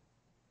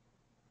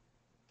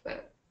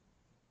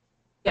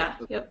 Yeah,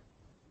 yep.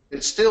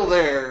 It's still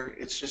there.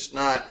 It's just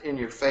not in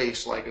your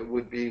face like it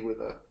would be with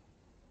a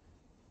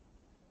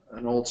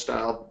an old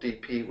style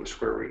DP with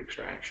square root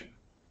extraction.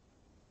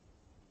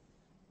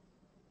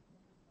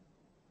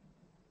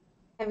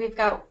 Okay, we've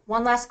got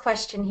one last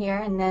question here,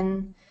 and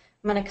then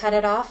I'm going to cut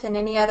it off. And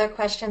any other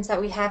questions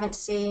that we haven't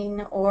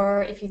seen,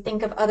 or if you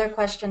think of other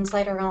questions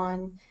later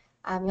on,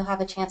 you'll have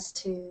a chance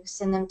to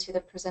send them to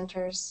the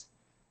presenters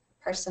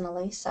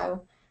personally.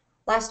 So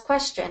last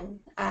question,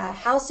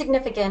 how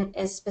significant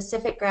is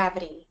specific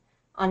gravity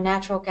on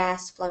natural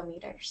gas flow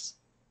meters?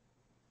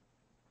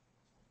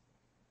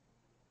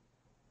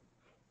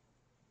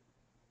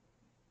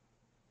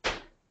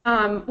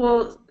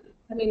 Well,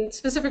 I mean,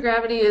 specific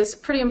gravity is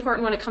pretty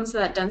important when it comes to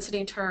that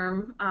density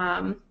term.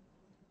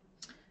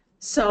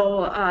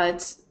 So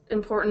it's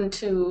important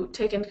to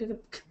take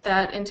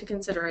that into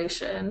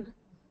consideration.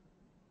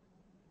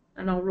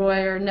 I don't know,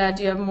 Roy or Ned,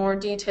 do you have more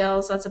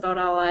details? That's about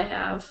all I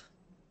have.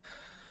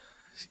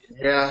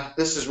 Yeah,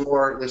 this is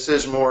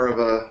more of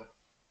a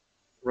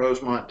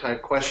Rosemont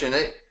type question.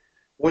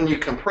 When you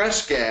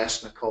compress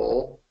gas,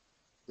 Nicole,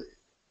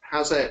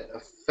 how's that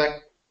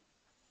affect,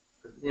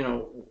 you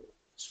know,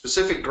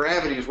 specific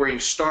gravity is where you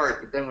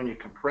start, but then when you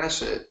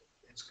compress it,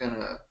 it's going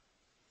to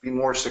be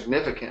more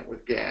significant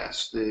with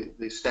gas,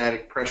 the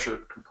static pressure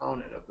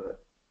component of the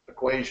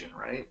equation,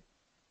 right?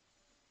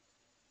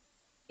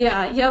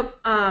 Yeah, yep.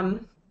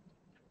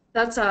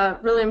 That's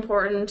really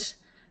important.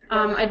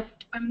 I'm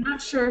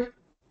not sure,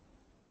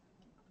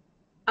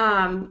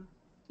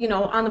 you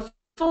know, on the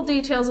full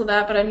details of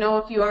that, but I know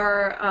if you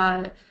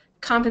are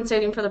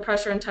compensating for the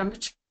pressure and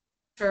temperature,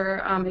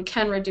 it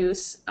can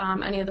reduce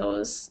any of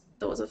those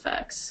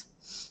effects.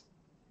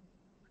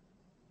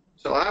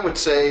 So I would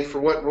say for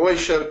what Roy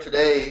showed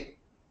today,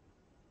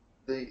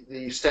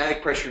 the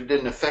static pressure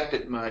didn't affect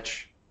it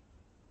much,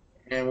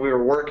 and we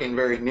were working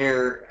very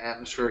near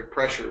atmospheric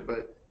pressure,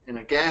 but in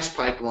a gas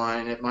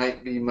pipeline, it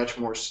might be much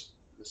more,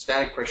 the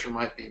static pressure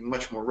might be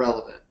much more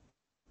relevant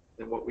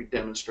than what we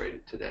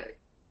demonstrated today.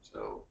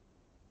 So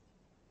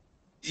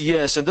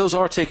Yes, and those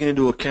are taken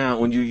into account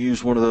when you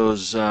use one of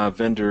those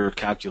vendor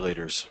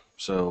calculators.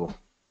 So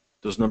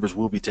those numbers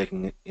will be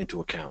taken into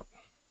account.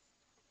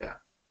 yeah.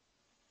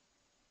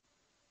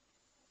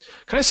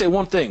 Can I say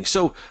one thing?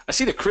 So I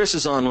see that Chris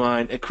is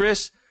online. And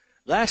Chris,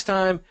 last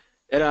time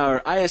at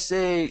our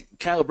ISA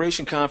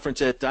calibration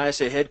conference at the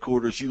ISA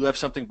headquarters, you left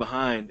something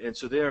behind. And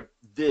so there,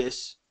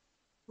 this.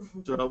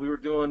 So we were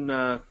doing,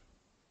 what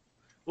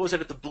was it,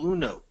 at the Blue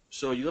Note?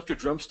 So you left your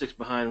drumsticks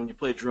behind when you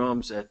played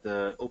drums at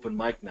the open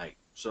mic night.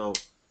 So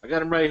I got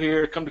them right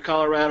here. Come to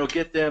Colorado,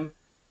 get them,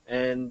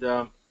 and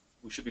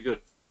we should be good.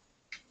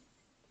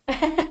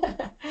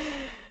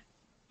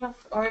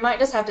 Or we might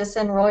just have to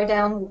send Roy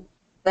down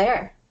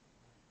there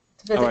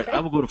to visit All right, Chris. I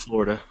will go to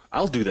Florida.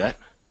 I'll do that.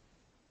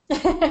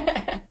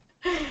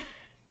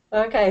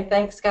 Okay,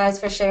 thanks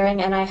guys for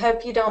sharing, and I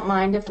hope you don't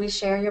mind if we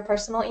share your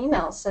personal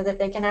emails so that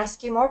they can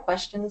ask you more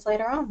questions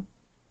later on.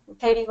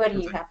 Katie, what do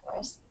you have for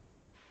us?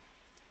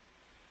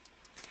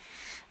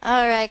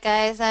 All right,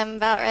 guys, I'm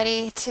about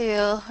ready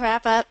to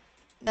wrap up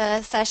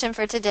the session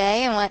for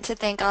today and want to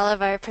thank all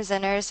of our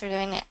presenters for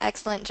doing an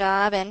excellent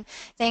job and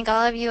thank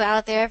all of you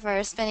out there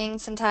for spending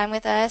some time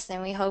with us.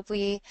 And we hope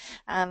we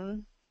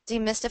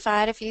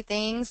demystified a few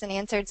things and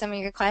answered some of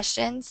your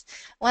questions.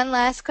 One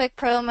last quick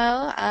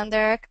promo.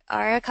 There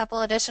are a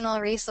couple additional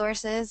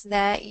resources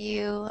that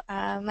you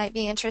might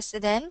be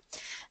interested in.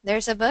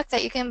 There's a book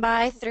that you can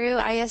buy through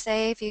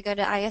ISA if you go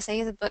to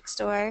ISA's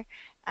bookstore.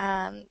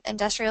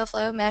 Industrial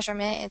Flow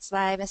Measurement. It's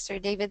by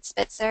Mr. David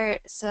Spitzer.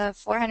 It's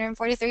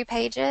 443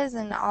 pages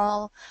and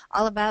all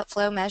about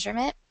flow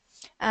measurement.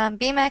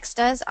 BMX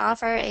does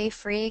offer a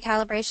free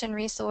calibration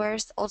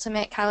resource,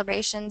 Ultimate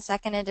Calibration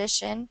 2nd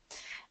Edition,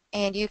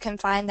 and you can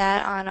find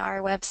that on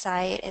our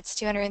website. It's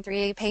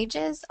 203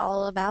 pages,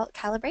 all about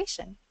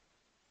calibration.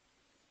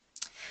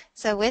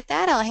 So with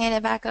that, I'll hand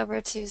it back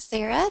over to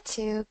Sarah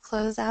to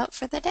close out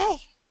for the day.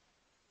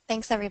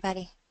 Thanks,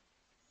 everybody.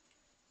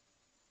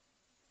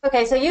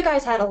 Okay, so you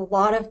guys had a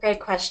lot of great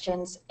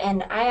questions,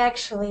 and I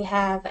actually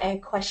have a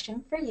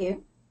question for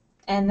you,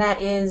 and that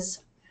is,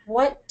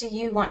 what do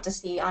you want to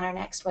see on our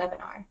next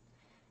webinar?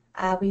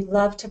 We'd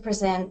love to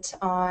present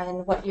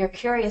on what you're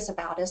curious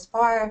about as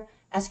far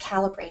as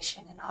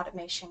calibration and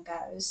automation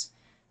goes.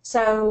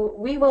 So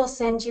we will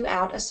send you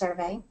out a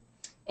survey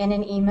in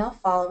an email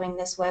following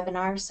this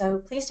webinar, so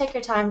please take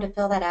your time to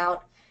fill that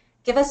out,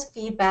 give us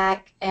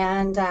feedback,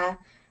 and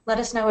let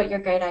us know what your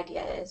great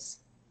idea is.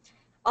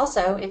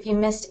 Also, if you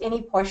missed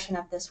any portion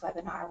of this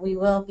webinar, we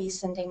will be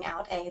sending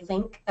out a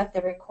link of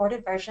the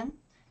recorded version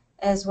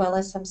as well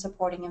as some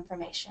supporting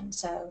information.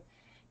 So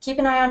keep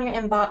an eye on your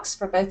inbox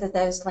for both of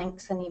those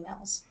links and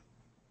emails.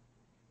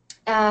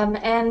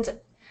 And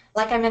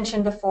like I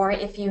mentioned before,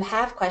 if you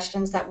have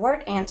questions that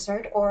weren't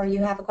answered or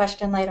you have a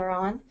question later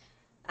on,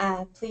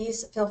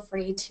 please feel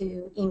free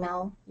to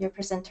email your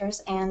presenters,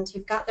 and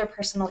you've got their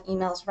personal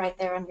emails right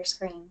there on your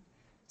screen.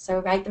 So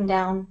write them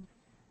down,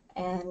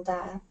 and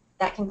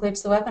that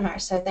concludes the webinar.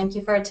 So thank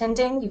you for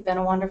attending. You've been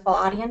a wonderful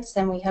audience,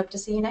 and we hope to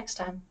see you next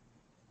time.